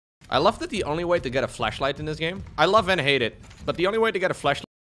 I love that the only way to get a flashlight in this game... I love and hate it, but the only way to get a flashlight...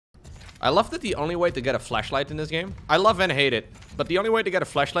 I love that the only way to get a flashlight in this game... I love and hate it, but the only way to get a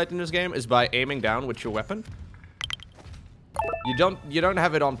flashlight in this game is by aiming down with your weapon. You don't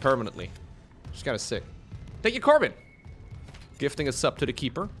have it on permanently. Just kinda sick. Thank you, Corbin! Gifting a sub to the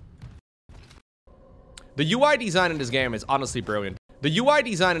keeper. The UI design in this game is honestly brilliant. The UI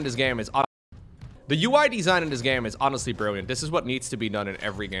design in this game is honestly brilliant. This is what needs to be done in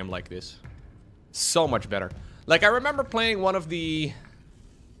every game like this. So much better. Like, I remember playing one of the...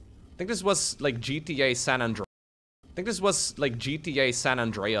 I think this was like GTA San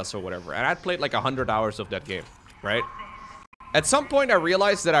Andreas. Or whatever. And I'd played like 100 hours of that game, right? At some point I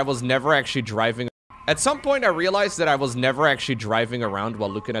realized that I was never actually driving. Around while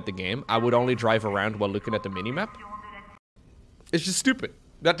looking at the game. I would only drive around while looking at the minimap. It's just stupid.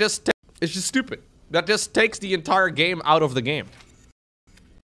 It's just stupid. That just takes the entire game out of the game.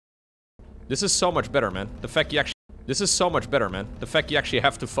 This is so much better, man. The fact you actually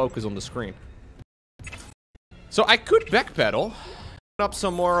have to focus on the screen. So I could backpedal up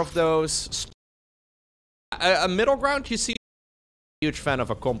some more of those. A middle ground, you see. Huge fan of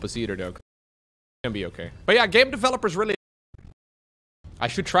a compass either, though. Can be okay. But yeah, game developers really. I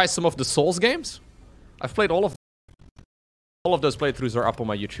should try some of the Souls games. I've played all of those playthroughs are up on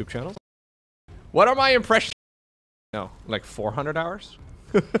my YouTube channel. What are my impressions? No, like 400 hours.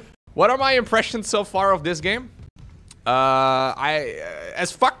 What are my impressions so far of this game?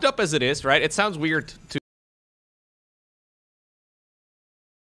 As fucked up as it is, right? It sounds weird to.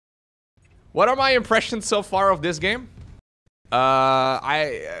 What are my impressions so far of this game?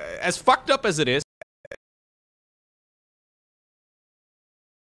 As fucked up as it is.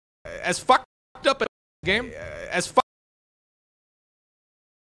 As fucked up as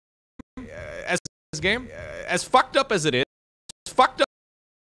this game. As fucked up as it is. Fucked up.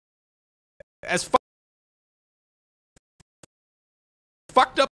 As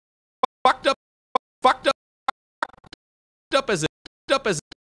fucked up as it.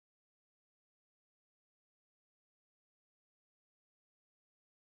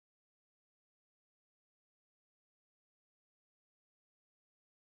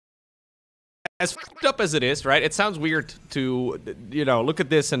 As fucked up as it is, right? It sounds weird to, you know, look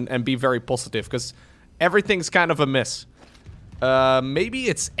at this and be very positive, because everything's kind of a miss. Maybe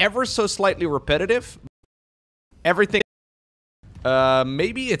it's ever so slightly repetitive.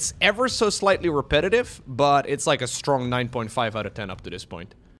 Maybe it's ever so slightly repetitive, but it's like a strong 9.5 out of 10 up to this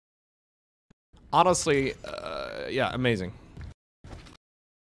point. Honestly, yeah, amazing.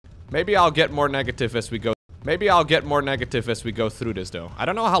 Maybe I'll get more negative as we go. Through this, though. I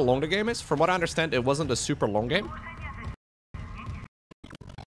don't know how long the game is. From what I understand, it wasn't a super long game.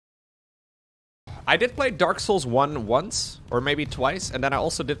 I did play Dark Souls 1 once, or maybe twice, and then I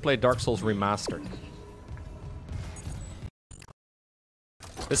also did play Dark Souls Remastered.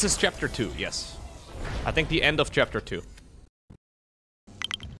 This is Chapter 2, yes. I think the end of Chapter 2.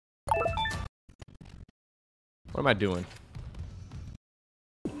 What am I doing?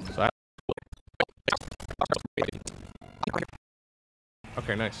 So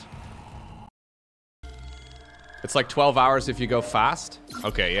okay, nice. It's like 12 hours if you go fast?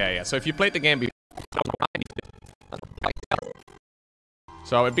 Okay, yeah. So if you played the game before...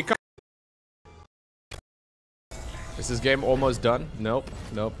 So it becomes... Is this game almost done? Nope.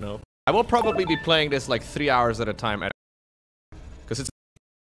 I will probably be playing this like 3 hours at a time. Because it's...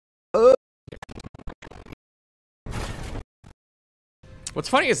 What's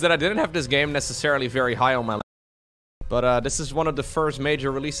funny is that I didn't have this game necessarily very high on my list. But this is one of the first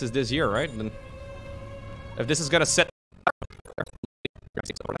major releases this year, right? And if this is gonna set...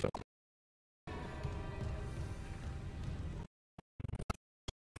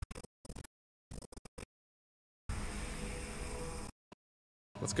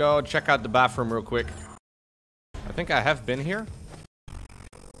 Let's go check out the bathroom real quick. I think I have been here.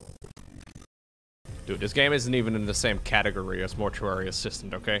 Dude, this game isn't even in the same category as Mortuary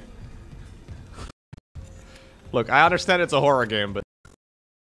Assistant, okay? Look, I understand it's a horror game, but...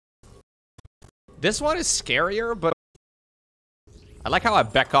 This one is scarier, but... I like how I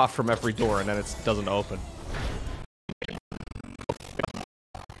back off from every door and then it doesn't open.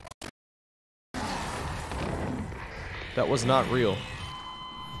 That was not real.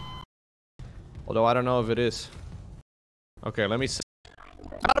 Although I don't know if it is. Okay, let me see.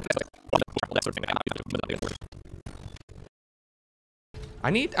 I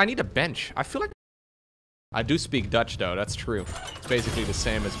need a bench. I feel like I do speak Dutch though, that's true. It's basically the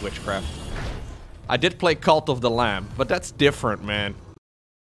same as witchcraft. I did play Cult of the Lamb, but that's different, man.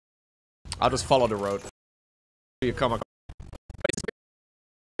 I'll just follow the road. You come across.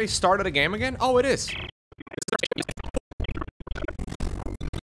 We started a game again? Oh, it is.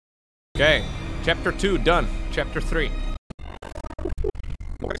 Okay, chapter 2 done. Chapter 3.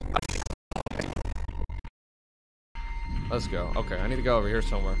 Let's go. Okay, I need to go over here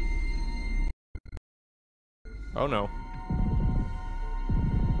somewhere. Oh no.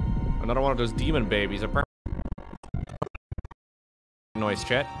 Another one of those demon babies. Apparently. Noise,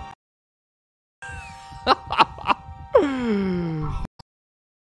 chat.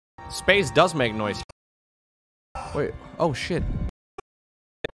 Space does make noise. Wait. Oh, shit.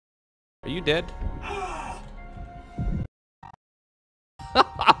 Are you dead?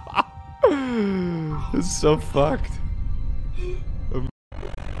 This is so fucked.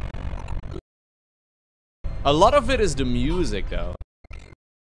 A lot of it is the music, though.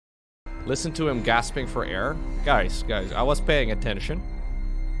 Listen to him gasping for air. Guys, I was paying attention.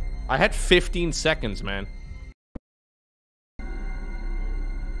 I had 15 seconds, man.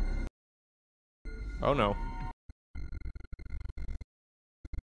 Oh, no.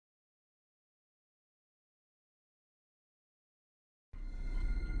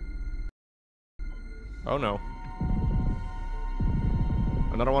 Oh, no.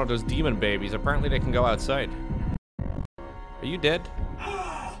 Another one of those demon babies. Apparently they can go outside. Are you dead?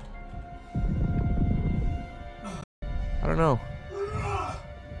 I don't know.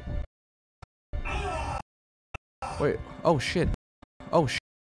 Wait. Oh, shit. Oh, shit.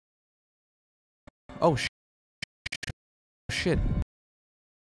 Oh, shit.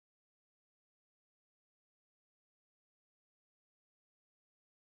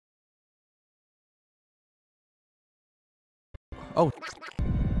 Oh.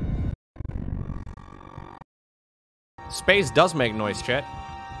 Space does make noise, chat.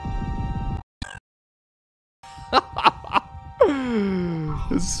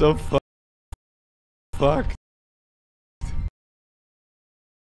 This is so fucked.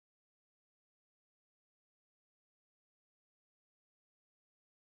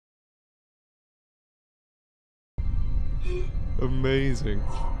 Amazing.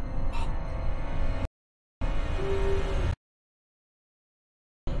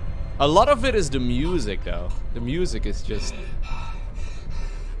 A lot of it is the music, though. The music is just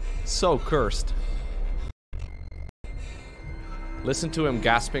so cursed. Listen to him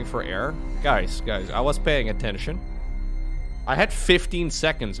gasping for air. Guys, I was paying attention. I had 15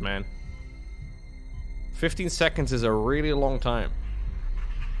 seconds, man. 15 seconds is a really long time.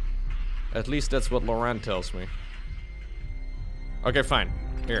 At least that's what Laurent tells me. Okay, fine.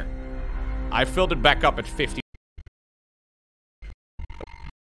 Here. I filled it back up at 50.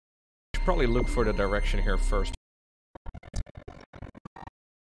 Should probably look for the direction here first.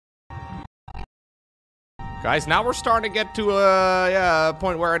 Guys, now we're starting to get to a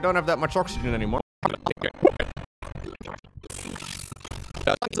point where I don't have that much oxygen anymore.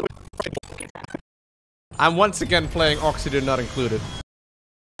 I'm once again playing Oxygen Not Included.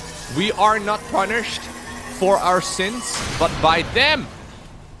 We are not punished for our sins, but by them.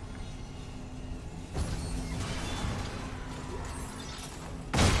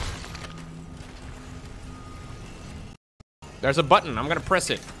 There's a button. I'm gonna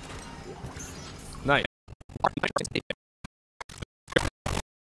press it. Nice.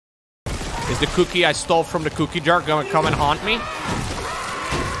 Is the cookie I stole from the cookie jar gonna come and haunt me?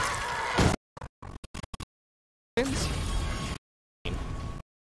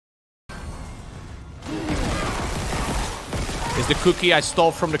 Is the cookie I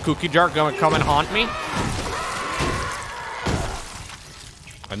stole from the cookie jar gonna come and haunt me?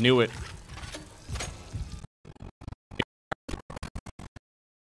 I knew it.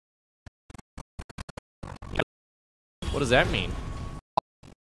 What does that mean?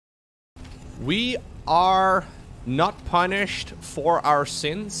 We are not punished for our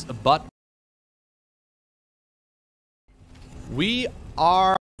sins, but we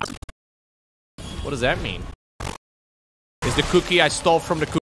are... What does that mean? Is the cookie I stole from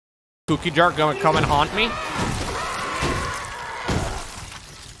the cookie jar gonna come and haunt me?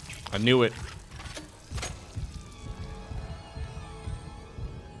 I knew it.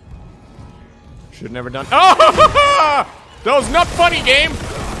 Should never done. Oh! That was not funny, game.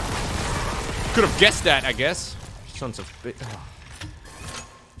 Could have guessed that, I guess. Sons of bitch.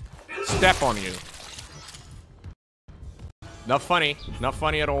 Step on you. Not funny. Not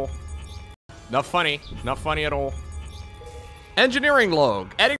funny at all. Not funny. Not funny at all. Engineering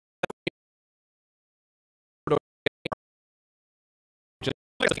log. Adding.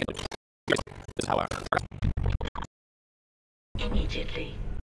 Immediately.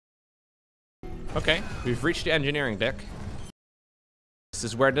 Okay, we've reached the engineering deck. This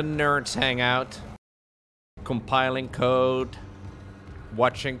is where the nerds hang out. Compiling code.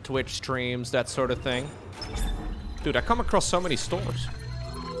 Watching Twitch streams, that sort of thing. Dude, I come across so many stores.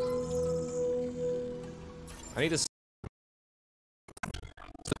 I need to...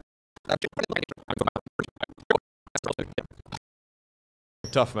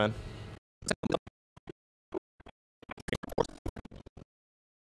 Tough, man.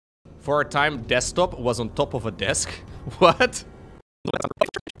 For a time, desktop was on top of a desk. What?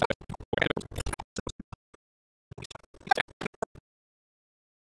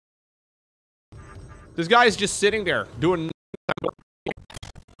 This guy is just sitting there doing.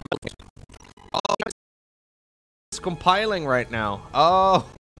 Oh, it's compiling right now. Oh.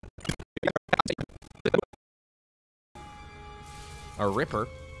 A ripper.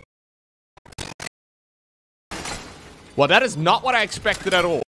 Well, that is not what I expected at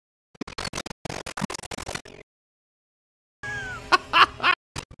all.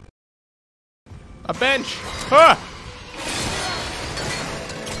 A bench. Huh?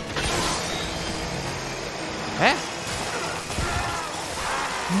 Huh?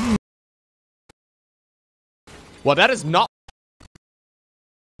 Well, that is not.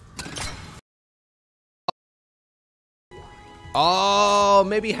 Oh,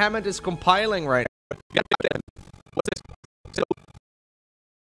 maybe Hammond is compiling right now. What's this?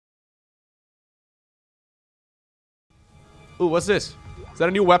 Ooh, what's this? Is that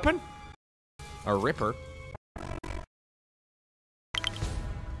a new weapon? A ripper.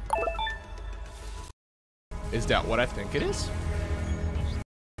 Is that what I think it is?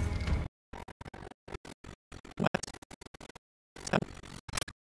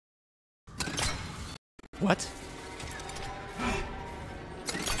 What?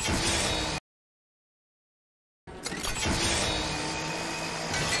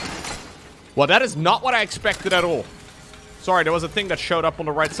 Well, that is not what I expected at all. Sorry, there was a thing that showed up on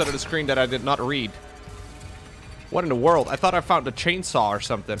the right side of the screen that I did not read. What in the world? I thought I found a chainsaw or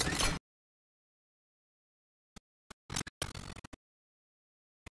something.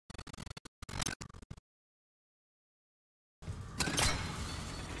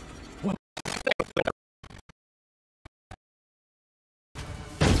 What?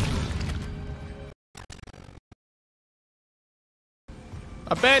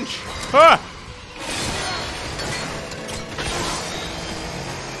 A bench! Huh!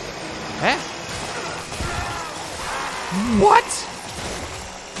 Huh? What?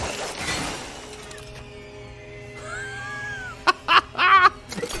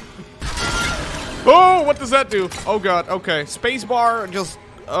 Oh, what does that do? Oh god, okay. Spacebar just,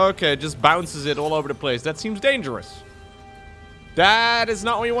 okay, just bounces it all over the place. That seems dangerous. That is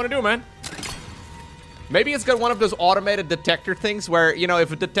not what you want to do, man. Maybe it's got one of those automated detector things where, you know,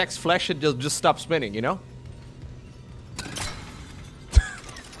 if it detects flesh, it just stops spinning, you know?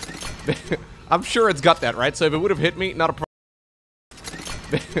 I'm sure it's got that, right? So if it would have hit me, not a problem.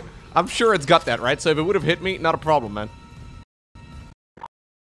 I'm sure it's got that, right? So if it would have hit me, not a problem, man.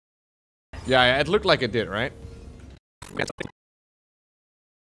 Yeah, it looked like it did, right?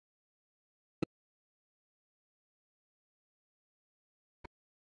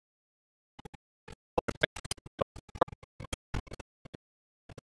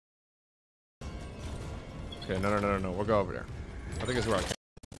 Okay, no. We'll go over there. I think it's where I can.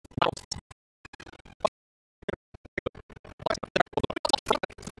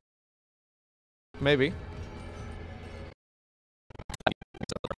 Maybe.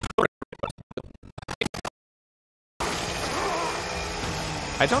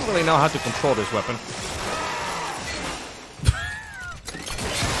 I don't really know how to control this weapon.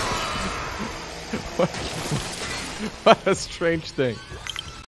 What a strange thing.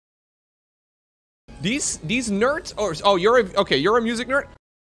 These nerds, or oh, you're a music nerd.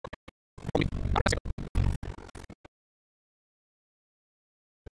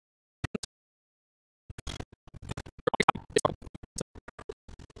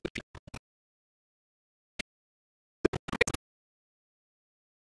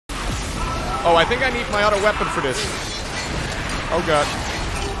 Oh, I think I need my other weapon for this. Oh god.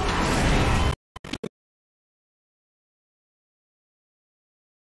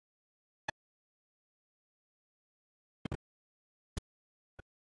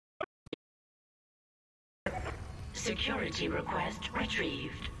 Security request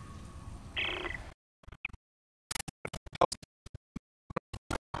retrieved.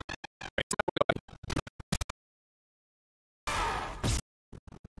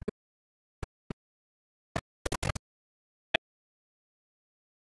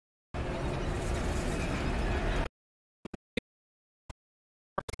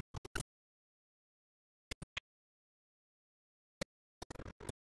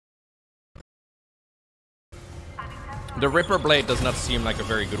 The Ripper Blade does not seem like a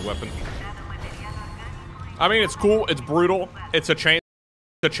very good weapon. I mean, it's cool, it's brutal, it's a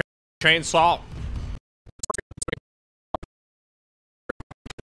chainsaw.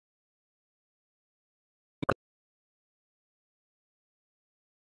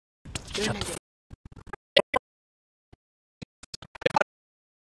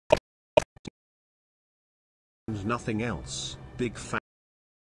 and nothing else. Big fan.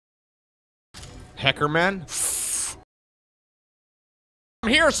 Hacker man? I'm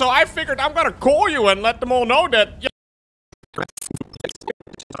here, so I figured I'm gonna call you and let them all know that.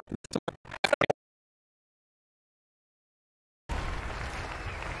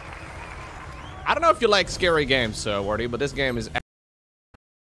 I don't know if you like scary games, Wardy, but this game is.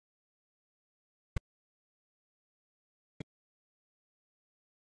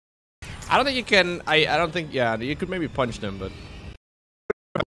 I don't think you can. I don't think. Yeah, you could maybe punch them, but.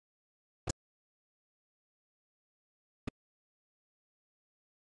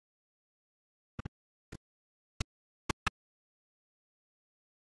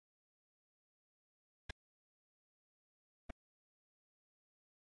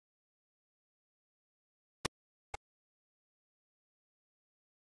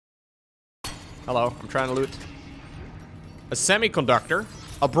 Hello, I'm trying to loot. A semiconductor.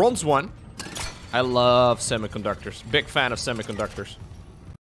 A bronze one. I love semiconductors. Big fan of semiconductors.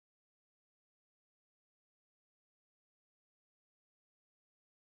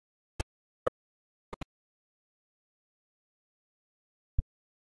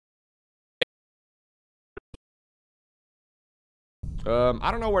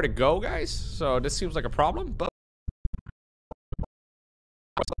 I don't know where to go, guys. So this seems like a problem, but...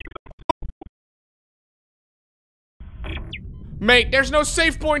 Mate, there's no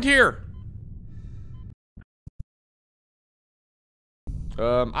save point here.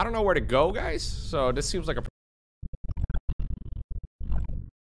 I don't know where to go, guys. So this seems like a...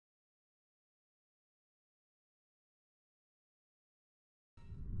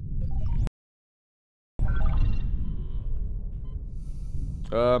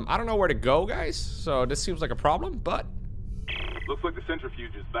 I don't know where to go, guys. So this seems like a problem, but... Looks like the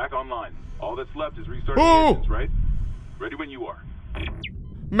centrifuge is back online. All that's left is restarting the engines, right? Ready when you are.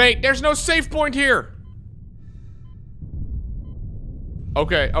 Mate, there's no save point here.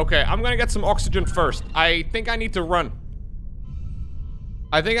 Okay, I'm gonna get some oxygen first. I think I need to run.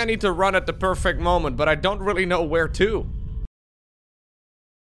 I think I need to run at the perfect moment, but I don't really know where to.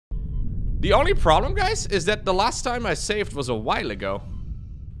 The only problem, guys, is that the last time I saved was a while ago.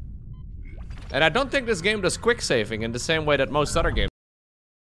 And I don't think this game does quick saving in the same way that most other games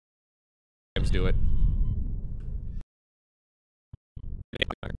do it.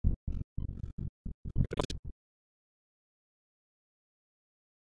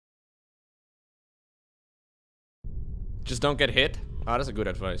 Just don't get hit. Oh, that's a good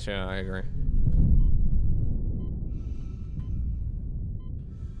advice. Yeah, I agree.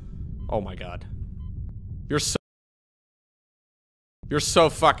 Oh my god. You're so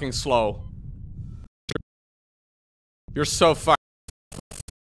fucking slow. You're so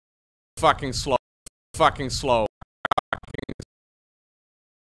fucking slow. Fucking slow.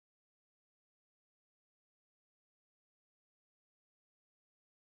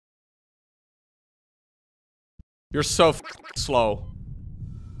 You're so slow.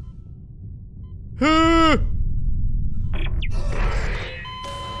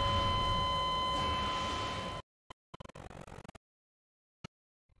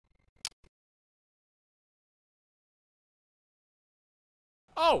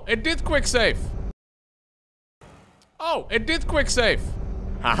 Oh, it did quick save. Oh, it did quick save.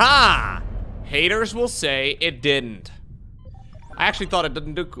 Haha. Haters will say it didn't. I actually thought it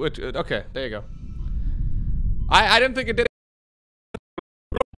didn't do quick. Okay, there you go. I didn't think it did.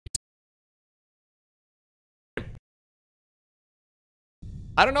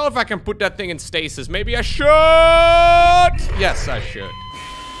 I don't know if I can put that thing in stasis. Maybe I should. Yes, I should.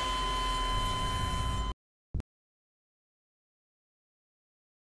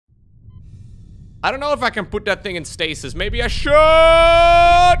 I don't know if I can put that thing in stasis. Maybe I should.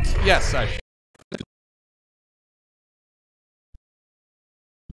 Yes, I should.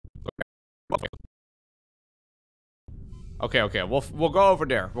 Okay. We'll go over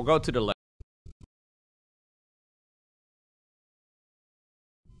there. We'll go to the left.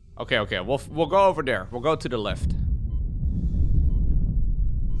 Okay. We'll go over there. We'll go to the left.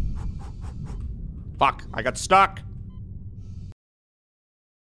 Fuck, I got stuck.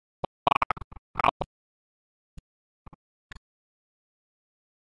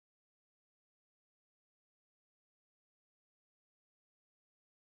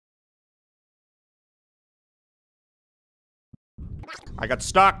 I got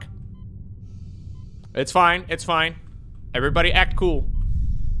stuck. It's fine. It's fine. Everybody act cool.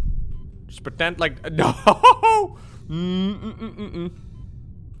 Just pretend like... No!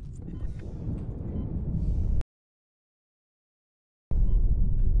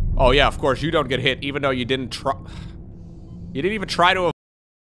 Oh, yeah, of course. You don't get hit, even though you didn't try... You didn't even try to...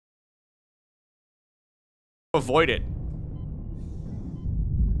 avoid it.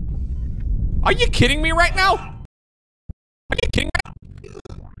 Are you kidding me right now? Are you kidding me?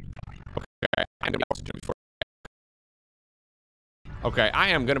 Okay, I'm gonna be out of oxygen before. Okay, I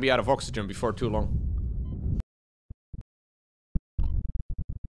am gonna be out of oxygen before too long.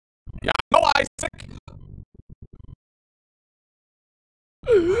 Yeah, no, Isaac.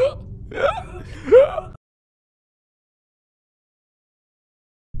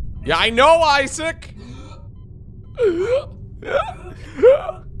 Yeah, I know, Isaac.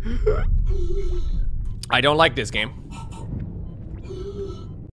 I don't like this game.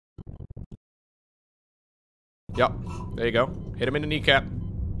 Yep, there you go. Hit him in the kneecap.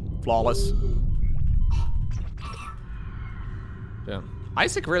 Flawless. Yeah.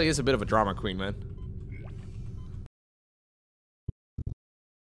 Isaac really is a bit of a drama queen, man.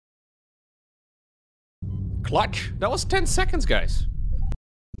 Clutch? That was 10 seconds, guys.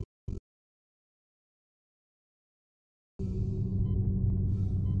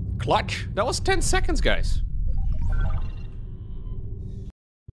 Clutch? That was 10 seconds, guys.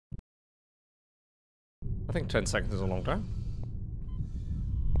 I think 10 seconds is a long time.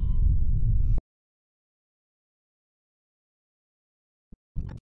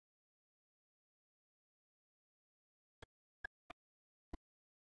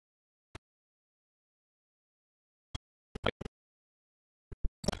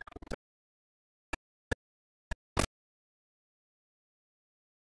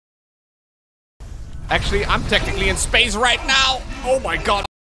 Actually, I'm technically in space right now. Oh my god.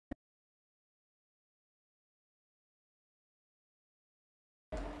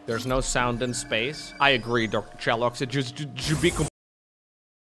 There's no sound in space. I agree, Dr. Challox. It just be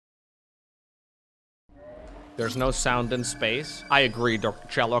There's no sound in space. I agree, Dr.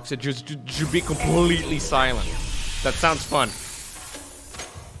 Challox. It just be completely silent. That sounds fun.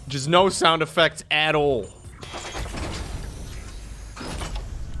 Just no sound effects at all.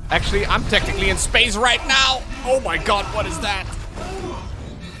 Actually, I'm technically in space right now. Oh my god, what is that?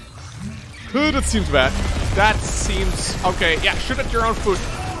 That seems bad. That seems okay. Yeah, shoot at your own foot.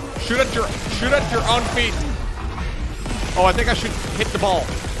 Shoot at your own feet. Oh, I think I should hit the ball.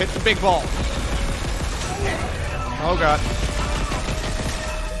 Hit the big ball. Oh god.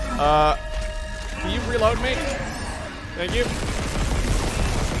 Can you reload me? Thank you.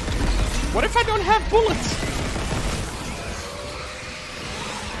 What if I don't have bullets?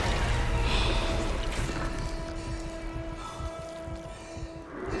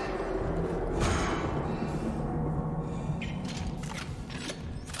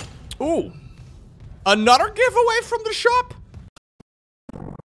 Ooh, another giveaway from the shop?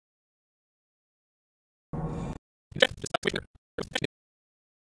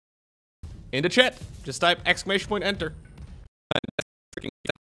 In the chat, just type !enter.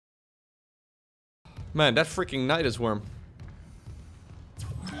 Man, that freaking night is worm.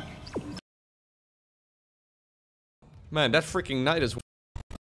 Man, that freaking night is.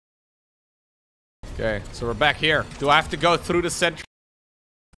 Okay, so we're back here. Do I have to go through the central?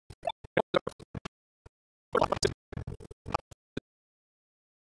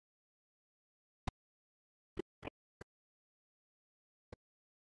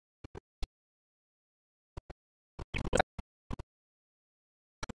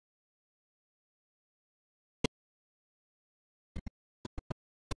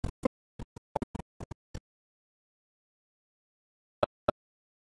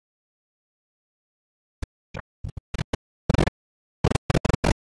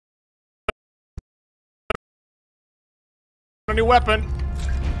 A new weapon.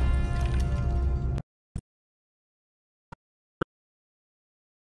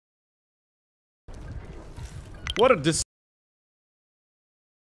 What a dis.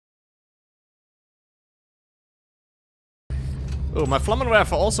 Oh, my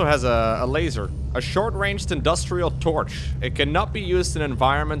Flammenwerfer also has a laser. A short-ranged industrial torch. It cannot be used in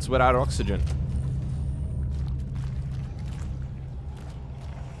environments without oxygen.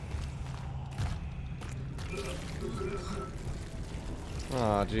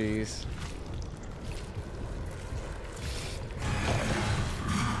 Oh, jeez.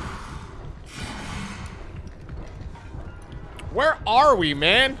 Where are we,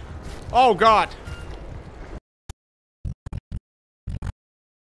 man? Oh, God.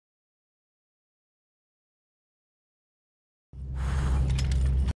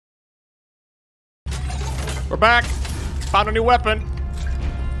 We're back. Found a new weapon.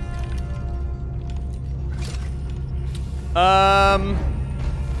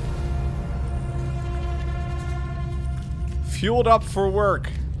 Fueled up for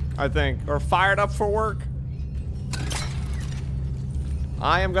work, I think. Or fired up for work.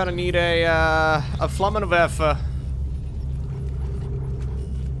 I am gonna need a Flammenwerfer.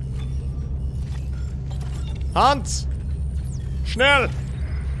 Hans! Schnell!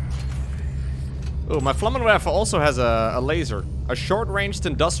 Oh, my Flammenwerfer also has a laser. A short-ranged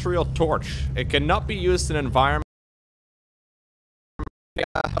industrial torch. It cannot be used in an environment.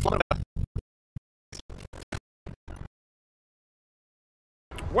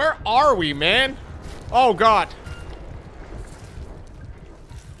 Where are we, man? Oh, God.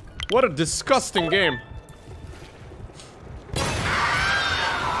 What a disgusting game.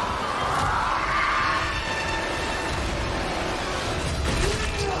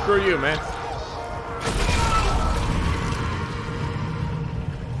 Screw you, man.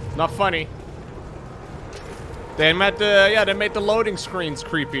 Not funny. They made the loading screens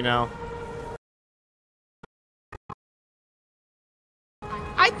creepy now.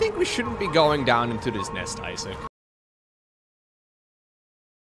 I think we shouldn't be going down into this nest, Isaac.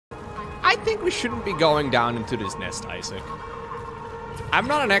 I think we shouldn't be going down into this nest, Isaac. I'm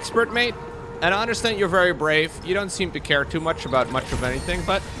not an expert, mate, and I understand you're very brave. You don't seem to care too much about much of anything,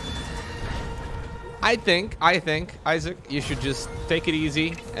 but I think, Isaac, you should just take it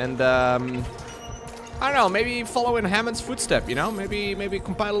easy and, I don't know, maybe follow in Hammond's footstep, you know? Maybe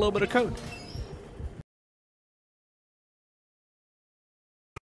compile a little bit of code.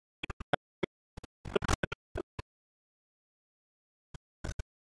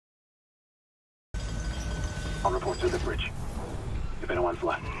 I'll report to the bridge, if anyone's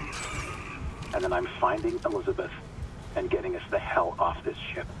left. And then I'm finding Elizabeth and getting us the hell off this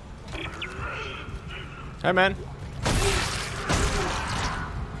ship. Hey, man.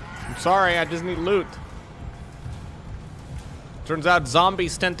 I'm sorry, I just need loot. Turns out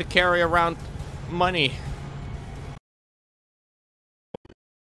zombies tend to carry around money.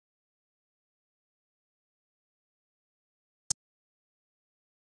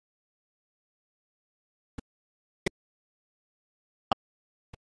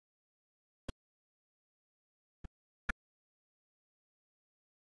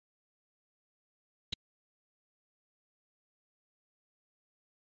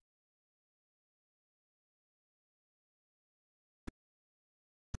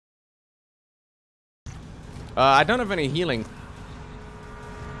 I don't have any healing.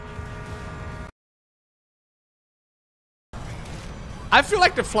 I feel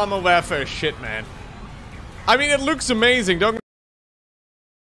like the Flammenwerfer is shit, man. I mean, it looks amazing, don't...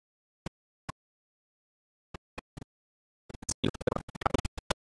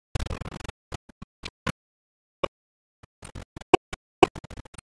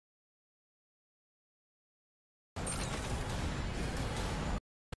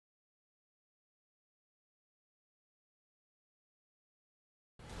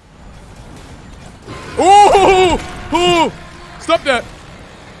 Oh! Stop that!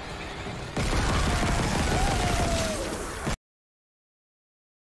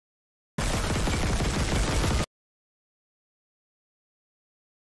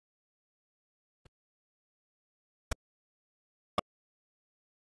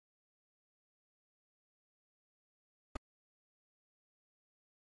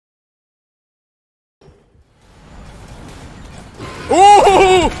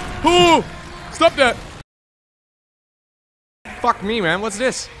 Oh! Stop that! Fuck me, man. What's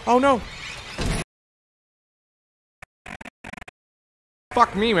this? Oh, no.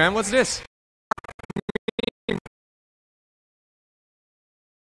 Fuck me, man. What's this?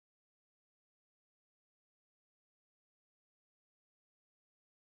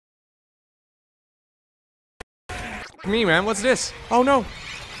 Fuck me, man. What's this? Oh, no.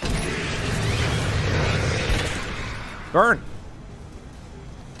 Burn.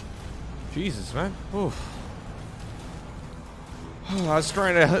 Jesus, man. Oof. I was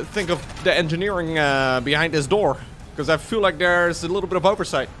trying to think of the engineering behind this door, because I feel like there's a little bit of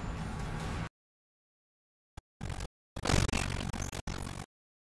oversight.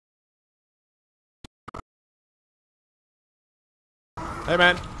 Hey,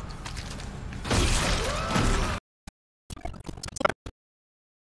 man.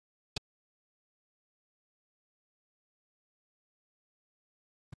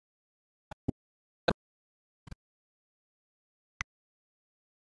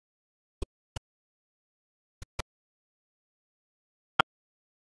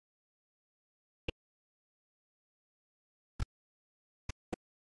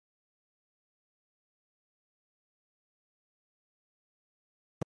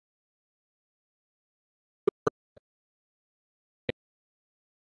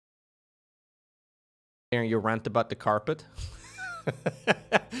 Hearing you rant about the carpet.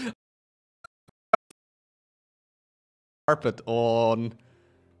 Carpet on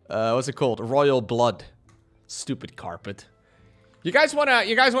What's it called? Royal blood. Stupid carpet. You guys wanna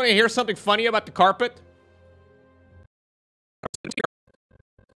hear something funny about the carpet?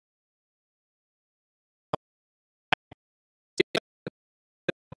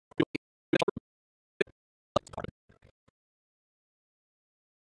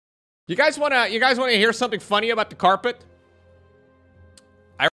 You guys wanna hear something funny about the carpet?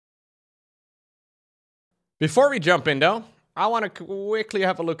 Before we jump in though, I wanna quickly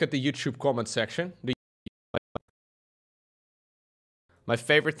have a look at the YouTube comment section. My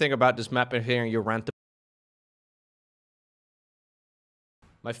favorite thing about this map is hearing you rant.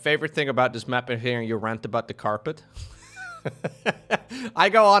 My favorite thing about this map is hearing you rant about the carpet. I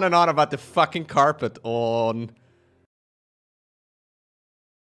go on and on about the fucking carpet on...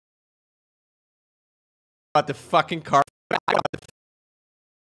 About the fucking carpet.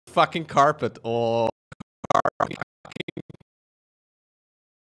 Fucking carpet on...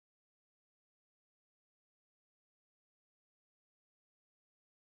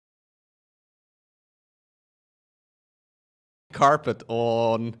 Carpet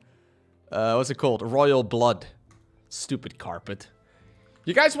on... what's it called? Royal blood. Stupid carpet.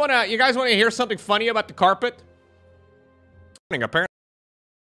 You guys wanna hear something funny about the carpet? Apparently,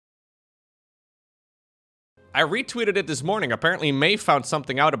 I retweeted it this morning. Apparently, May found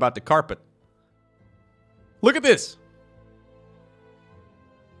something out about the carpet. Look at this.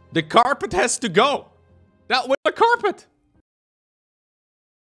 The carpet has to go. That was the carpet.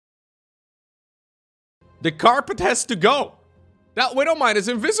 The carpet has to go. That widow mine is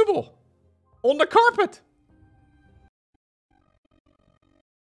invisible. On the carpet.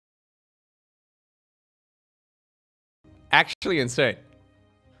 Actually insane.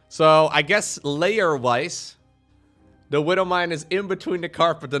 So, I guess layer-wise, the widow mine is in between the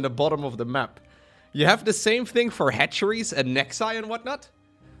carpet and the bottom of the map. You have the same thing for hatcheries and nexi and whatnot.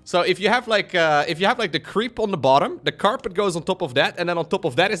 So if you have like the creep on the bottom, the carpet goes on top of that, and then on top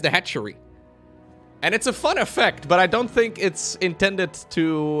of that is the hatchery. And it's a fun effect, but I don't think it's intended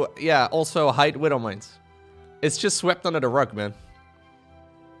to, yeah, also hide widow mines. It's just swept under the rug, man.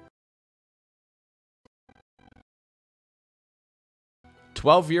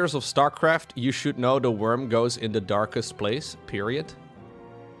 "12 years of StarCraft, you should know the worm goes in the darkest place, period."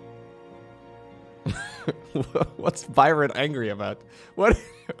 What's Byron angry about? What?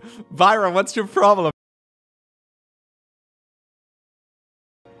 Byron, what's your problem?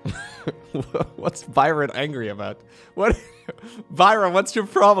 What's Byron angry about? What? Byron, what's your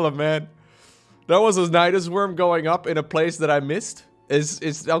problem, man? That was a Nidus worm going up in a place that I missed?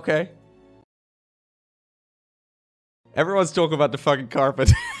 Is okay. Everyone's talking about the fucking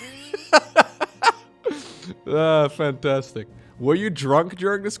carpet. Ah, fantastic. Were you drunk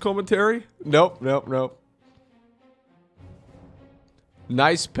during this commentary? Nope, nope, nope.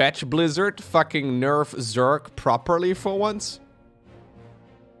 Nice patch, Blizzard. Fucking nerf Zerg properly for once.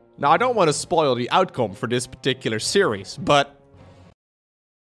 Now, I don't want to spoil the outcome for this particular series, but